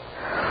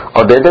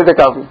 اور دیتے تھے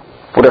کافی.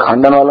 پورے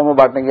خاندان والوں میں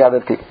بانٹنے کی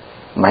عادت تھی.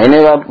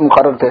 مہینے بعد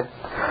مقرر تھے،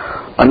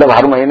 مطلب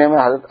ہر مہینے میں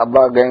حضرت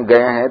ابا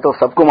گئے ہیں تو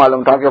سب کو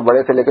معلوم تھا کہ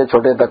بڑے سے لے کے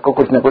چھوٹے تک کو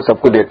کچھ نہ کچھ سب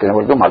کو دیتے ہیں،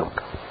 بول کے معلوم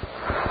تھا.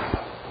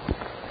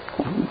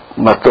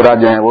 مستورات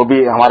جو ہیں وہ بھی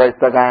ہمارا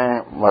حصہ کا ہیں،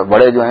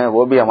 بڑے جو ہیں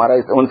وہ بھی ہمارا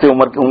حصہ، ان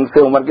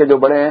سے عمر کے جو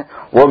بڑے ہیں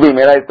وہ بھی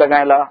میرا حصہ کا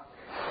ہے. لا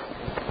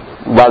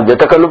بعض بے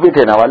تکلفی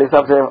تھے نا، والد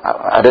صاحب سے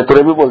ارے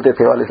ترے بھی بولتے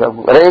تھے والد صاحب،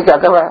 ارے یہ کیا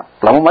کر رہا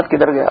ہے لمو مت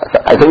کدھر گیا.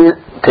 ایسے بھی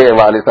تھے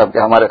والد صاحب کے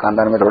ہمارے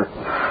خاندان میں تھوڑے.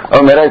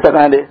 اور میرا حصہ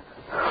کہاں دے،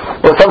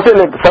 وہ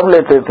سب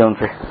لیتے تھے ان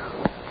سے.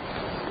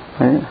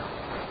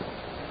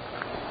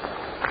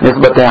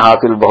 نسبتیں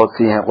حاصل بہت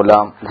سی ہیں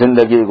غلام،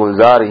 زندگی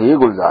گلزار ہی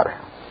گلزار ہے.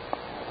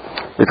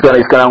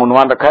 اس کا نام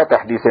عنوان رکھا ہے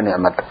تحدیث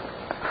نعمت،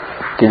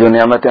 کہ جو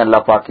نعمتیں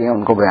اللہ پاک کی ہیں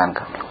ان کو بیان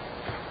کرنا.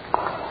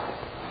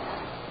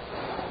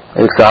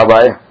 ایک صاحب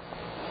آئے،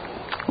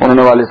 انہوں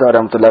نے والد صاحب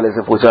رحمۃ اللہ علیہ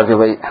سے پوچھا کہ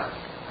بھائی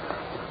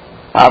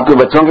آپ کے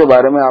بچوں کے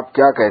بارے میں آپ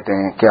کیا کہتے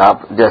ہیں کہ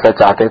آپ جیسا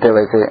چاہتے تھے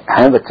ویسے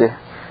ہیں بچے؟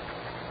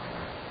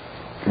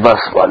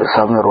 بس والد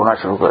صاحب نے رونا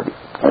شروع کر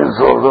دیا،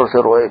 زور زور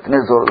سے روئے، اتنے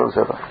زور زور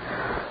سے روئے.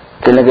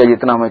 کہنے کہ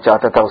جتنا میں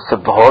چاہتا تھا اس سے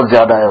بہت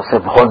زیادہ ہے، اس سے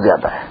بہت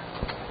زیادہ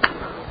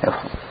ہے،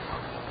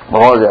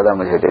 بہت زیادہ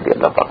مجھے دے دیا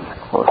اللہ پاک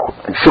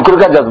نے. شکر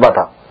کا جذبہ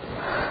تھا،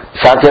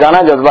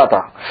 شاکرانہ جذبہ تھا،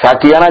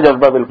 شاکیانہ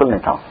جذبہ بالکل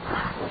نہیں تھا.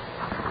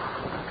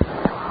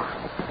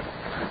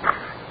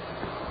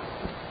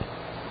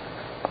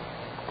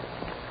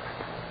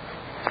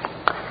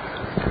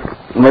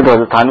 میں تو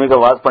حضرت تھانوی کا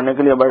واز پڑھنے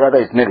کے لیے بیٹھا تھا،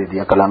 اس نے دے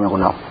دیا کلام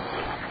غلام.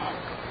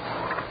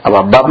 اب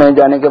ابا میں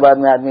جانے کے بعد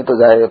میں آدمی تو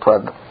ظاہر تھوڑا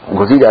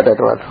گھس ہی جاتا ہے،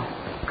 تھوڑا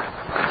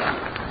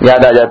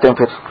یاد آ جاتے ہیں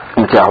پھر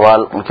ان کے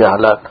احوال، ان کے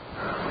حالات،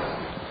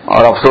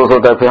 اور افسوس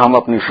ہوتا ہے. پھر ہم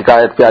اپنی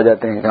شکایت پہ آ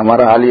جاتے ہیں کہ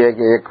ہمارا حال یہ ہے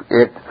کہ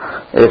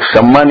ایک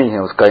شمع نہیں ہے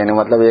اس کا، یعنی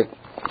مطلب ایک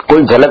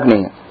کوئی جھلک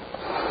نہیں ہے.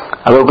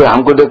 اگر کوئی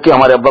ہم کو دیکھ کے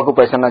ہمارے ابا کو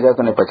پہچاننا چاہے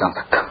تو نہیں پہچان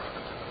سکتا،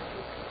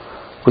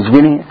 کچھ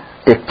بھی نہیں ہے،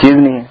 ایک چیز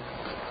نہیں ہے.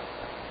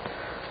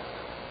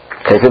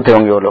 کیسے تھے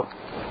ہوں گے وہ لوگ؟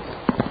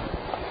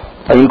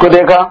 ان کو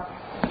دیکھا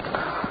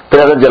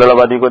پھر حضرت جلال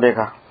آبادی کو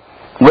دیکھا،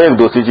 وہ ایک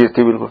دوسری چیز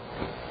تھی بالکل.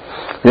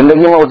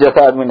 زندگی میں اس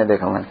جیسا آدمی نہیں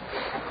دیکھا میں نے.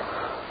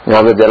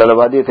 حضرت جلال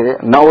آبادی تھے،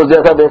 نہ اس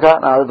جیسا دیکھا،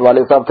 نہ حضرت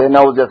والد صاحب تھے، نہ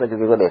اس جیسا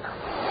کسی کو دیکھا.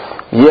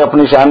 یہ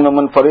اپنی شان میں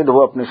منفرد،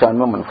 وہ اپنی شان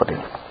میں منفرد.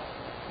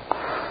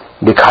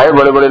 دکھائے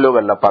بڑے بڑے لوگ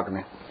اللہ پاک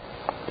نے،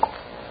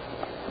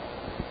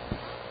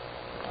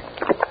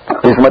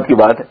 قسمت کی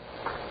بات ہے.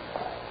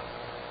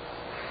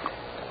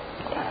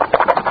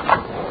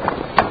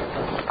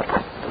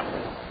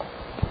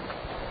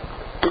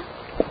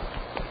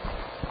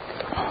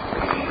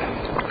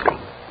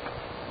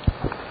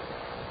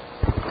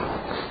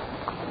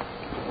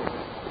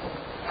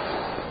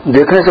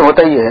 دیکھنے سے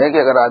ہوتا یہ ہے کہ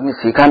اگر آدمی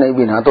سیکھا نہیں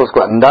بھی نہ تو اس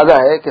کو اندازہ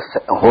ہے کہ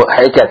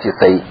ہے کیا چیز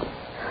صحیح.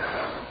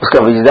 اس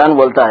کا وجدان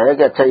بولتا ہے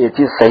کہ اچھا یہ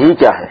چیز صحیح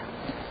کیا ہے.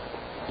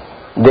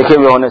 دیکھے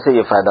ہوئے ہونے سے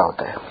یہ فائدہ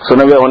ہوتا ہے،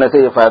 سنے ہوئے ہونے سے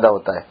یہ فائدہ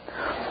ہوتا ہے.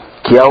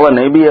 کیا ہوا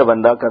نہیں بھی ہے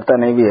بندہ، کرتا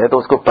نہیں بھی ہے تو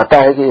اس کو پتا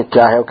ہے کہ یہ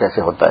کیا ہے اور کیسے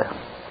ہوتا ہے،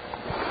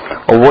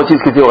 اور وہ چیز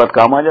کسی وقت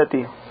کام آ جاتی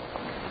ہے.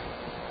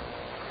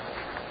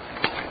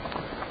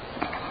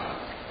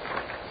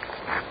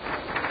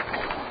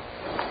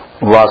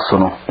 واز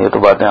سنو، یہ تو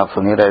باتیں آپ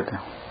سن ہی رہے تھے.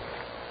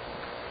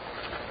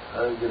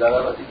 جلال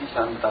آبادی کی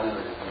شان بتانے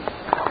لگے،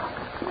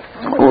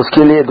 اس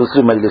کے لیے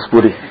دوسری مجلس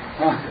پوری.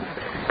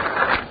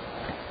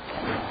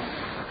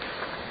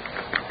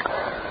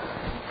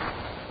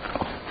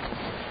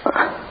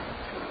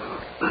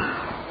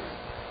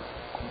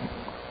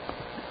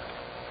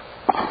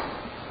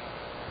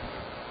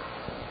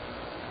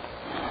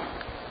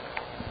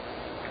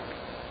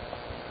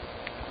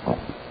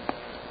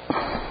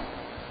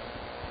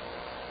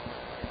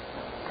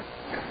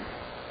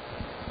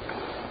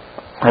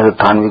 حضرت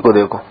تھانوی کو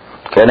دیکھو،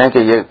 کہہ رہے ہیں کہ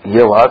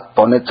یہ واز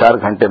 3.25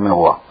 گھنٹے میں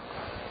ہوا.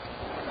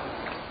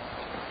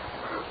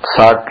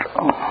 60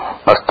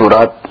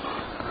 مستورات،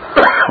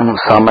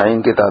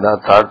 سامعین کی تعداد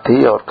 60 تھی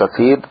اور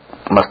کثیر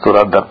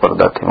مستورات در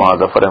پردہ تھی. وہاں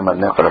ظفر احمد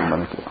نے قلم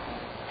بند کیا.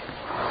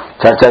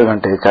 4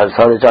 گھنٹے،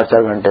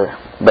 4.5 گھنٹے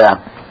بیان.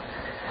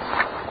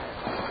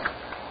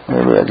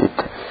 یہ بھی عجیب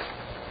تھے.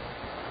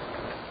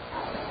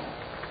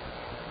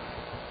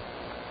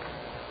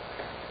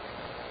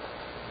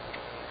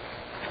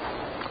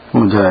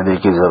 مجاہدے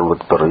کی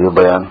ضرورت پر یہ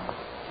بیان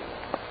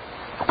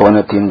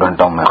 2.25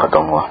 گھنٹوں میں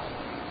ختم ہوا.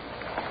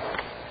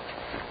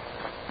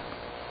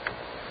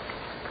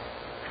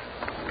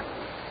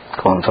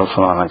 کون سا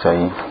سنانا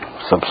چاہیے؟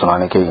 سب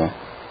سنانے کے ہی ہیں.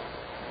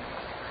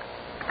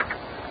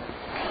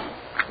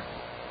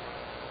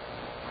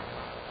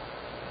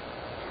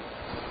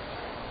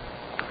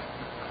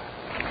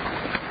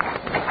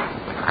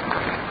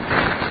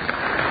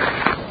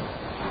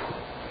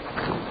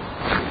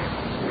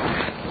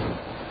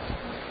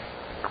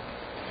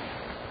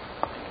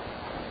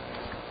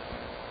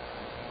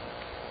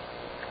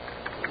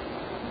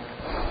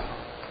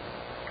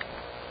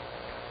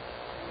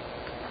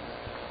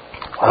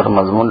 ہر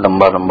مضمون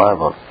لمبا لمبا ہے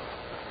بہت.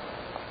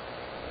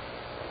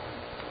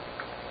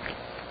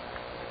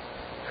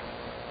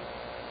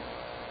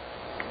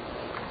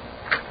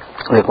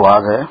 ایک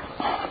واز ہے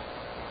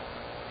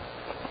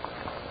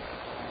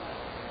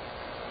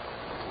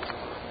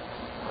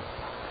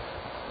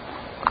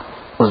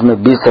اس میں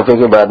 20 صفحے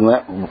کے بعد میں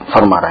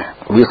فرما رہے ہیں.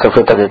 20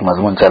 صفحے تک ایک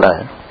مضمون چلا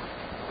ہے.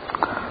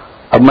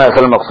 اب میں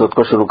اصل مقصود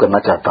کو شروع کرنا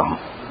چاہتا ہوں،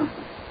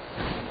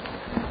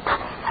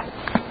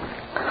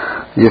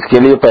 جس کے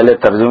لیے پہلے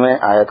ترجمے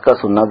آیت کا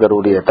سننا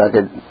ضروری ہے تاکہ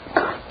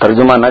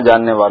ترجمہ نہ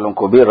جاننے والوں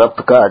کو بھی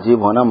ربط کا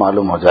عجیب ہونا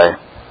معلوم ہو جائے.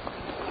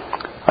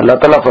 اللہ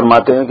تعالیٰ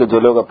فرماتے ہیں کہ جو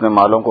لوگ اپنے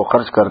مالوں کو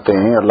خرچ کرتے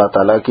ہیں اللہ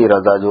تعالیٰ کی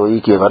رضا جوئی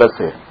کی غرض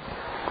سے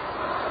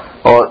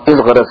اور اس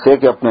غرض سے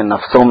کہ اپنے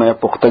نفسوں میں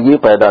پختگی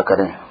پیدا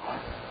کریں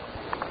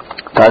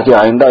تاکہ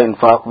آئندہ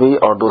انفاق بھی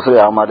اور دوسرے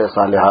اعمال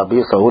صالحہ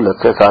بھی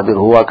سہولت سے صادر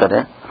ہوا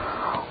کریں،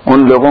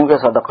 ان لوگوں کے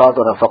صدقات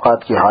اور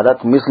نفقات کی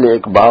حالت مثل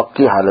ایک باغ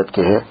کی حالت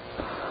کے ہے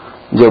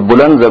جو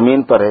بلند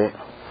زمین پر ہے.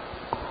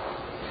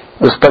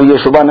 اس پر یہ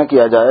شبہ نہ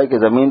کیا جائے کہ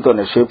زمین تو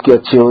نشیب کی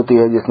اچھی ہوتی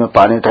ہے جس میں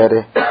پانی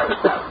ٹھہرے،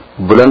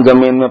 بلند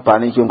زمین میں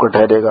پانی کیوں کر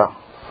ٹھہرے گا؟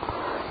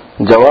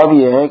 جواب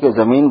یہ ہے کہ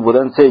زمین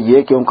بلند سے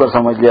یہ کیوں کر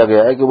سمجھ لیا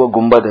گیا ہے کہ وہ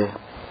گنبد ہے،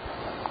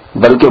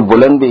 بلکہ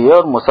بلند بھی ہے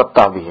اور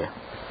مسطح بھی ہے،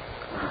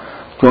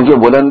 کیونکہ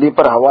بلندی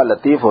پر ہوا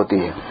لطیف ہوتی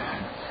ہے.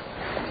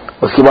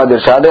 اس کے بعد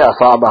ارشاد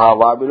اصابها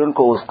وابل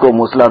کو اس کو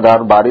موسلادھار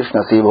بارش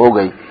نصیب ہو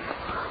گئی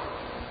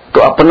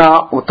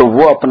تو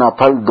وہ اپنا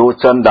پھل 2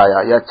 چند آیا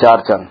یا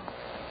 4 چند.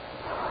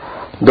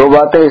 2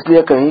 باتیں اس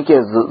لیے کہیں کہ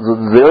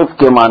ضیف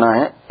کے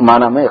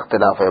معنی میں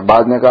اختلاف ہے.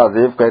 بعض نے کہا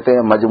ضیف کہتے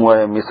ہیں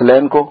مجموعہ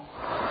مثلین کو،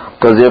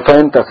 تو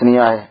ضیفین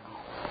تثنیہ ہے،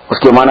 اس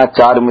کے معنی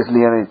 4 مثل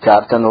یعنی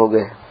 4 چند ہو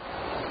گئے.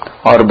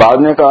 اور بعض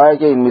نے کہا ہے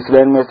کہ ان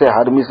مثلین میں سے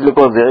ہر مثل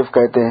کو ضیف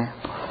کہتے ہیں،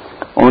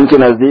 ان کے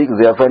نزدیک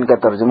ضیفین کا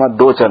ترجمہ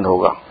 2 چند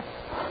ہوگا.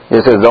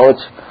 جیسے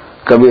زوج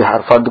کبھی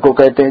ہر فرد کو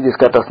کہتے ہیں جس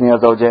کا تثنیہ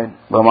زوجین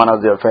بمعنی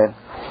ضیفین،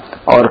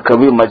 اور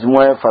کبھی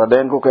مجموعہ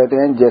فردین کو کہتے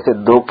ہیں جیسے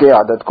 2 کے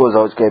عدد کو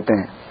زوج کہتے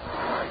ہیں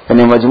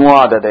یعنی مجموعہ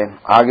عددین.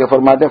 آگے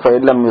فرماتے ہیں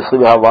فَإِن لَّمْ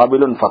يُصِبْهَا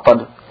وَابِلٌ فَقَدْ،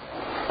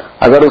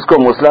 اگر اس کو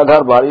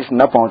موسلادھار بارش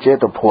نہ پہنچے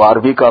تو پھوار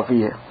بھی کافی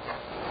ہے.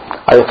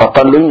 اے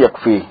فَطَلٌ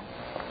یکفی،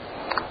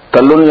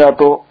 تلن یا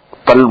تو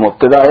تل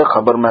مبتدا ہے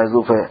خبر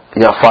محذوف ہے،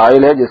 یا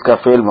فاعل ہے جس کا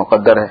فعل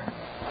مقدر ہے.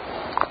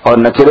 اور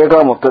نکرے کا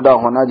مبتدا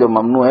ہونا جو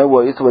ممنوع ہے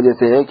وہ اس وجہ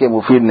سے ہے کہ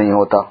مفید نہیں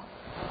ہوتا.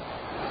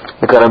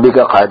 ایک عربی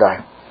کا قاعدہ ہے،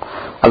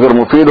 اگر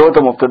مفید ہو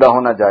تو مبتدا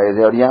ہونا جائز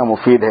ہے، اور یہاں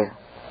مفید ہے.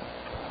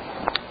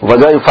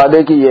 وجہ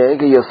افادے کی یہ ہے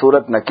کہ یہ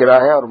صورت نکرہ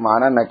ہے اور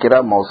معنی نکرہ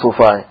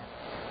موصوفہ ہے،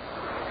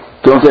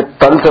 کیونکہ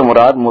تل سے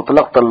مراد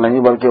مطلق تل نہیں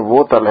بلکہ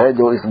وہ تل ہے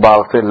جو اس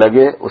باغ سے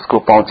لگے اس کو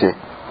پہنچے.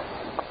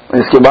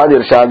 اس کے بعد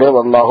ارشاد ہے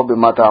واللہ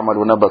بما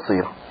تعملون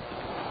بصیر.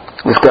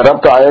 اس کا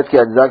ربط آیت کے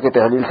اجزاء کی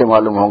تحلیل سے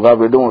معلوم ہوگا،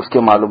 بدون اس کے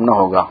معلوم نہ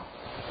ہوگا.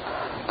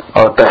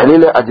 اور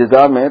تحلیل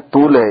اجزاء میں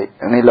طول ہے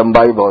یعنی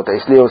لمبائی بہت ہے،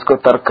 اس لیے اس کو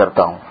ترک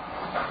کرتا ہوں.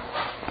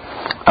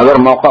 اگر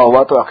موقع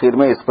ہوا تو آخر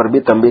میں اس پر بھی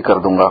تنبیہ کر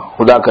دوں گا،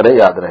 خدا کرے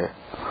یاد رہے.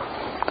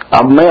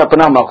 اب میں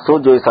اپنا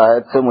مقصود جو اس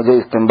آیت سے مجھے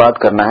استنباط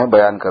کرنا ہے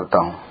بیان کرتا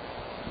ہوں.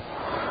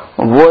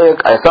 وہ ایک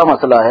ایسا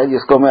مسئلہ ہے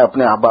جس کو میں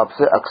اپنے احباب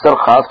سے اکثر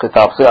خاص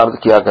خطاب سے عرض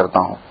کیا کرتا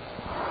ہوں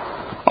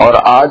اور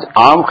آج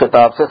عام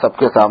خطاب سے سب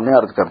کے سامنے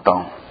عرض کرتا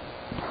ہوں.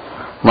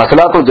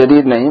 مسئلہ تو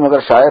جدید نہیں مگر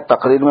شاید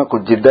تقریر میں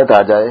کچھ جدت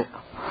آ جائے،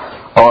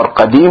 اور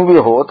قدیم بھی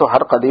ہو تو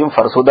ہر قدیم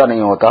فرسودہ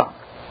نہیں ہوتا.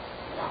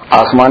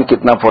 آسمان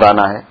کتنا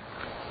پرانا ہے،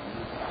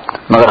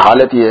 مگر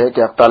حالت یہ ہے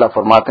کہ اللہ تعالیٰ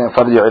فرماتے ہیں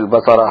فرجع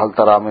البصر هل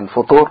ترى من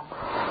فطور،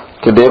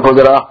 کہ دیکھو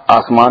ذرا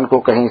آسمان کو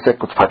کہیں سے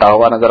کچھ پھٹا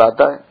ہوا نظر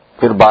آتا ہے،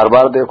 پھر بار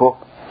بار دیکھو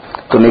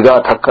تو نگاہ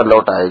تھک کر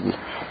لوٹ آئے گی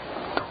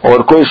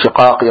اور کوئی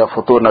شقاق یا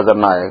فطور نظر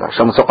نہ آئے گا.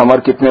 شمس و قمر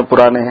کتنے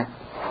پرانے ہیں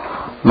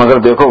مگر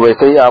دیکھو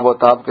ویسے ہی آب و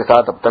تاب کے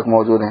ساتھ اب تک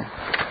موجود ہیں،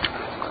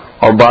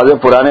 اور بعض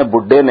پرانے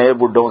بڈھے نئے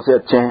بڈھوں سے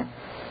اچھے ہیں.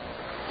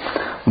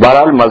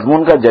 بہرحال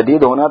مضمون کا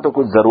جدید ہونا تو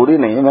کچھ ضروری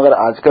نہیں، مگر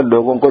آج کل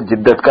لوگوں کو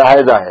جدت کا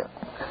حیضہ ہے.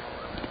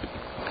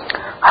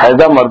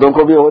 حیضہ مردوں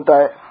کو بھی ہوتا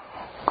ہے،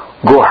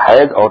 گو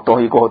حیض عورتوں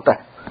ہی کو ہوتا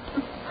ہے،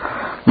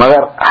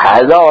 مگر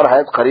حیضہ اور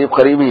حیض قریب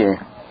قریب ہی ہیں.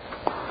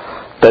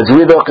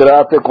 تجوید اور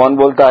قرات سے کون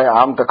بولتا ہے؟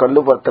 عام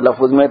تکلف اور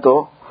تلفظ میں تو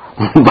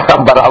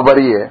برابر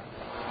ہی ہے.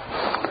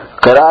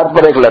 قرات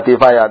پر ایک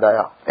لطیفہ یاد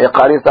آیا. ایک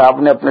قاری صاحب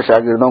نے اپنے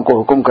شاگردوں کو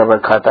حکم کر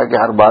رکھا تھا کہ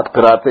ہر بات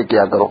قرات سے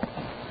کیا کرو.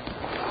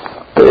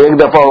 تو ایک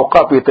دفعہ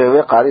حقہ پیتے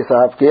ہوئے قاری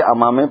صاحب کے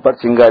امامے پر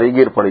چنگاری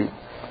گر پڑی.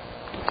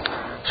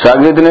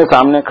 شاگرد نے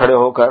سامنے کھڑے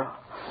ہو کر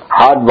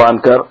ہاتھ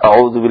باندھ کر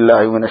اعوذ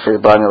باللہ من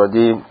الشیطان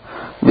الرجیم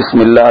بسم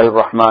اللہ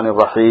الرحمن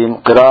الرحیم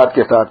قرات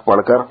کے ساتھ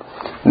پڑھ کر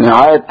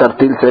نہایت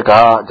ترتیل سے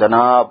کہا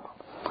جناب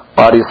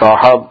قاری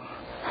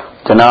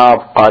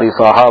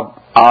صاحب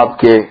آپ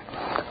کے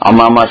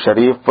امامہ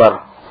شریف پر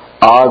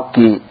آگ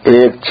کی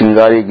ایک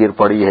چنگاری گر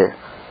پڑی ہے،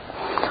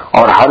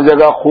 اور ہر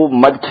جگہ خوب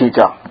مد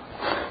کھینچا.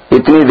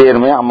 اتنی دیر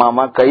میں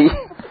امامہ کئی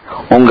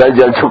انگل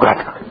جل چکا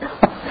تھا.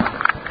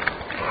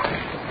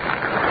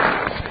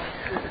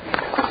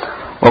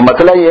 وہ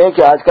مسئلہ یہ ہے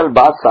کہ آج کل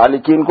بعض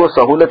سالکین کو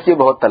سہولت کی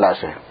بہت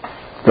تلاش ہے،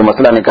 جو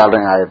مسئلہ نکال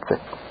رہے ہیں آیت سے.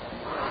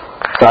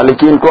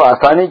 سالکین کو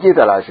آسانی کی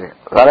تلاش ہے،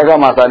 سارا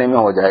کام آسانی میں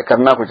ہو جائے،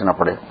 کرنا کچھ نہ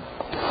پڑے،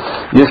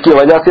 جس کی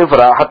وجہ صرف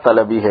راحت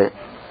طلبی ہے،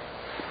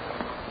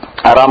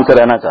 آرام سے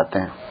رہنا چاہتے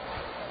ہیں۔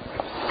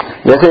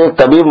 جیسے ایک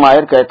طبیب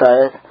ماہر کہتا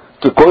ہے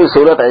کہ کوئی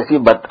صورت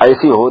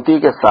ایسی ہوتی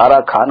کہ سارا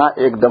کھانا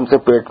ایک دم سے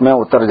پیٹ میں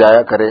اتر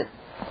جایا کرے،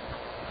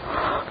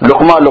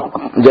 لقمہ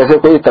جیسے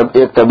کوئی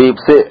ایک طبیب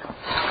سے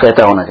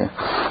کہتا ہونا چاہیے،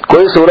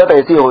 کوئی صورت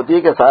ایسی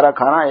ہوتی کہ سارا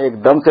کھانا ایک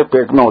دم سے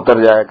پیٹ میں اتر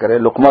جایا کرے،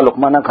 لقمہ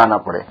لقمہ نہ کھانا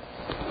پڑے،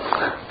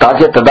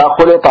 تاکہ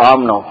تداخل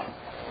طعام نہ ہو۔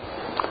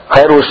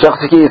 خیر اس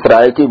شخص کی اس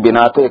رائے کی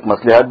بنا تو ایک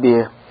مصلحت بھی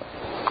ہے،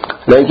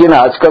 لیکن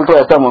آج کل تو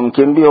ایسا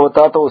ممکن بھی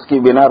ہوتا تو اس کی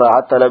بنا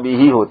راحت طلبی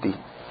ہی ہوتی۔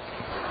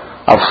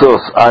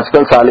 افسوس آج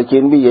کل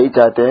سالکین بھی یہی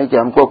چاہتے ہیں کہ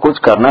ہم کو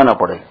کچھ کرنا نہ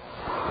پڑے،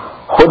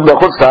 خود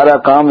بخود سارا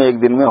کام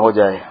ایک دن میں ہو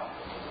جائے۔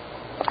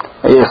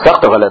 یہ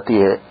سخت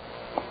غلطی ہے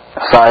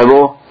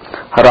صاحبو،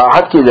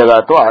 راحت کی جگہ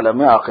تو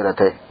عالم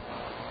آخرت ہے،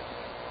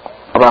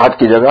 راحت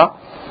کی جگہ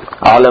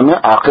عالم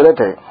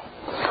آخرت ہے،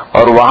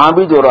 اور وہاں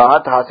بھی جو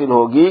راحت حاصل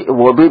ہوگی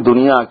وہ بھی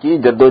دنیا کی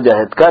جد و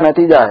جہد کا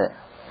نتیجہ ہے،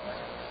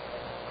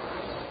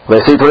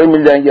 ویسے ہی تھوڑی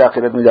مل جائیں گی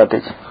آخرت میں جاتے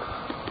ہی۔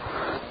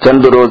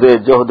 چند روزے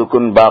جہد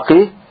کن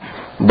باقی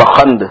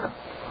بخند،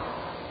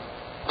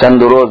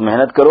 چند روز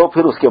محنت کرو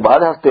پھر اس کے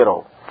بعد ہنستے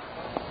رہو۔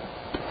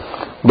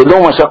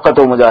 بدون مشقت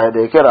و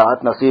مجاہدے کے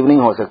راحت نصیب نہیں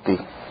ہو سکتی۔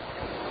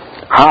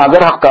 ہاں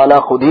اگر حق تعالیٰ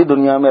خود ہی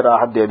دنیا میں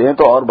راحت دے دیں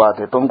تو اور بات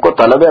ہے، تم کو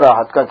طلب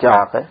راحت کا کیا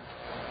حق ہے؟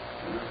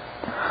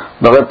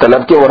 بغیر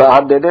طلب کے وہ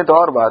راحت دے دیں تو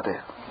اور بات ہے،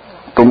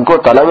 تم کو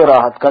طلب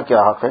راحت کا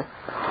کیا حق ہے؟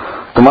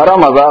 تمہارا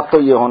مذاق تو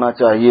یہ ہونا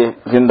چاہیے،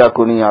 زندہ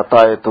کنی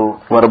عطائے تو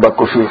وربہ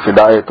کشی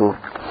فدائے تو،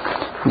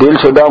 دل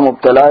شدہ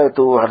مبتلا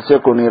تو ہر سے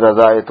کنی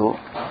رضائے تو،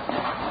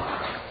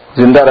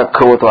 زندہ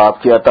رکھو تو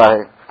آپ کی عطا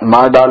ہے،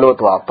 مار ڈالو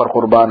تو آپ پر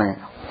قربان ہے،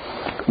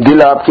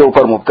 دل آپ کے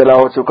اوپر مبتلا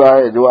ہو چکا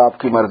ہے، جو آپ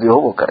کی مرضی ہو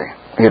وہ کریں۔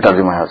 یہ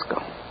ترجمہ ہے اس کا۔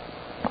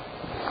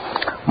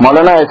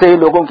 مولانا ایسے ہی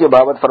لوگوں کی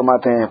بابت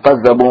فرماتے ہیں، پس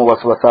زبوں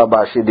وسوسہ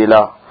باشی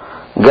دلا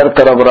گر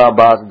تربرا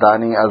باز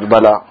دانی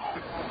ازبلا،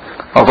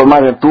 اور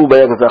فرماتے ہیں تو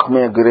بیک زخم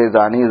گرے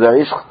زانی ز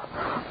عشق،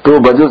 تو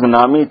بجز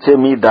نامی چھ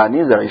می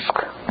دانی ز عشق۔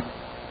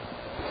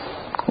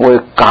 وہ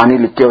ایک کہانی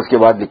لکھ کے اس کے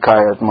بعد لکھا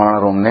ہے مولانا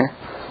روم نے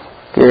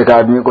کہ ایک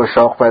آدمی کو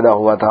شوق پیدا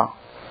ہوا تھا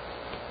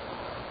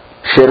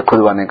شیر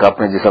کھلوانے کا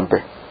اپنے جسم پہ۔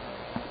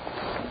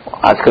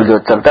 آج کل جو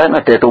چلتا ہے نا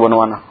ٹیٹو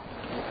بنوانا،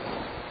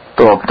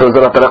 تو اب تو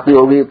ذرا ترقی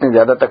ہوگی، اتنی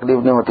زیادہ تکلیف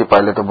نہیں ہوتی،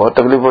 پہلے تو بہت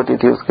تکلیف ہوتی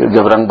تھی اس کے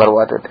جب رنگ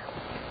بھرواتے تھے۔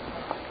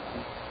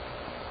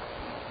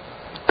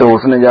 تو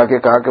اس نے جا کے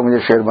کہا کہ مجھے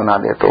شیر بنا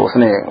دے، تو اس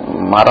نے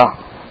مارا،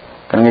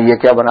 کہنے یہ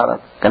کیا بنا رہا،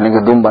 کہنے کہ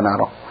دم بنا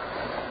رہا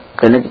ہوں،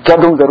 کہنے کہ کیا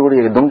دم ضروری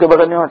ہے، دم کے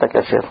بغیر نہیں ہوتا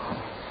کیا شیر،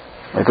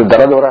 میں تو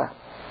درد ہو رہا ہے۔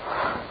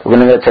 تو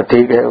کہنے کہ اچھا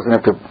ٹھیک ہے، اس نے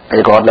پھر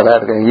ایک اور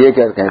لگایا، کہ یہ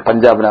کیا، کہ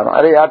پنجہ بنا رہا ہوں۔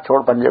 ارے یار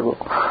چھوڑ پنجے کو،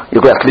 یہ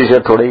کوئی اصلی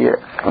شیر تھوڑی ہی ہے،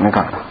 انہوں نے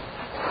کہا۔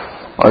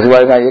 اور اس کے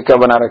بعد کہا یہ کیا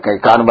بنا رہا ہے،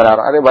 کان بنا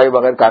رہا ہوں۔ ارے بھائی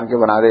بغیر کان کے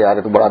بنا دے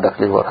یار، تو بڑا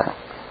تکلیف ہو رہا ہے۔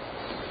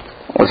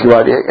 اس کے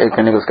بعد یہ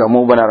کہنے کہ اس کا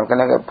منہ بنا رہا ہوں،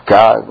 کہنے کہ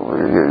کیا،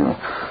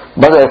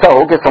 بس ایسا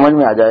ہو کہ سمجھ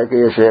میں آ جائے کہ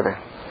یہ شعر ہے۔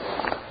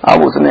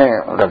 اب اس نے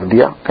رکھ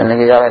دیا، کہنے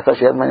کہ یار ایسا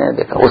شعر میں نے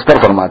دیکھا۔ اس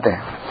پر فرماتے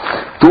ہیں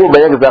تو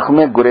بیک زخم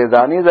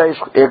گریزانی ز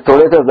عشق، ایک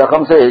تھوڑے سے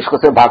زخم سے عشق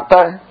سے بھاگتا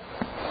ہے،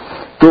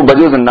 تو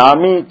بجز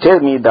نامی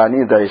چھ می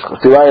دانی ز عشق،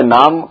 سوائے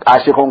نام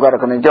عاشقوں کا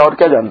رکھنے کے اور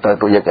کیا جانتا ہے،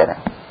 تو یہ کہہ رہے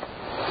ہیں۔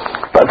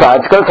 بس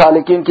آج کل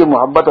سالکین کی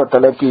محبت اور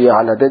طلب کی یہ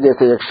حالت ہے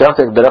جیسے ایک شخص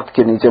ایک درخت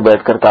کے نیچے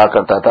بیٹھ کر کہا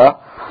کرتا تھا،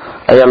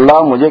 اے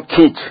اللہ مجھے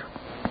کھینچ،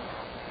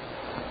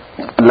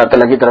 اللہ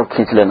تعالیٰ کی طرف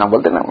کھینچ لینا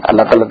بولتے نا،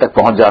 اللہ تعالیٰ تک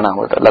پہنچ جانا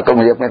ہوتا، اللہ تو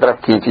مجھے اپنی طرف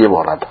کھینچ، یہ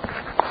بول رہا تھا،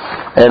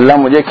 اے اللہ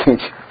مجھے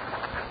کھینچ۔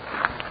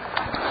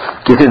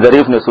 کسی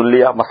ظریف نے سن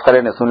لیا،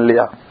 مسخرے نے سن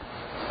لیا،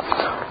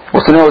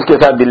 اس نے اس کے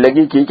ساتھ دل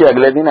لگی کی کہ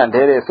اگلے دن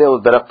اندھیرے سے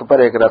اس درخت پر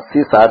ایک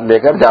رسی ساتھ لے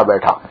کر جا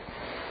بیٹھا۔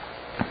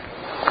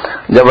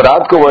 جب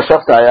رات کو وہ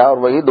شخص آیا اور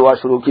وہی دعا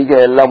شروع کی کہ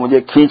اے اللہ مجھے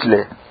کھینچ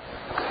لے،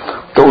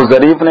 تو اس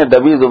ظریف نے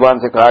دبی زبان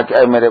سے کہا کہ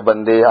اے میرے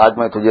بندے آج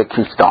میں تجھے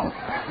کھینچتا ہوں،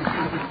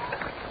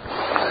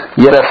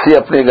 یہ رسی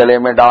اپنے گلے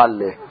میں ڈال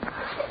لے۔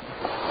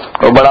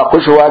 اور بڑا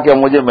خوش ہوا کہ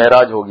مجھے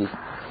معراج ہوگی،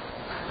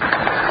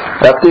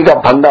 رسی کا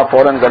پھندا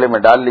فوراً گلے میں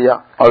ڈال لیا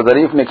اور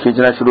ظریف نے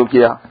کھینچنا شروع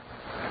کیا،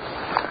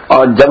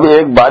 اور جب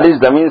ایک بالش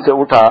زمین سے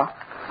اٹھا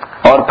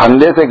اور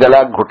پھندے سے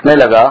گلا گھٹنے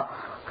لگا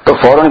تو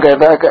فوراً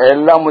کہتا ہے کہ اے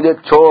اللہ مجھے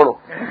چھوڑ،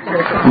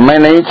 میں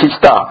نہیں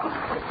کھینچتا۔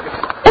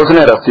 اس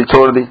نے رسی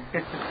چھوڑ دی،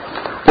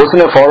 اس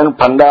نے فوراً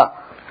پھندا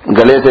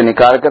گلے سے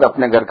نکال کر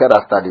اپنے گھر کا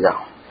راستہ لیا،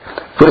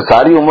 پھر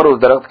ساری عمر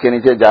اس درخت کے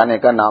نیچے جانے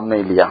کا نام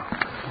نہیں لیا۔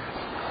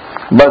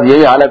 بس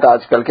یہی حالت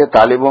آج کل کے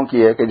طالبوں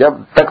کی ہے کہ جب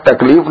تک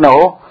تکلیف نہ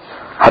ہو،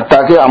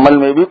 حتیٰ کہ عمل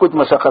میں بھی کچھ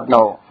مشقت نہ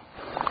ہو،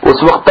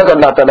 اس وقت تک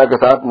اللہ تعالیٰ کے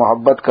ساتھ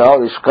محبت کا اور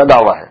عشق کا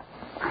دعویٰ ہے،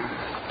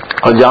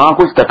 اور جہاں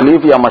کچھ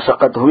تکلیف یا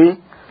مشقت ہوئی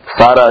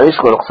سارا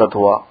عشق رخصت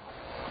ہوا۔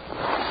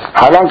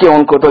 حالانکہ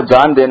ان کو تو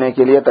جان دینے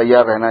کے لیے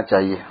تیار رہنا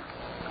چاہیے۔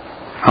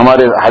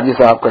 ہمارے حاجی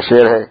صاحب کا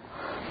شعر ہے،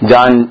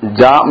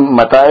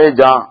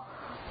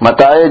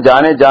 متائے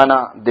جانے جانا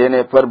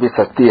دینے پر بھی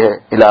سستی ہے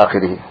الی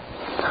آخری،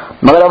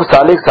 مگر اب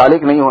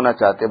سالک نہیں ہونا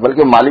چاہتے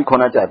بلکہ مالک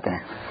ہونا چاہتے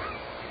ہیں،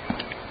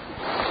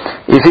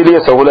 اسی لیے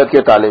سہولت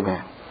کے طالب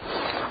ہیں۔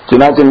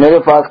 چنانچہ میرے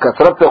پاس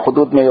کثرت سے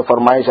خطوط میں یہ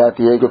فرمائش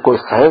آتی ہے کہ کوئی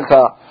سہل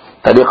سا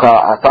طریقہ،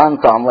 آسان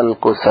سا عمل،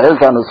 کوئی سہل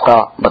سا نسخہ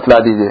بتلا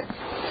دیجیے۔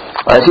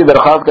 ایسی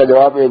درخواست کا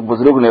جواب ایک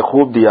بزرگ نے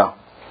خوب دیا۔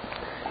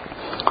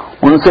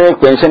 ان سے ایک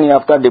پینشن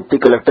یافتہ ڈپٹی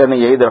کلکٹر نے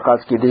یہی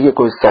درخواست کی تھی کہ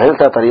کوئی سہل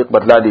سا طریق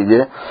بتلا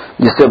دیجیے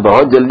جس سے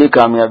بہت جلدی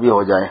کامیابی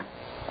ہو جائے۔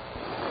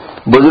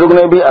 بزرگ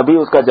نے بھی ابھی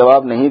اس کا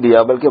جواب نہیں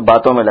دیا بلکہ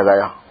باتوں میں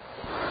لگایا،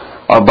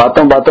 اور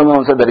باتوں باتوں میں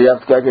ان سے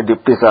دریافت کیا کہ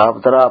ڈپٹی صاحب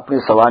ذرا اپنی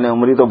سوانح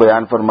عمری تو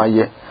بیان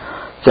فرمائیے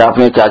کہ آپ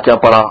نے کیا کیا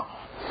پڑھا،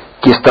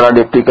 کس طرح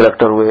ڈپٹی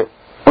کلکٹر ہوئے۔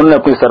 انہوں نے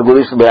اپنی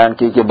سرگزشت بیان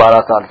کی کہ 12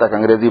 سال تک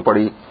انگریزی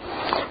پڑھی،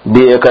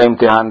 بی اے کا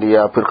امتحان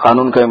دیا، پھر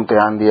قانون کا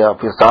امتحان دیا،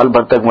 پھر سال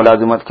بھر تک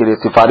ملازمت کے لیے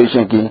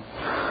سفارشیں کی،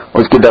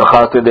 اس کی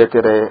درخواستیں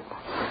دیتے رہے،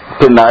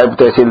 پھر نائب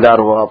تحصیلدار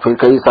ہوا، پھر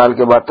کئی سال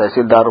کے بعد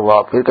تحصیلدار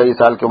ہوا، پھر کئی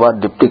سال کے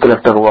بعد ڈپٹی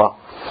کلکٹر ہوا،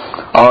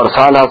 اور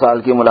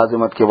سال کی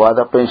ملازمت کے بعد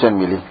اب پینشن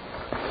ملی۔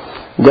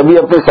 جب یہ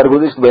اپنی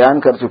سرگزشت بیان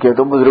کر چکے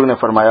تو بزرگ نے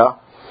فرمایا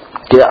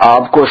کہ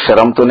آپ کو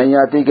شرم تو نہیں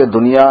آتی کہ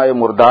دنیا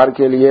مردار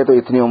کے لیے تو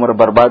اتنی عمر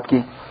برباد کی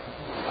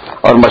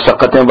اور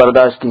مشقتیں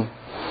برداشت کی،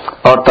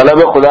 اور طلب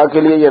خدا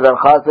کے لیے یہ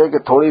درخواست ہے کہ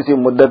تھوڑی سی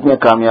مدت میں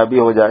کامیابی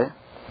ہو جائے۔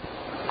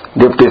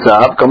 ڈپٹی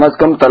صاحب کم از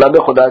کم طلب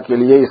خدا کے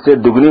لیے اس سے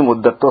دگنی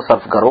مدت تو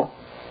صرف کرو،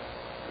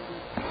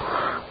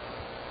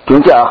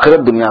 کیونکہ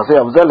آخرت دنیا سے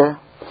افضل ہے،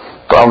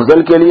 تو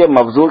افضل کے لیے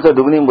مفضول سے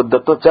دگنی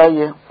مدت تو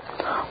چاہیے،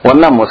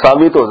 ورنہ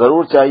مساوی تو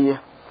ضرور چاہیے۔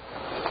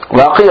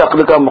 واقعی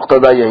عقل کا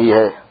مقتضا یہی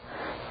ہے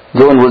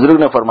جو ان بزرگ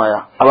نے فرمایا۔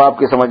 اب آپ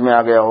کی سمجھ میں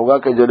آ گیا ہوگا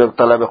کہ جو لوگ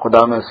طلب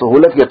خدا میں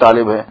سہولت کے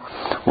طالب ہیں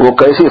وہ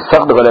کیسی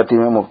سخت غلطی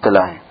میں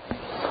مبتلا ہیں۔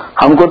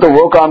 ہم کو تو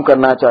وہ کام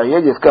کرنا چاہیے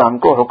جس کا ہم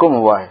کو حکم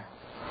ہوا ہے،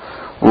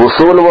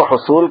 وصول و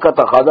حصول کا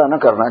تقاضا نہ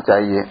کرنا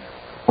چاہیے،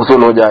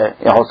 وصول ہو جائے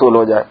یا حصول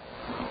ہو جائے،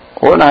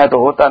 ہونا ہے تو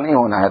ہوتا، نہیں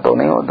ہونا ہے تو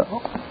نہیں ہوتا،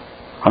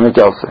 ہمیں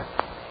کیا اس سے،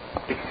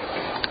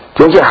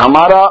 کیونکہ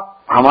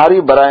ہماری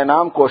برائے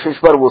نام کوشش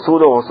پر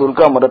وصول و حصول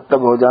کا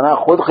مرتب ہو جانا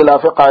خود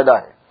خلاف قاعدہ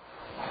ہے۔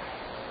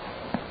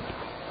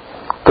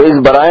 تو اس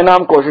برائے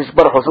نام کوشش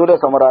پر حصول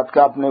ثمرات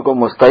کا اپنے کو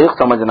مستحق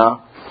سمجھنا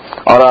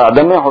اور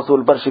عدم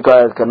حصول پر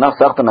شکایت کرنا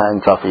سخت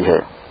ناانصافی ہے۔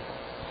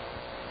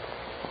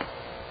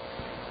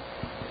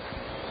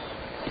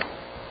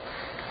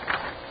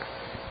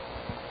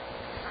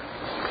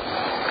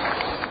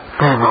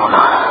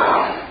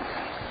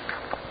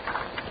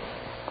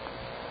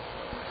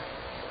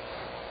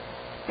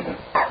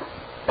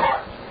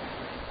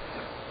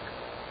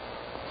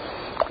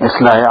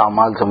 اصلاح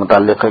اعمال سے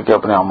متعلق ہے کہ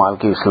اپنے اعمال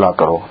کی اصلاح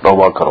کرو،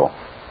 توبہ کرو۔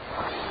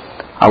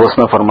 اب اس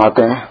میں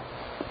فرماتے ہیں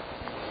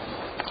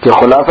کہ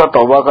خلاصہ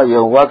توبہ کا یہ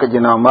ہوا کہ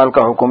جن اعمال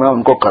کا حکم ہے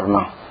ان کو کرنا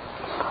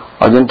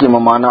اور جن کی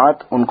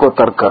ممانعات ان کو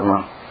ترک کرنا۔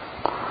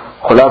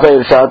 خلاصہ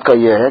ارشاد کا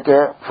یہ ہے کہ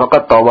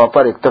فقط توبہ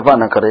پر اکتفا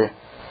نہ کرے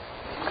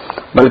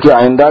بلکہ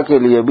آئندہ کے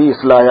لیے بھی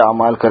اصلاح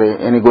اعمال کرے،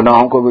 یعنی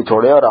گناہوں کو بھی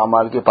چھوڑے اور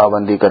اعمال کی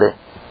پابندی کرے۔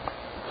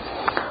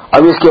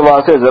 اب اس کے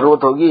واسطے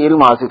ضرورت ہوگی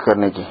علم حاصل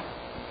کرنے کی،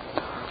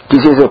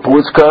 کسی سے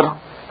پوچھ کر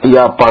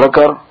یا پڑھ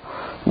کر۔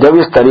 جب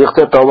اس طریق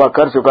سے توبہ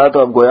کر چکا تو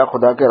اب گویا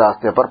خدا کے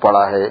راستے پر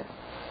پڑا ہے۔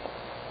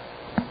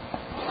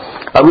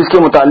 اب اس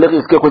کے متعلق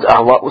اس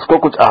کو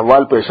کچھ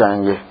احوال پیش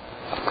آئیں گے،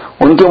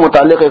 ان کے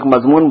متعلق ایک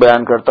مضمون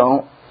بیان کرتا ہوں،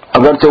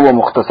 اگرچہ وہ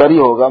مختصر ہی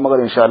ہوگا مگر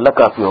انشاءاللہ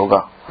کافی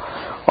ہوگا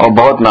اور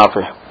بہت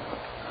نافع۔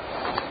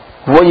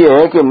 وہ یہ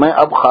ہے کہ میں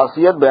اب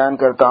خاصیت بیان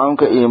کرتا ہوں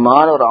کہ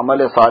ایمان اور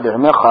عمل صالح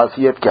میں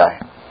خاصیت کیا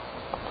ہے۔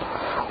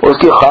 اس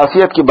کی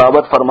خاصیت کی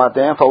بابت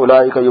فرماتے ہیں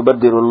فَأُولَٰئِكَ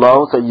يُبَدِّلُ اللَّهُ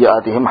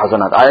سَيِّئَاتِهِمْ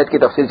حَسَنَاتٍ۔ آیت کی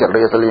تفسیر چل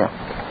رہی ہے اصل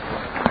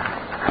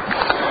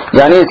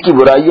یعنی اس کی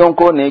برائیوں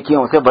کو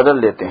نیکیوں سے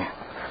بدل دیتے ہیں،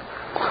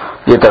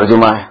 یہ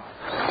ترجمہ ہے،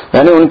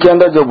 یعنی ان کے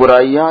اندر جو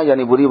برائیاں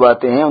یعنی بری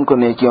باتیں ہیں ان کو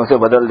نیکیوں سے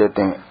بدل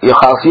دیتے ہیں۔ یہ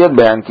خاصیت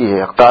بیان کی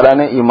ہے تعالیٰ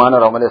نے ایمان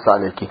اور عمل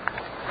صالح کی۔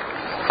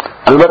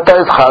 البتہ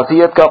اس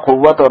خاصیت کا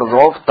قوت اور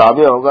ضعف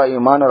تابع ہوگا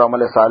ایمان اور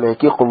عمل صالح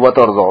کی قوت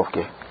اور ضعف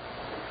کے۔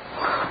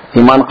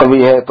 ایمان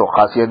قوی ہے تو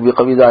خاصیت بھی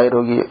قوی ظاہر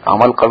ہوگی،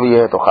 عمل قوی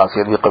ہے تو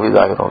خاصیت بھی قوی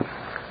ظاہر ہوگی۔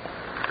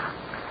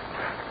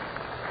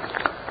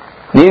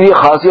 نیز یہ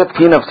خاصیت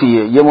فی نفسی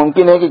ہے، یہ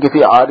ممکن ہے کہ کسی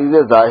عارض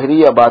ظاہری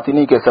یا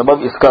باطنی کے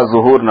سبب اس کا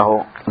ظاہر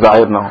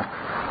نہ ہو۔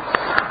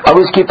 اب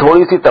اس کی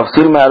تھوڑی سی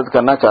تفصیل میں عرض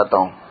کرنا چاہتا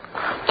ہوں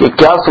کہ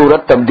کیا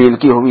صورت تبدیل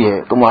کی ہوئی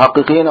ہے۔ تو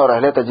محققین اور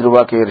اہل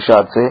تجربہ کے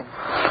ارشاد سے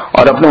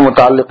اور اپنے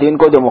متعلقین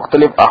کو جو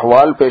مختلف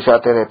احوال پیش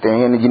آتے رہتے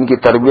ہیں، یعنی جن کی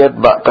تربیت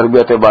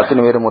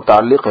باطن میرے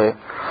متعلق ہے،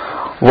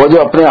 وہ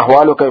جو اپنے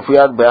احوال و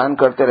کیفیات بیان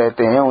کرتے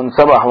رہتے ہیں، ان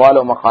سب احوال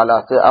و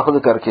مقالات سے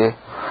اخذ کر کے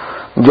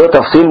جو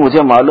تفصیل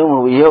مجھے معلوم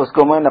ہوئی ہے اس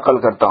کو میں نقل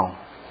کرتا ہوں۔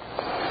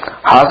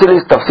 حاصل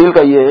اس تفصیل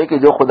کا یہ ہے کہ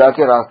جو خدا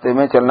کے راستے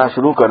میں چلنا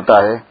شروع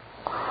کرتا ہے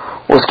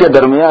اس کے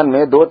درمیان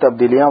میں دو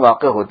تبدیلیاں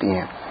واقع ہوتی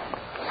ہیں،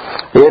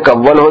 ایک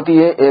اول ہوتی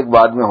ہے، ایک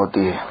بعد میں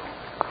ہوتی ہے۔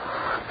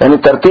 یعنی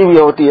ترتیب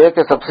یہ ہوتی ہے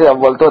کہ سب سے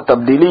اول تو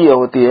تبدیلی یہ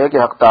ہوتی ہے کہ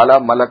حق تعالیٰ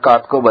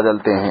ملکات کو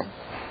بدلتے ہیں،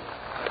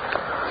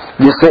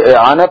 جس سے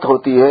اعانت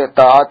ہوتی ہے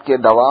طاعت کے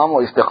دوام و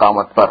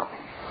استقامت پر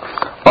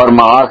اور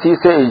معاصی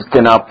سے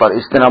اجتناب پر،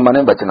 اجتناب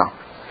مانے بچنا۔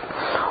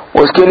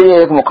 اس کے لیے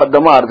ایک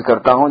مقدمہ عرض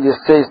کرتا ہوں جس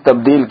سے اس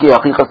تبدیل کی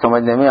حقیقت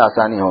سمجھنے میں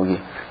آسانی ہوگی۔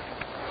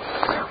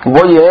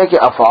 وہ یہ ہے کہ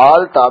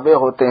افعال تابع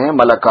ہوتے ہیں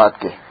ملکات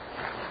کے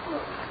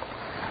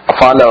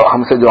افعال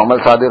ہم سے جو عمل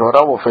صادر ہو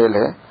رہا وہ فعل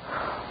ہے،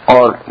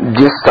 اور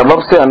جس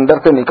سبب سے اندر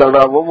سے نکل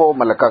رہا وہ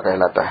ملکہ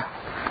کہلاتا ہے.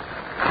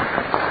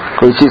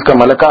 کوئی چیز کا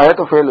ملکہ ہے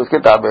تو فعل اس کے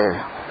تابع ہے.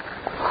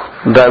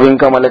 ڈرائیونگ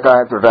کا ملکہ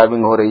ہے تو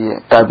ڈرائیونگ ہو رہی ہے،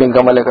 ٹائپنگ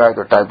کا ملکہ ہے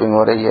تو ٹائپنگ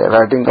ہو رہی ہے،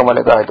 رائٹنگ کا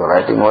ملکہ ہے تو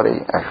رائٹنگ ہو رہی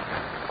ہے.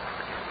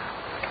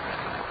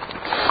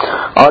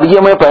 اور یہ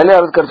میں پہلے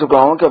عرض کر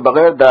چکا ہوں کہ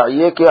بغیر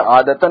داعیے کے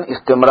عادتاً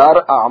استمرار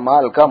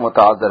اعمال کا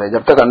متعذر ہے.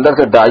 جب تک اندر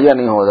سے داعیہ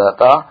نہیں ہو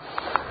جاتا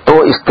تو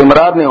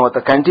استمرار نہیں ہوتا،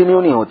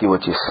 کنٹینیو نہیں ہوتی وہ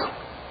چیز.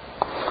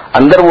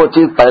 اندر وہ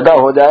چیز پیدا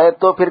ہو جائے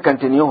تو پھر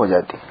کنٹینیو ہو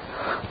جاتی.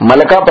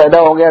 ملکہ پیدا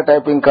ہو گیا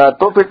ٹائپنگ کا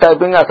تو پھر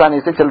ٹائپنگ آسانی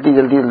سے چلتی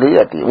جلدی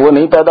جاتی ہے. وہ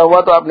نہیں پیدا ہوا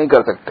تو آپ نہیں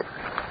کر سکتے،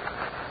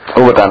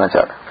 وہ بتانا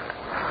چاہ رہے.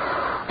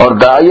 اور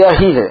داعیہ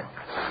ہی ہے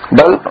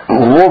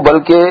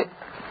بلکہ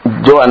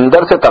جو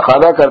اندر سے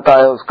تقاضا کرتا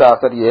ہے اس کا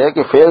اثر یہ ہے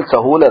کہ فعل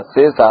سہولت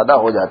سے سادہ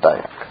ہو جاتا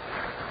ہے،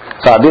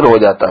 صادر ہو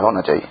جاتا ہے،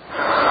 ہونا چاہیے.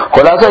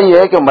 خلاصہ یہ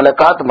ہے کہ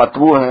ملکات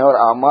مطبوع ہیں اور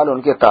اعمال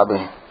ان کے تابع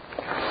ہیں.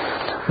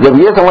 جب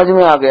یہ سمجھ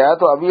میں آ گیا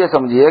تو اب یہ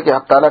سمجھیے کہ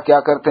حق تعالیٰ کیا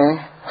کرتے ہیں.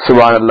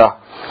 سبحان اللہ،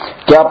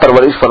 کیا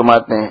پرورش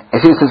فرماتے ہیں.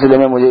 اسی سلسلے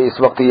میں مجھے اس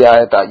وقت یہ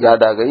آیت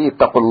یاد آ گئی،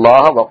 اتقوا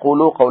اللہ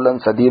وقولوا قولا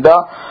سدیدا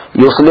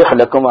یصلح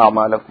لکم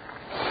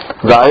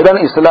اعمالکم. ظاہراً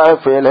اصلاح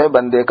فعل ہے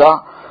بندے کا،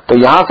 تو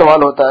یہاں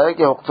سوال ہوتا ہے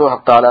کہ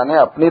حق تعالیٰ نے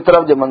اپنی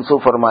طرف جو منسوب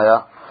فرمایا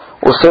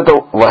اس سے تو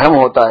وہم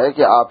ہوتا ہے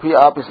کہ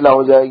آپ اصلاح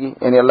ہو جائے گی،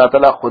 یعنی اللہ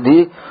تعالیٰ خود ہی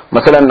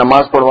مثلا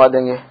نماز پڑھوا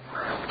دیں گے.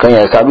 کہیں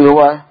ایسا بھی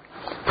ہوا ہے؟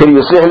 پھر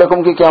یصلح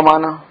لکم کی کیا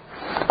معنی؟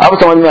 اب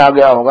سمجھ میں آ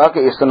گیا ہوگا کہ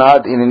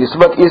اسناد یعنی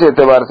نسبت اس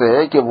اعتبار سے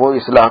ہے کہ وہ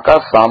اصلاح کا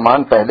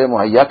سامان پہلے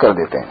مہیا کر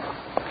دیتے ہیں،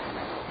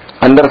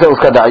 اندر سے اس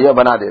کا داعیہ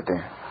بنا دیتے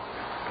ہیں.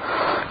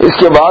 اس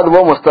کے بعد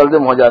وہ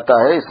مستلزم ہو جاتا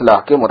ہے اصلاح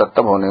کے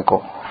مرتب ہونے کو،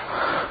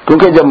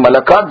 کیونکہ جب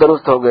ملکات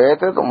درست ہو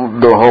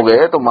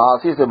گئے تو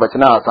معاصی سے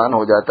بچنا آسان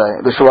ہو جاتا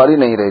ہے، دشواری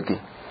نہیں رہتی.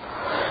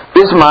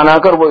 اس معنی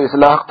کر وہ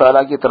اصلاح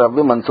تعالیٰ کی طرف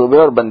بھی منصوبے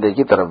اور بندے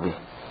کی طرف بھی.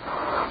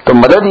 تو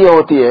مدد یہ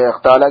ہوتی ہے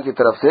تعالیٰ کی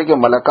طرف سے کہ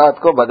ملکات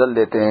کو بدل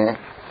دیتے ہیں،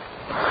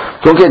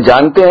 کیونکہ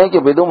جانتے ہیں کہ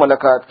بدون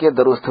ملکات کے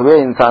درست ہوئے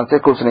انسان سے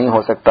کچھ نہیں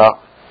ہو سکتا.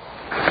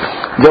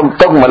 جب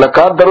تک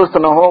ملکات درست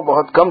نہ ہو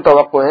بہت کم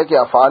توقع ہے کہ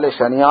افعال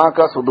شنیعہ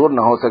کا صدور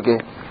نہ ہو سکے.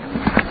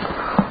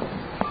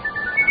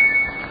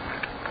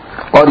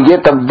 اور یہ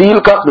تبدیل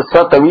کا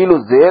قصہ طویل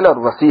الذیل اور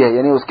وسیع ہے،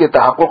 یعنی اس کے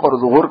تحقق اور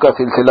ظہور کا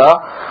سلسلہ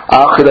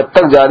آخرت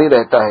تک جاری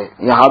رہتا ہے.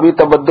 یہاں بھی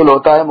تبدل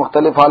ہوتا ہے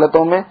مختلف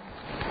حالتوں میں،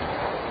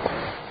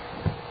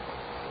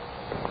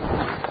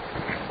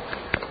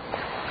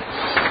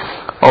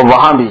 اور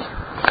وہاں بھی.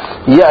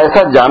 یہ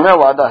ایسا جامع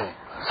وعدہ ہے،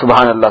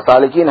 سبحان اللہ.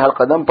 سالکین ہر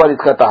قدم پر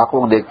اس کا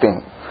تحقق دیکھتے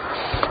ہیں،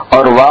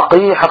 اور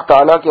واقعی حق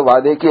تعالیٰ کے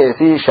وعدے کی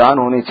ایسی شان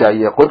ہونی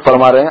چاہیے. خود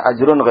فرما رہے ہیں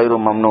اجر غیر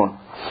ممنون.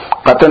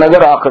 قطع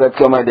نظر آخرت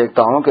کے میں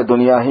دیکھتا ہوں کہ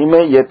دنیا ہی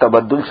میں یہ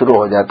تبدل شروع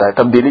ہو جاتا ہے،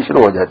 تبدیلی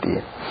شروع ہو جاتی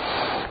ہے.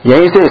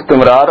 یہیں سے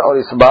استمرار اور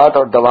اثبات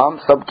اور دوام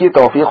سب کی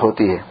توفیق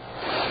ہوتی ہے،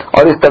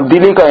 اور اس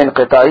تبدیلی کا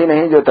انقطاع ہی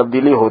نہیں، جو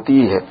تبدیلی ہوتی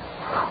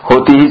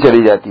ہی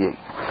چلی جاتی ہے.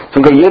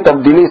 کیونکہ یہ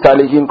تبدیلی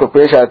سالکین کو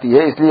پیش آتی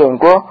ہے، اس لیے ان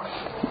کو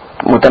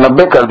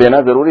متنبع کر دینا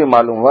ضروری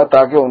معلوم ہوا،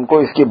 تاکہ ان کو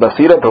اس کی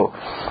بصیرت ہو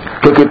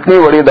کہ کتنی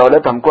بڑی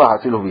دولت ہم کو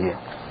حاصل ہوئی ہے.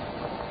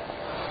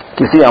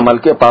 کسی عمل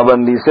کے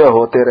پابندی سے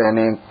ہوتے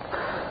رہنے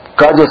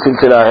کا جو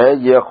سلسلہ ہے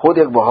یہ خود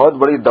ایک بہت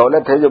بڑی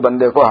دولت ہے جو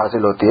بندے کو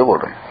حاصل ہوتی ہے. بول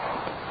رہے ہیں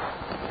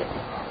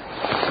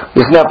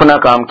اس نے اپنا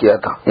کام کیا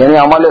تھا، یعنی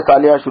اعمال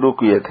صالحہ شروع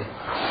کیے تھے،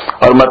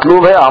 اور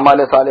مطلوب ہے اعمال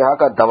صالحہ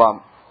کا دوام،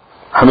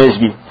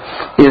 ہمیشگی.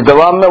 اس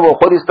دوام میں وہ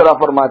خود اس طرح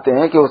فرماتے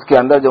ہیں کہ اس کے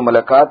اندر جو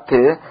ملکات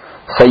تھے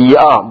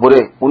سیئہ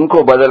برے، ان کو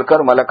بدل کر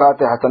ملکات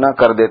حسنہ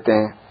کر دیتے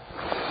ہیں.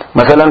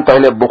 مثلا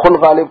پہلے بخل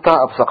غالب تھا،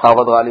 اب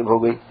سخاوت غالب ہو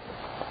گئی.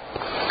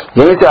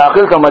 یہیں سے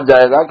آخر سمجھ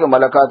جائے گا کہ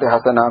ملکات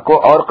حسنہ کو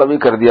اور قوی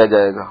کر دیا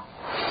جائے گا،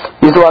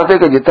 اس واسطے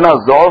کہ جتنا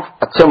ضعف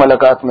اچھے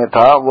ملکات میں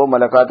تھا وہ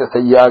ملکات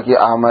سیئہ کی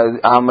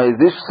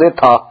آمیزش سے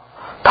تھا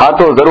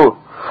تو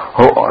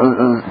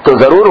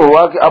ضرور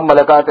ہوا کہ اب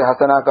ملکات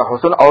حسنہ کا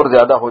حسن اور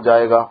زیادہ ہو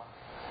جائے گا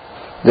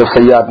جب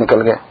سیئات نکل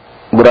گئے،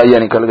 برائیاں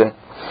نکل گئے.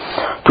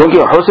 کیونکہ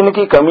حسن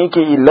کی کمی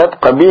کی علت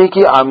قبیح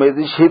کی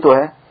آمیزش ہی تو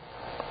ہے.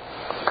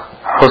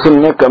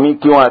 حسن میں کمی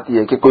کیوں آتی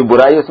ہے؟ کہ کوئی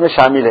برائی اس میں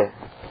شامل ہے.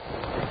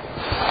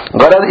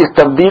 غرض اس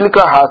تبدیل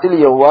کا حاصل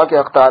یہ ہوا کہ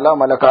حق تعالیٰ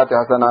ملکات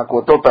حسنہ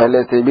کو تو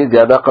پہلے سے بھی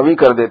زیادہ قوی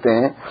کر دیتے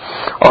ہیں،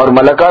 اور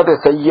ملکات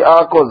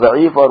سیئہ کو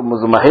ضعیف اور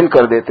مزمحل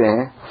کر دیتے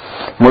ہیں.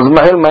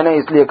 مزمحل میں نے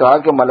اس لیے کہا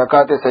کہ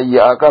ملکات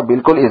سیئہ کا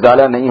بالکل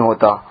ازالہ نہیں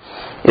ہوتا،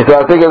 اس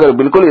واسطے کہ اگر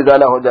بالکل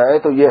ازالہ ہو جائے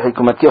تو یہ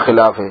حکمت کے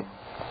خلاف ہے.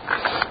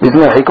 اس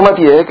میں حکمت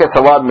یہ ہے کہ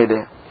ثواب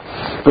ملے،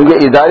 کیونکہ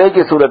ازالے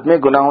کی صورت میں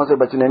گناہوں سے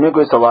بچنے میں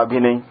کوئی ثواب ہی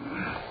نہیں.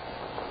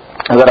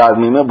 اگر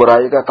آدمی میں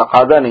برائی کا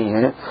تقاضا نہیں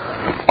ہے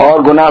اور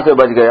گناہ سے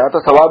بچ گیا تو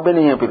ثواب بھی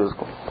نہیں ہے پھر اس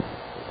کو،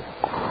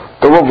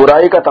 تو وہ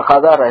برائی کا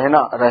تقاضا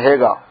رہے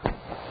گا،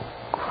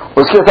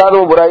 اس کے ساتھ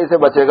وہ برائی سے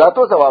بچے گا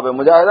تو ثواب ہے،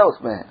 مجاہدہ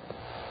اس میں ہے.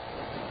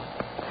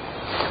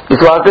 اس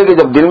واسطے کہ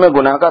جب دل میں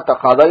گناہ کا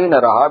تقاضا ہی نہ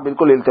رہا،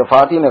 بالکل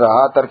التفات ہی نہ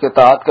رہا، ترک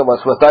طاعت کا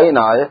وسوسہ ہی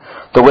نہ آئے،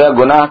 تو گویا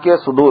گناہ کے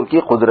صدور کی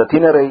قدرت ہی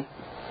نہ رہی.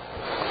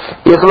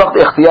 اس وقت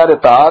اختیار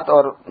طاعت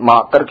اور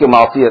ترک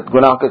معصیت،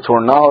 گناہ کے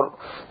چھوڑنا اور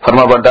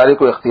فرما برداری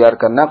کو اختیار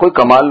کرنا کوئی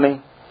کمال نہیں.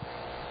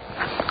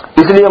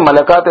 اس لیے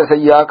ملکات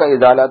سیاح کا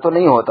ازالہ تو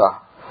نہیں ہوتا،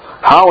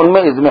 ہاں ان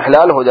میں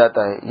اضمحلال ہو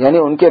جاتا ہے، یعنی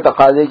ان کے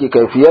تقاضے کی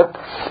کیفیت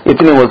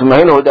اتنی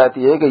مزمحل ہو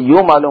جاتی ہے کہ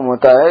یوں معلوم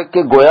ہوتا ہے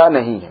کہ گویا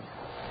نہیں ہے۔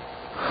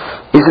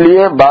 اس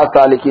لیے بعض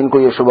سالکین کو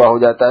یہ شبہ ہو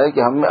جاتا ہے کہ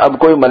ہم میں اب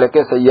کوئی ملک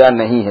سیاح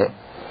نہیں ہے،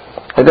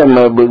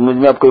 مجھ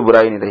میں اب کوئی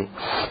برائی نہیں رہی۔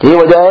 یہی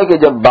وجہ ہے کہ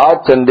جب بعد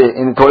چندے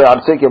ان تھوڑے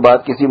عرصے کے بعد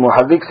کسی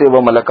محرک سے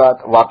وہ ملکات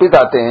واپس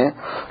آتے ہیں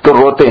تو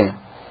روتے ہیں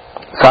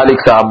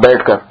سالک صاحب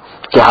بیٹھ کر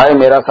کہ ہائے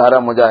میرا سارا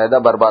مجاہدہ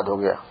برباد ہو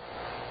گیا۔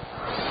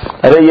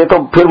 ارے یہ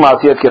تو پھر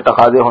معصیت کے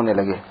تقاضے ہونے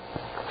لگے۔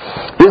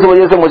 اس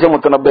وجہ سے مجھے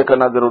متنبہ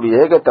کرنا ضروری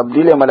ہے کہ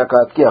تبدیل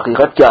ملکات کی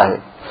حقیقت کیا ہے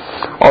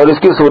اور اس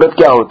کی صورت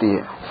کیا ہوتی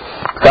ہے۔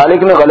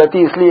 سالک نے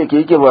غلطی اس لیے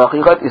کی کہ وہ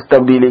حقیقت اس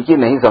تبدیلی کی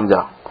نہیں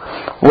سمجھا۔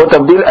 وہ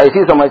تبدیل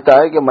ایسی سمجھتا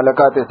ہے کہ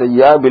ملکات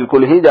سیاح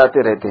بالکل ہی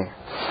جاتے رہتے ہیں،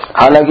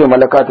 حالانکہ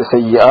ملکات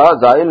سیاح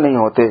زائل نہیں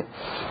ہوتے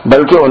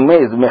بلکہ ان میں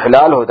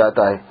اضمحلال ہو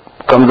جاتا ہے،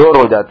 کمزور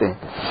ہو جاتے ہیں،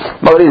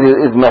 مگر اس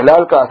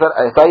اضمحلال کا اثر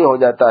ایسا ہی ہو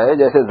جاتا ہے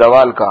جیسے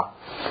زوال کا۔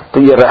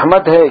 تو یہ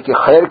رحمت ہے کہ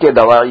خیر کے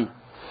دواعی،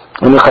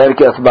 یعنی خیر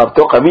کے اسباب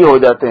تو قوی ہو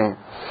جاتے ہیں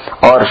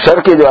اور شر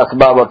کے جو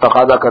اسباب اور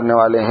تقاضا کرنے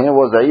والے ہیں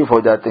وہ ضعیف ہو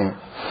جاتے ہیں۔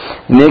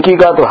 نیکی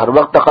کا تو ہر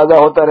وقت تقاضا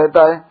ہوتا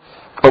رہتا ہے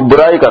اور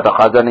برائی کا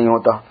تقاضا نہیں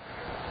ہوتا،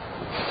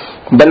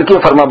 بلکہ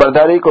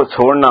فرمانبرداری کو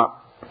چھوڑنا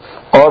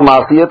اور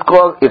معصیت کو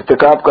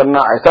ارتکاب کرنا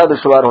ایسا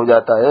دشوار ہو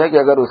جاتا ہے کہ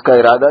اگر اس کا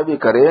ارادہ بھی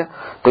کرے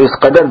تو اس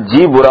قدر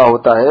جی برا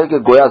ہوتا ہے کہ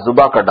گویا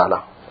ذبح کر ڈالا۔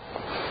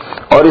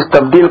 اور اس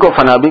تبدیل کو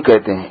فنا بھی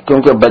کہتے ہیں،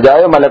 کیونکہ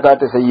بجائے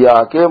ملکات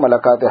سیاح کے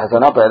ملکات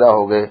حسنہ پیدا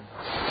ہو گئے۔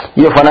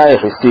 یہ فنا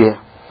حسی ہے۔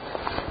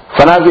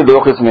 فنا کی دو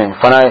قسمیں،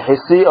 فنا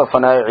حسی اور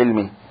فنا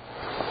علمی۔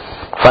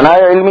 فنا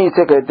علمی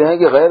اسے کہتے ہیں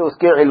کہ غیر اس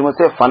کے علم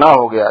سے فنا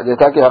ہو گیا،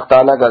 جیسا کہ حق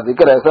تعالیٰ کا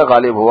ذکر ایسا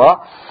غالب ہوا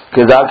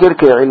کہ ذاکر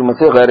کے علم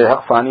سے غیر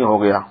حق فانی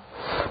ہو گیا،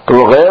 تو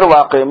وہ غیر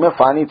واقع میں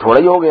فانی تھوڑا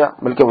ہی ہو گیا،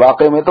 بلکہ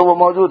واقع میں تو وہ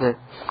موجود ہے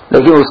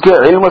لیکن اس کے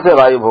علم سے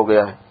غائب ہو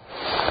گیا ہے۔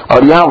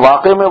 اور یہاں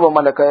واقع میں وہ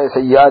ملکہ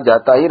سیاح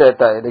جاتا ہی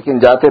رہتا ہے، لیکن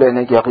جاتے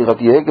رہنے کی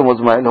حقیقت یہ ہے کہ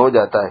مزمحل ہو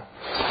جاتا ہے،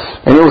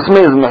 یعنی اس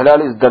میں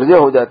اضمحلال اس درجے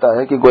ہو جاتا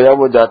ہے کہ گویا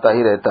وہ جاتا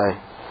ہی رہتا ہے۔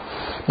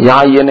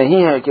 یہاں یہ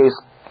نہیں ہے کہ اس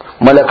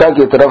ملکہ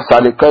کی طرف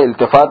سالک کا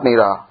التفات نہیں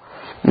رہا،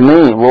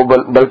 نہیں، وہ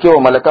بلکہ وہ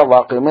ملکہ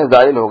واقع میں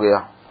زائل ہو گیا۔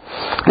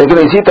 لیکن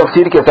اسی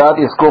تفسیر کے ساتھ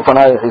اس کو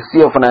فنا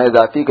حسی اور فنا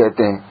ذاتی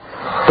کہتے ہیں۔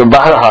 تو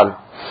بہرحال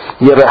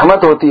یہ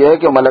رحمت ہوتی ہے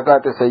کہ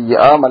ملکات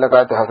سیاح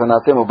ملکات حسنہ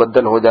سے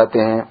مبدل ہو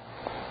جاتے ہیں،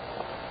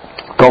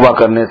 توبہ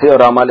کرنے سے اور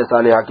اعمال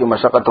صالحہ کی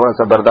مشقت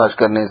سے برداشت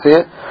کرنے سے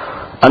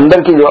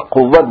اندر کی جو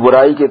قوت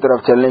برائی کی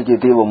طرف چلنے کی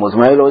تھی وہ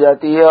مزمحل ہو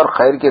جاتی ہے، اور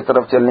خیر کی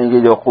طرف چلنے کی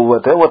جو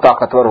قوت ہے وہ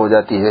طاقتور ہو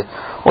جاتی ہے۔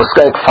 اس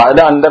کا ایک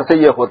فائدہ اندر سے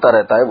یہ ہوتا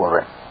رہتا ہے، بول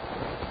رہے ہیں۔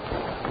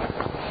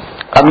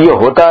 اب یہ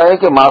ہوتا ہے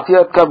کہ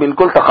معصیت کا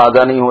بالکل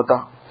تقاضا نہیں ہوتا۔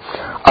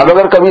 اب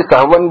اگر کبھی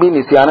سہون بھی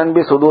نسیانن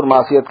بھی صدور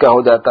معصیت کا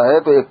ہو جاتا ہے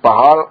تو ایک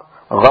پہاڑ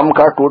غم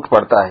کا ٹوٹ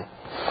پڑتا ہے۔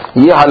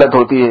 یہ حالت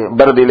ہوتی ہے،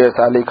 بر دل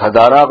سالک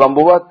ہزارہ غم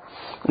بوت،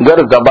 گر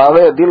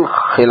زباوے دل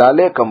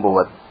خلالے کم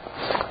بوت۔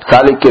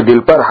 سالک کے دل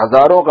پر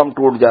ہزاروں غم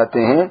ٹوٹ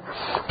جاتے ہیں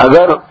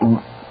اگر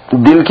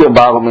دل کے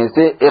باغ میں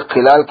سے ایک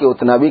خلال کی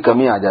اتنا بھی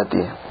کمی آ جاتی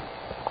ہے،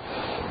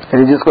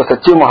 یعنی جس کو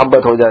سچی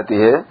محبت ہو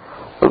جاتی ہے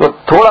اس کو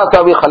تھوڑا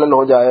سا بھی خلل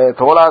ہو جائے،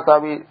 تھوڑا سا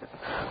بھی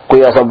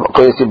کوئی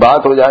ایسی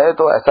بات ہو جائے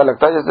تو ایسا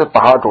لگتا ہے جیسے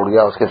پہاڑ ٹوٹ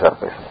گیا اس کے سر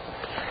پہ،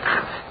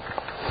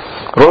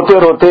 روتے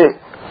روتے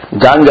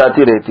جان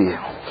جاتی رہتی ہے۔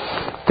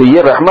 تو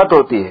یہ رحمت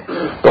ہوتی ہے۔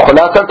 تو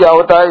خلاصہ کیا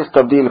ہوتا ہے اس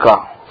تبدیل کا؟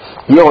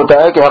 یہ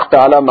ہوتا ہے کہ حق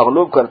تعالیٰ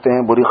مغلوب کرتے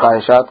ہیں بری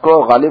خواہشات کو،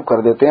 غالب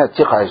کر دیتے ہیں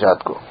اچھی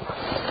خواہشات کو۔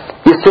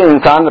 اس سے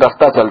انسان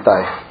رستہ چلتا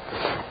ہے۔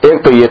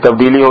 ایک تو یہ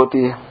تبدیلی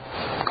ہوتی ہے،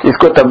 اس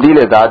کو تبدیل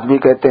ذات بھی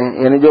کہتے ہیں،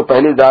 یعنی جو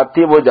پہلی ذات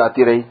تھی وہ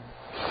جاتی رہی،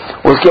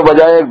 اس کے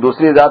بجائے ایک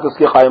دوسری ذات اس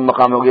کے قائم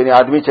مقام ہو گئی، یعنی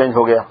آدمی چینج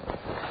ہو گیا۔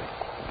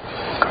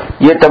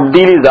 یہ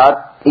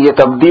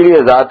تبدیلی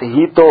ذات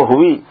ہی تو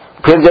ہوئی،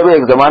 پھر جب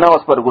ایک زمانہ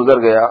اس پر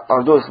گزر گیا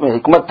اور جو اس میں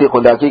حکمت تھی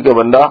خدا کی کہ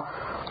بندہ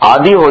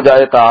عادی ہو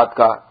جائے طاعت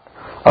کا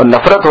اور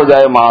نفرت ہو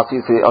جائے معاصی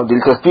سے اور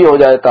دلچسپی ہو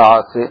جائے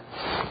طاعت سے،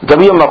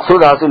 جب یہ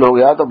مقصود حاصل ہو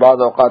گیا تو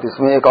بعض اوقات اس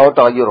میں ایک اور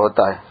تغیر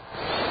ہوتا ہے،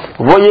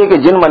 وہ یہ کہ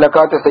جن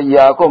ملکات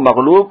سیاح کو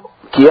مغلوب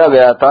کیا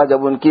گیا تھا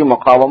جب ان کی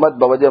مقاومت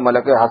بوجہ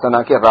ملک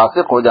حسنہ کے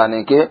راسخ ہو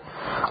جانے کے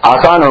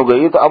آسان ہو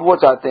گئی، تو اب وہ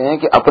چاہتے ہیں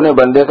کہ اپنے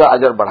بندے کا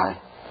اجر بڑھائیں۔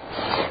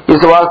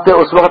 اس واسطے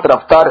اس وقت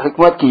رفتار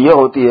حکمت کی یہ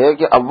ہوتی ہے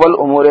کہ اول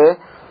امور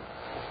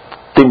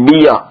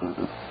طبیہ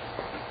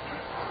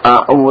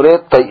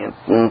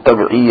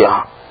طبعیہ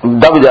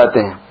دب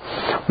جاتے ہیں،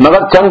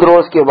 مگر چند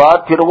روز کے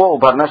بعد پھر وہ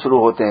ابھرنا شروع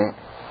ہوتے ہیں،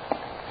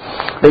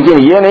 لیکن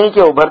یہ نہیں کہ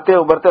ابھرتے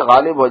ابھرتے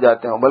غالب ہو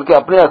جاتے ہیں، بلکہ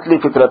اپنے اصلی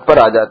فطرت پر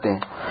آ جاتے ہیں،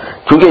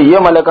 کیونکہ یہ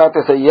ملکات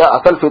سیاح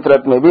اصل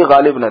فطرت میں بھی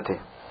غالب نہ تھے۔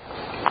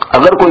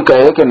 اگر کوئی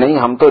کہے کہ نہیں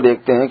ہم تو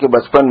دیکھتے ہیں کہ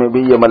بچپن میں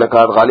بھی یہ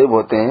ملکات غالب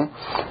ہوتے ہیں،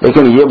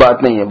 لیکن یہ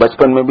بات نہیں ہے،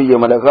 بچپن میں بھی یہ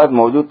ملکات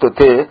موجود تو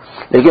تھے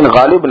لیکن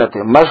غالب نہ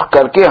تھے، مشق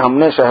کر کے ہم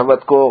نے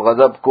شہوت کو،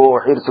 غضب کو،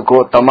 حرص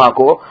کو، طمع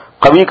کو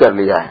قوی کر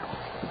لیا ہے،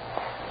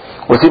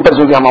 اسی پر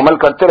چونکہ ہم عمل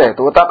کرتے رہے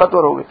تو وہ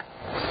طاقتور ہو گئے۔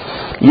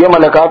 یہ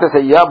ملکات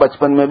سیاح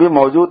بچپن میں بھی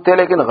موجود تھے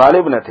لیکن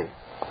غالب نہ تھے،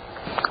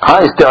 ہاں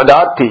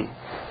استعداد تھی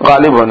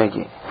غالب ہونے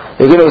کی،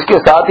 لیکن اس کے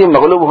ساتھ ہی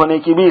مغلوب ہونے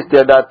کی بھی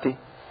استعداد تھی،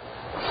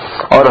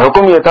 اور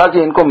حکم یہ تھا کہ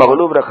ان کو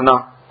مغلوب رکھنا،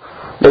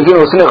 لیکن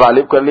اس نے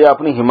غالب کر لیا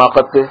اپنی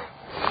حماقت سے۔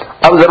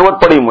 اب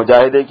ضرورت پڑی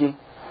مجاہدے کی،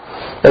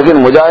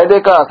 لیکن مجاہدے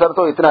کا اثر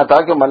تو اتنا تھا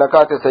کہ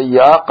ملکات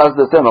سیاح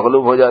قصد سے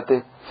مغلوب ہو جاتے،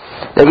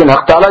 لیکن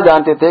حق تعالیٰ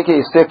جانتے تھے کہ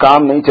اس سے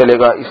کام نہیں چلے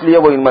گا، اس لیے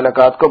وہ ان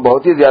ملکات کو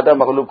بہت ہی زیادہ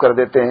مغلوب کر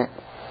دیتے ہیں،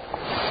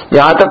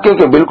 یہاں تک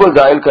کہ بالکل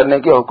زائل کرنے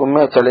کے حکم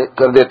میں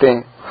کر دیتے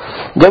ہیں۔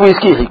 جب اس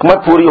کی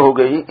حکمت پوری ہو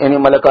گئی، یعنی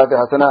ملکات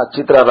حسنہ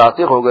اچھی طرح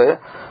راسخ ہو گئے،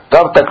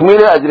 تب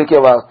تکمیل اجر کے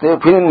واسطے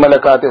پھر ان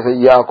ملکات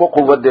سیاح کو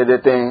قوت دے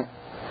دیتے ہیں،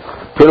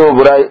 پھر وہ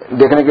برائی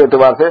دیکھنے کے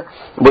اعتبار سے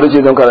بری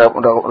چیزوں کا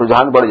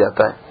رجحان بڑھ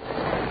جاتا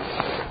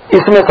ہے۔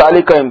 اس میں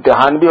سالک کا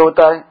امتحان بھی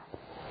ہوتا ہے۔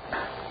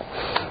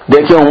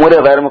 دیکھیے امور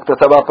غیر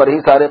مکتسبہ پر ہی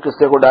سارے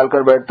قصے کو ڈال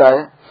کر بیٹھتا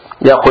ہے،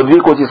 یا خود بھی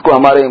کچھ اس کو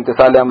ہمارے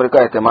امتثال امر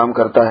کا اہتمام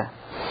کرتا ہے،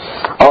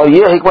 اور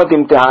یہ حکمت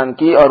امتحان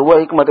کی اور وہ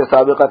حکمت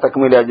سابقہ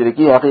تکمیل اجر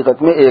کی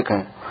حقیقت میں ایک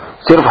ہیں،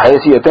 صرف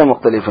حیثیتیں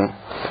مختلف ہیں۔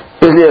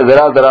 اس لیے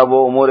ذرا ذرا وہ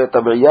امور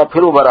طبعیہ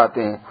پھر ابھر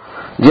آتے ہیں،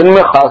 جن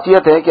میں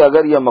خاصیت ہے کہ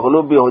اگر یہ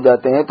مغلوب بھی ہو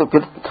جاتے ہیں تو پھر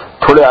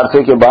تھوڑے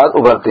عرصے کے بعد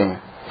ابھرتے ہیں۔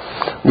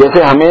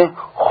 جیسے ہمیں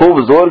خوب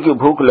زور کی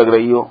بھوک لگ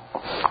رہی ہو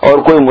اور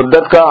کوئی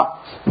مدت کا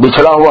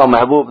بچھڑا ہوا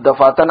محبوب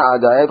دفعتاً آ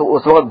جائے تو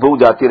اس وقت بھوک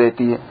جاتی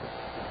رہتی ہے۔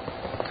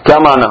 کیا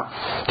معنی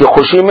کہ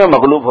خوشی میں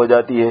مغلوب ہو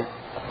جاتی ہے،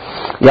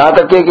 یہاں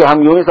تک کہ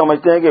ہم یوں ہی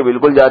سمجھتے ہیں کہ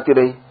بالکل جاتی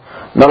رہی،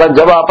 مگر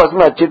جب آپس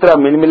میں اچھی طرح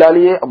مل ملا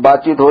لیے،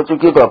 بات چیت ہو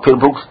چکی تو پھر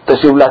بھوک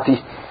تشریف لاتی۔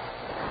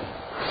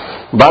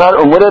 بہرحال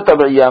امور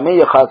طبعیہ میں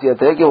یہ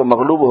خاصیت ہے کہ وہ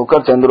مغلوب ہو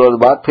کر چند روز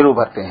بعد پھر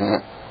ابھرتے ہیں،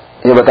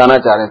 یہ بتانا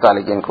چاہ رہے ہیں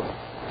سالکین کو۔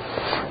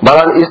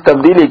 بہرحال اس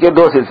تبدیلی کے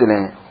دو سلسلے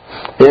ہیں،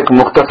 ایک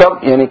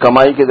مکتسب یعنی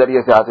کمائی کے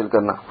ذریعے سے حاصل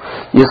کرنا،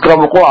 جس کا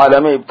وقوع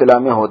عالم ابتلا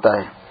میں ہوتا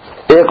ہے،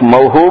 ایک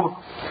موہوب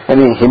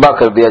یعنی ہبہ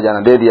کر دیا جانا،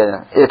 دے دیا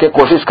جانا، ایک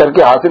کوشش کر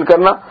کے حاصل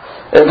کرنا،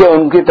 ایک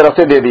ان کی طرف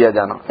سے دے دیا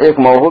جانا، ایک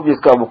موہوب جس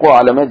کا وقوع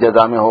عالم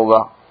جزا میں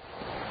ہوگا۔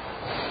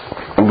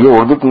 اب یہ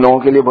اردو تم لوگوں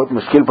کے لیے بہت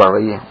مشکل پڑ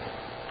رہی ہے۔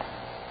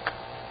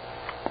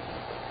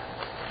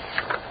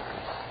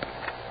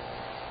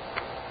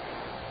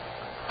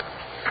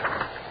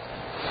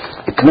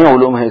 اتنے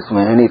علوم ہیں اس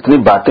میں، یعنی اتنی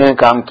باتیں ہیں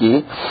کام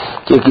کی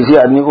کہ کسی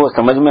آدمی کو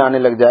سمجھ میں آنے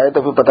لگ جائے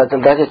تو پھر پتہ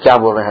چلتا ہے کہ کیا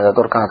بول رہے ہیں حضرت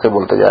اور کہاں سے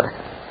بولتے جا رہے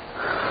ہیں۔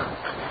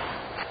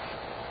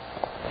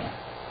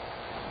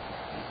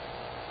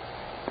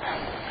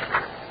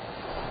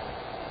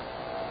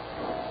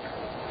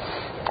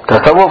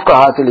 تصوف کا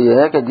حاصل یہ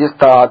ہے کہ جس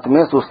طاعت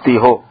میں سستی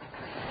ہو،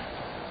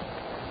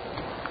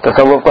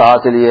 تصوف کا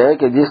حاصل یہ ہے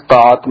کہ جس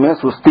طاعت میں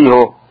سستی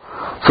ہو،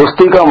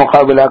 سستی کا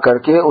مقابلہ کر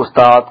کے اس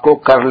طاعت کو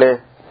کر لے،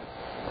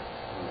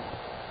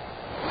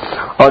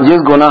 اور جس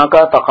گناہ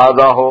کا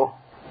تقاضا ہو،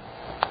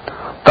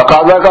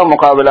 تقاضا کا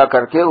مقابلہ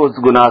کر کے اس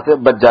گناہ سے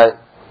بچ جائے۔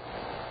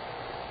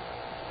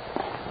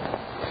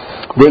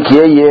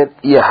 دیکھیے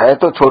یہ ہے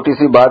تو چھوٹی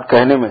سی بات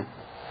کہنے میں،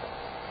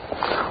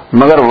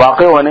 مگر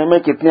واقع ہونے میں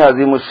کتنی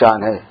عظیم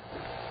الشان ہے۔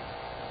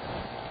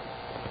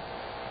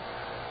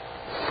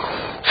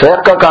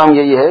 شیخ کا کام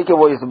یہی ہے کہ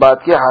وہ اس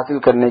بات کے حاصل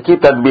کرنے کی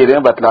تدبیریں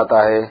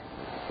بتلاتا ہے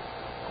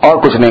اور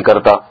کچھ نہیں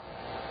کرتا۔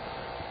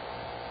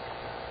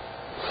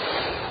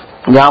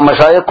 یہاں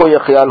مشائخ کو یہ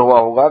خیال ہوا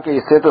ہوگا کہ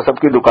اس سے تو سب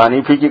کی دکان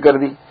ہی پھیکی کر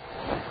دی،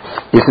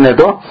 اس نے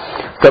تو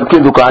سب کی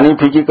دکان ہی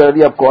پھیکی کر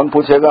دی، اب کون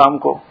پوچھے گا ہم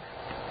کو؟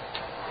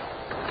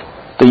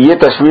 تو یہ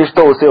تشویش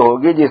تو اسے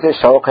ہوگی جسے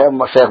شوق ہے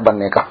شیخ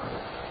بننے کا،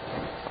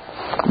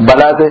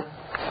 بلا سے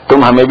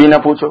تم ہمیں بھی نہ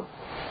پوچھو۔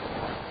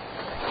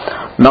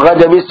 مگر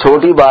جب اس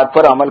چھوٹی بات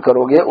پر عمل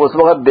کرو گے اس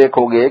وقت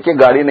دیکھو گے کہ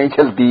گاڑی نہیں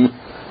چلتی،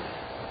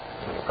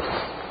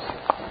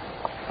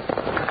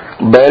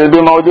 بیل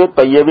بھی موجود،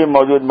 پہیے بھی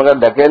موجود، مگر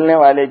دھکیلنے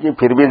والے کی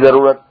پھر بھی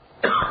ضرورت،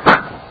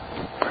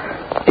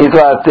 اس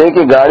واسطے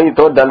کہ گاڑی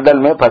تو دلدل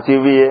میں پھنسی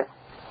ہوئی ہے۔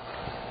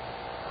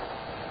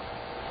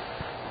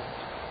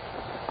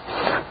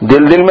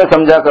 دل میں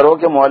سمجھا کرو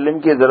کہ معلم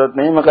کی ضرورت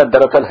نہیں، مگر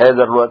دراصل ہے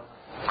ضرورت،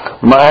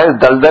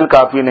 محض دلدل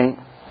کافی نہیں۔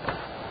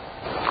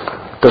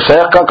 تو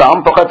شیخ کا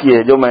کام فقط یہ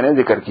ہے جو میں نے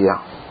ذکر کیا۔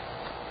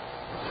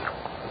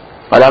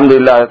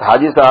 الحمدللہ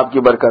حاجی صاحب کی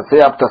برکت سے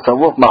اب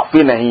تصوف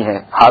مخفی نہیں ہے،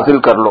 حاصل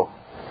کر لو،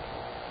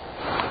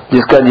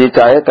 جس کا جی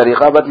چاہے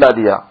طریقہ بتلا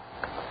دیا۔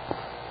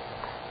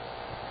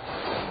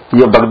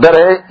 یہ بگدر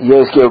ہے، یہ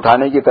اس کے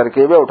اٹھانے کی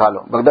ترکیب ہے، اٹھا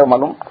لو۔ بگدر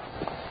معلوم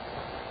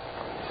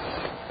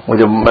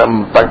مجھے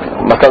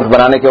مسلس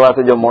بنانے کے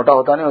واسطے جو موٹا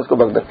ہوتا نہیں اس کو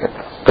بگدر کہتے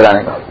ہیں،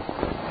 پلانے کا۔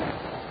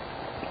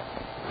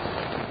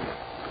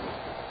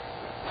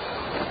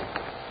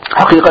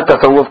 حقیقت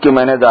تصوف کی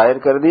میں نے ظاہر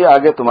کر دی،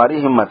 آگے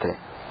تمہاری ہمت ہے۔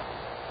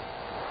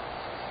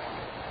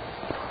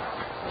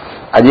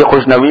 اجی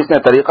خوش نویس نے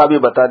طریقہ بھی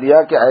بتا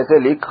دیا کہ ایسے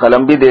لکھ،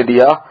 قلم بھی دے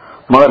دیا،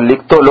 مگر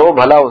لکھ تو لو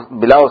بھلا،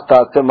 بلا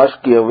استاد سے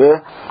مشق کیے ہوئے،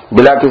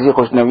 بلا کسی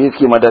خوش نویس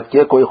کی مدد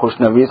کے کوئی خوش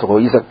نویس ہو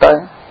ہی سکتا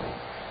ہے؟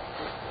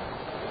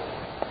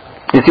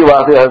 اسی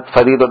واسطے حضرت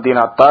فرید الدین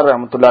عطار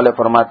رحمۃ اللہ علیہ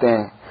فرماتے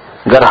ہیں،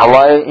 گر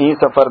ہوائے این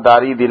سفر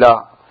داری دلا،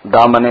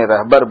 دامن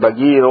رہبر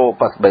بگی رو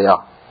پس بیا۔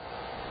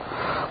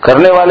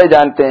 کرنے والے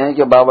جانتے ہیں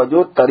کہ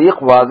باوجود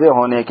طریق واضح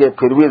ہونے کے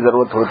پھر بھی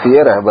ضرورت ہوتی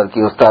ہے رہبر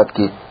کی، استاد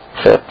کی،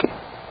 شیخ کی۔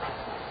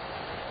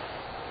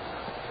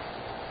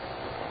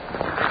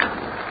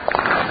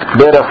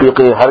 بے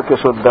رفیقی ہر کے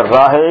شد در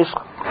راہ عشق،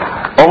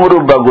 عمر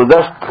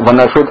بگذشت و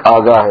نشد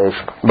آگاہ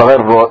عشق.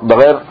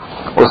 بغیر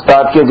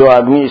استاد کے جو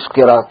آدمی عشق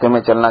کے راستے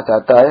میں چلنا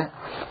چاہتا ہے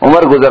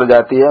عمر گزر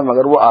جاتی ہے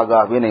مگر وہ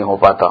آگاہ بھی نہیں ہو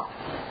پاتا.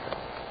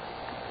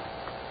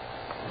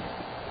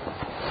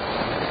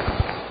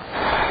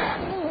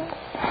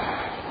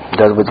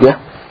 10 بج گئے.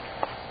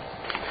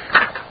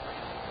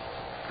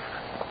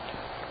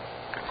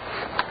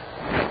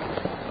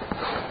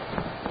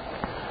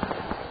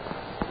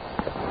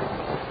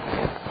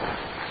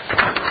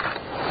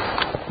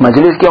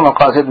 مجلس کے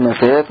مقاصد میں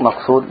سے ایک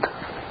مقصود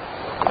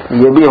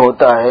یہ بھی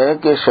ہوتا ہے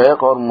کہ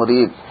شیخ اور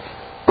مرید،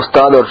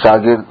 استاد اور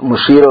شاگرد،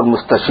 مشیر اور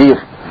مستشیر،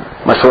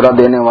 مشورہ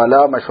دینے والا،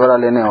 مشورہ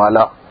لینے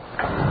والا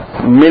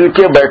مل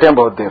کے بیٹھیں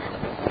بہت دیر.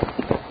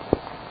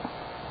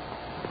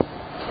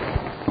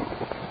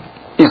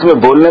 اس میں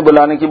بولنے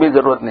بلانے کی بھی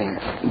ضرورت نہیں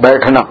ہے،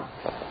 بیٹھنا،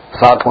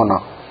 ساتھ ہونا،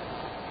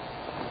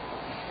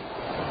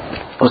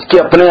 اس کے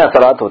اپنے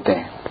اثرات ہوتے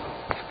ہیں.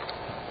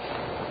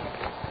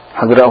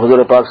 حضور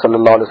پاک صلی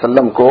اللہ علیہ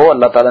وسلم کو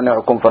اللہ تعالیٰ نے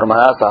حکم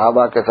فرمایا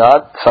صحابہ کے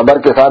ساتھ صبر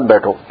کے ساتھ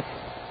بیٹھو.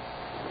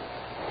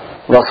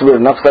 واصبر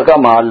نفسک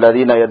مع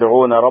الذین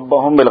یدعون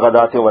ربهم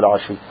بالغداۃ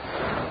والعشی،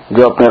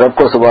 جو اپنے رب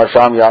کو صبح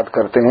شام یاد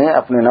کرتے ہیں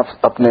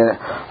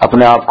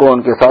اپنے آپ کو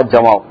ان کے ساتھ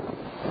جماؤ.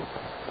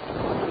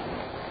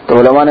 تو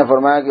علماء نے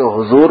فرمایا کہ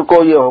حضور کو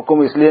یہ حکم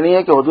اس لیے نہیں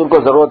ہے کہ حضور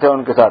کو ضرورت ہے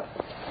ان کے ساتھ،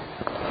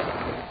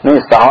 نہیں،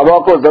 صحابہ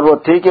کو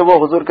ضرورت تھی کہ وہ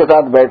حضور کے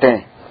ساتھ بیٹھیں،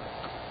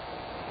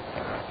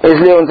 اس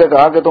لیے ان سے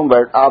کہا کہ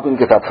آپ ان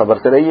کے ساتھ صبر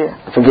سے رہیے،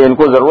 کیونکہ ان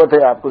کو ضرورت ہے،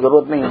 آپ کو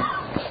ضرورت نہیں ہے.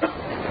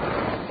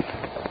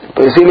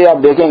 تو اسی لیے آپ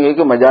دیکھیں گے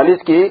کہ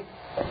مجالس کی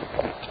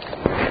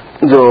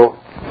جو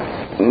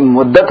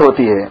مدت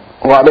ہوتی ہے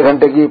وہ آدھے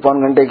گھنٹے کی،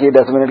 پون گھنٹے کی،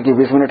 10 منٹ کی،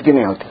 20 منٹ کی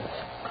نہیں ہوتی.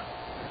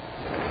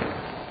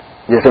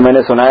 جیسے میں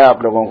نے سنایا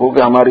آپ لوگوں کو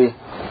کہ ہماری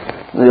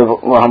جو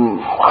ہم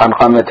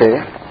خانقاہ میں تھے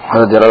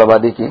حضرت جلال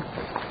آبادی کی،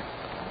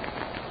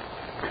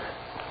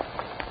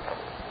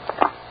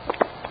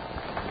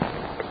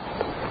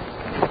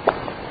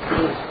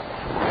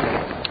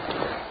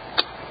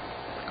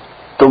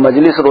 تو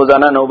مجلس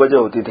روزانہ 9 بجے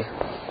ہوتی تھی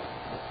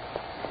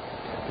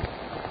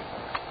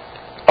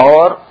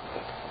اور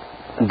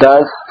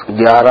 10،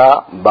 11،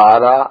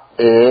 12،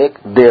 1،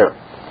 1:30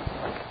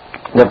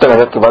 جب تک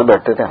حضرت کے بعد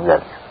بیٹھتے تھے ہم جا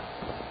کے.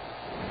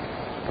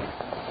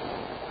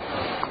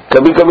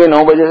 کبھی کبھی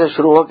 9 بجے سے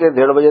شروع ہو کے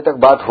 1:30 بجے تک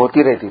بات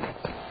ہوتی رہتی تھی.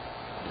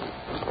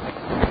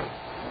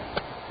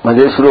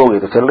 مجلس شروع ہو گئی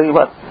تو چل رہی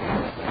بات،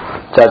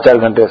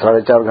 4 گھنٹے،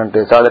 4.5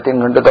 گھنٹے،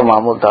 3.5 گھنٹے تو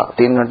معمول تھا،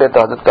 3 گھنٹے تو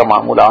حضرت کا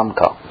معمول عام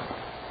تھا.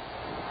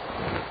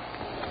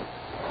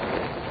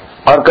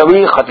 اور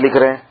کبھی خط لکھ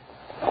رہے ہیں،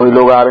 کوئی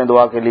لوگ آ رہے ہیں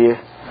دعا کے لیے،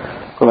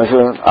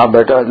 کوئی آپ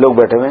بیٹھے، لوگ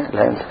بیٹھے ہوئے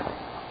لائن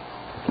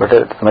سے بیٹھے،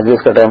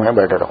 مجلس کا ٹائم ہے،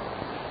 بیٹھے رہو.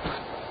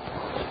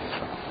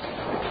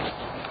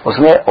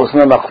 اس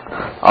میں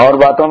اور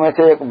باتوں میں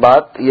سے ایک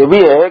بات یہ بھی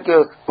ہے کہ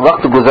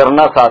وقت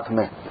گزرنا ساتھ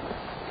میں،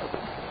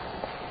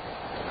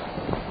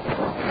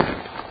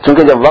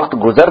 کیونکہ جب وقت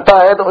گزرتا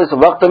ہے تو اس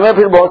وقت میں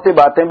پھر بہت سی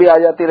باتیں بھی آ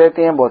جاتی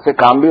رہتی ہیں، بہت سے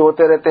کام بھی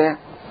ہوتے رہتے ہیں،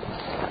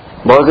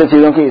 بہت سی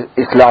چیزوں کی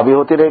اصلاح بھی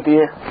ہوتی رہتی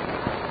ہے،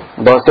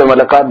 بہت سے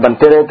ملاقات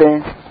بنتے رہتے ہیں.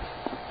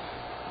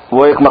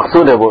 وہ ایک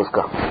مقصود ہے وہ اس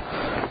کا.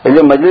 اس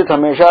لیے مجلس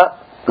ہمیشہ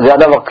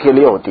زیادہ وقت کے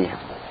لیے ہوتی ہے.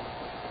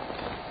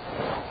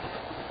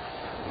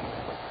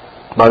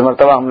 بعض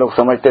مرتبہ ہم لوگ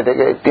سمجھتے تھے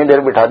کہ اتنی دیر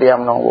بٹھا دیا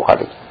ہم لوگوں کو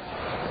خالی،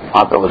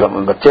 وہاں پہ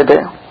بچے تھے.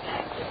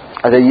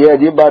 اچھا یہ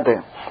عجیب بات ہے،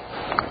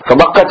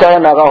 سبق کا چاہے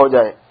ناغہ ہو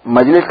جائے،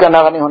 مجلس کا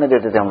ناغہ نہیں ہونے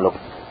دیتے تھے ہم لوگ.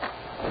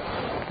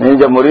 نہیں،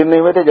 جب مرید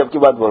نہیں ہوئے تھے جب کی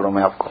بات بول رہا ہوں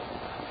میں آپ کو،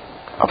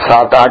 اب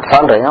 7-8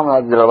 سال رہے ہم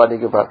آج جلال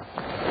کے پاس.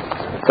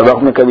 سبق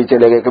میں کبھی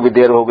چلے گئے، کبھی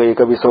دیر ہو گئی،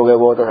 کبھی سو گئے،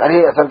 بہت ارے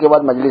اثر کے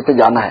بعد مجلس سے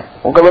جانا ہے،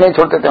 وہ کبھی نہیں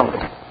چھوڑتے تھے ہم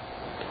لوگ.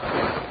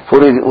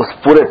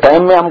 پورے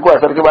ٹائم میں ہم کو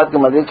اثر کے بعد کی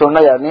مجلس چھوڑنا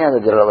یاد نہیں آتا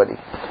جلال آبادی.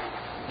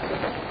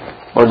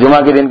 اور جمعہ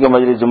کے دن کی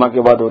مجلس جمعہ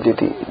کے بعد ہوتی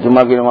تھی،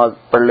 جمعہ کی نماز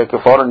پڑھ لے کے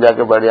فوراً جا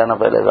کے بیٹھ جانا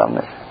پہلے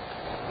سامنے.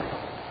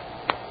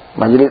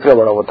 مجلس کا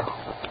بڑا وہ تھا،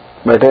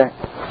 بیٹھے.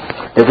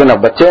 لیکن اب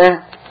بچے ہیں،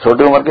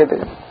 چھوٹی عمر کے تھے،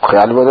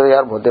 خیال بولتے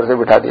یار بہت دیر سے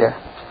بٹھا دیا ہے،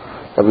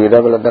 کبھی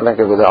ادھر بدر نہ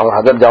کہ اور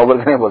حضرت جاؤ بول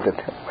کے نہیں بولتے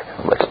تھے،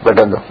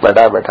 بیٹھا دو،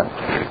 بیٹھا.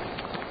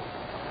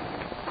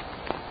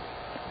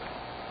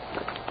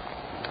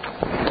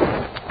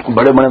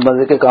 بڑے بڑے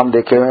مزے کے کام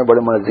دیکھے ہوئے ہیں،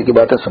 بڑے مزے کی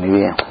باتیں سنی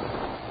ہوئی ہیں.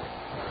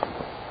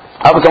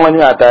 اب سمجھ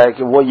میں آتا ہے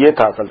کہ وہ یہ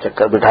تھا اصل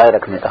چکر بٹھائے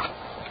رکھنے کا.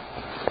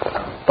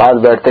 پاس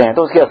بیٹھتے ہیں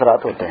تو اس کے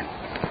اثرات ہوتے ہیں.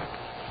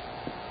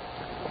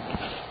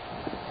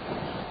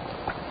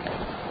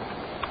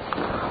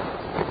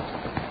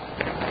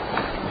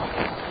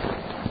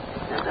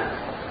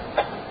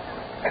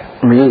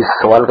 میں اس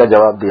سوال کا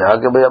جواب دیا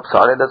کہ بھئی اب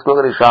 10:30 کو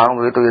اگر عشاء ہوں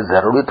گی تو یہ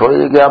ضروری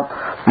تھوڑی ہے کہ آپ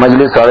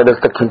مجلس 10:30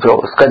 تک کھینچو.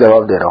 اس کا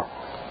جواب دے رہا ہوں،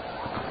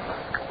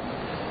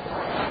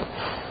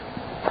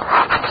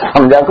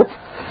 سمجھا کچھ؟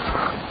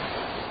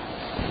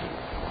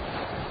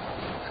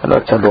 چلو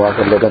اچھا دعا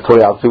کر لے گا،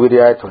 تھوڑی آپ کی بھی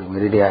رعایت، تھوڑی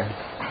میری رعایت.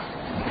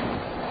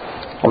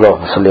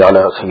 اللهم صل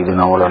على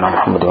سيدنا مولانا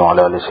محمد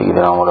وعلى ال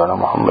سيدنا مولانا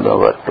محمد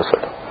وبارك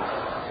وسلم.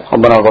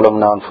 ربنا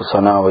ظلمنا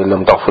انفسنا وان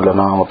لم تغفر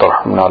لنا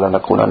وترحمنا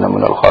لنكونن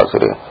من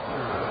الخاسرين.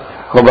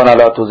 ربنا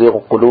لا تزغ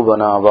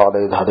قلوبنا بعد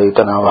إذ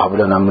هديتنا وهب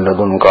لنا من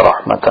لدنك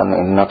رحمة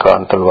إنك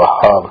أنت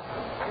الوهاب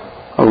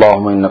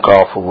اللهم إنك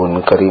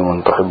عفو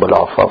كريم تحب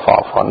العفو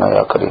فاعف عنا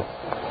يا كريم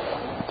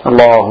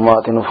اللهم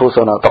آت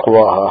نفوسنا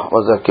تقواها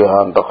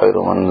وزكها أنت خير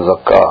من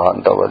زكاها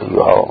أنت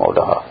وليها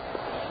ومولاها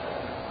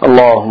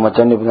اللهم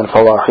جنبنا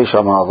الفواحش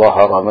ما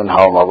ظهر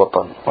منها وما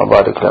بطن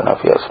وبارك لنا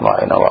في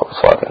أسماعنا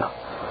وأبصارنا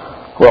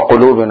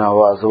وقلوبنا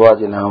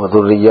وأزواجنا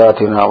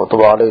وذرياتنا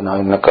وتب علينا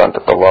إنك أنت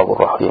التواب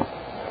الرحيم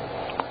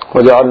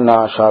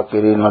وجعلنا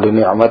شاكرين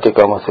لنعمتك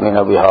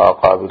مثنين بها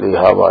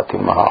قابليها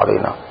واتمها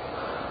علينا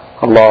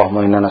اللهم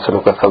إنا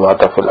نسألك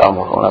الثبات في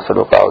الأمر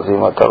ونسألك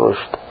عزيمة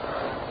الرشد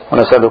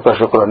ونسألك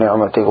شكر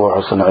نعمتك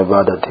وحسن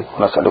عبادتك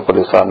ونسألك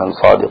لسانا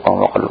صادقا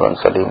وقلبا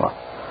سليما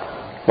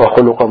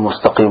وخلقا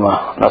مستقيما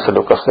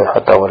نسألك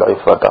الصحة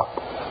والعفة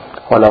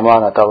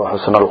والأمانة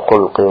وحسن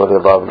الخلق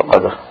ورضا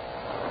بالقدر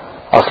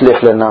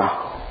أصلح لنا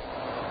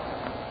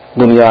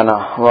دنيانا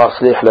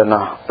وأصلح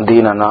لنا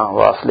ديننا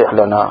وأصلح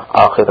لنا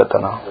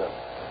آخرتنا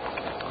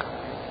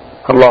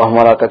اللهم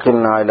لا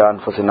تكلنا إلى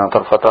أنفسنا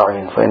طرفة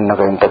عين فإنك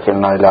إن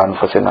تكلنا إلى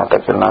أنفسنا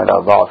تكلنا إلى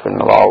ضعف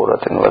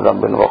وعورة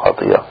وذنب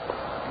وخطيئة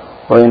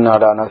وإنا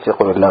لا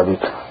نثق إلا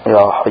بك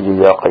يا حي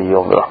يا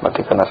قيوم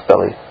برحمتك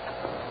نستغيث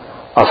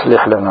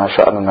أصلح لنا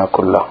شأننا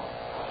كله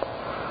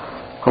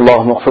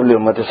اللهم اغفر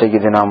لأمة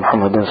سيدنا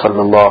محمد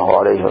صلى الله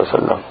عليه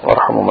وسلم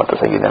وارحم أمة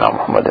سيدنا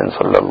محمد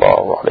صلى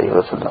الله عليه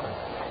وسلم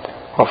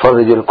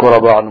وفرج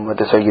الكرب عن أمة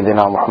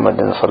سيدنا محمد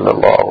صلى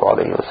الله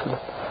عليه وسلم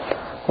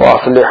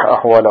وأصلح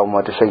أحوال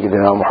أمة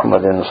سيدنا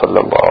محمد صلى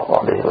الله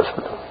عليه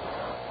وسلم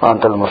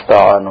وأنت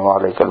المستعان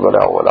وعليك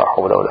البلاء ولا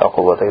حول ولا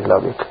قوة إلا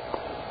بك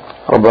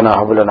ربنا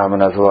هب لنا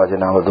من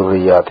أزواجنا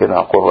وذرياتنا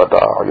قرة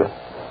أعين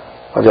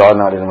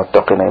وجعلنا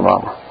للمتقين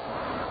إماما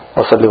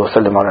وصلي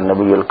وسلم على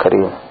النبي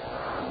الكريم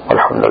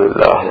والحمد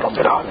لله رب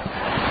العالمين.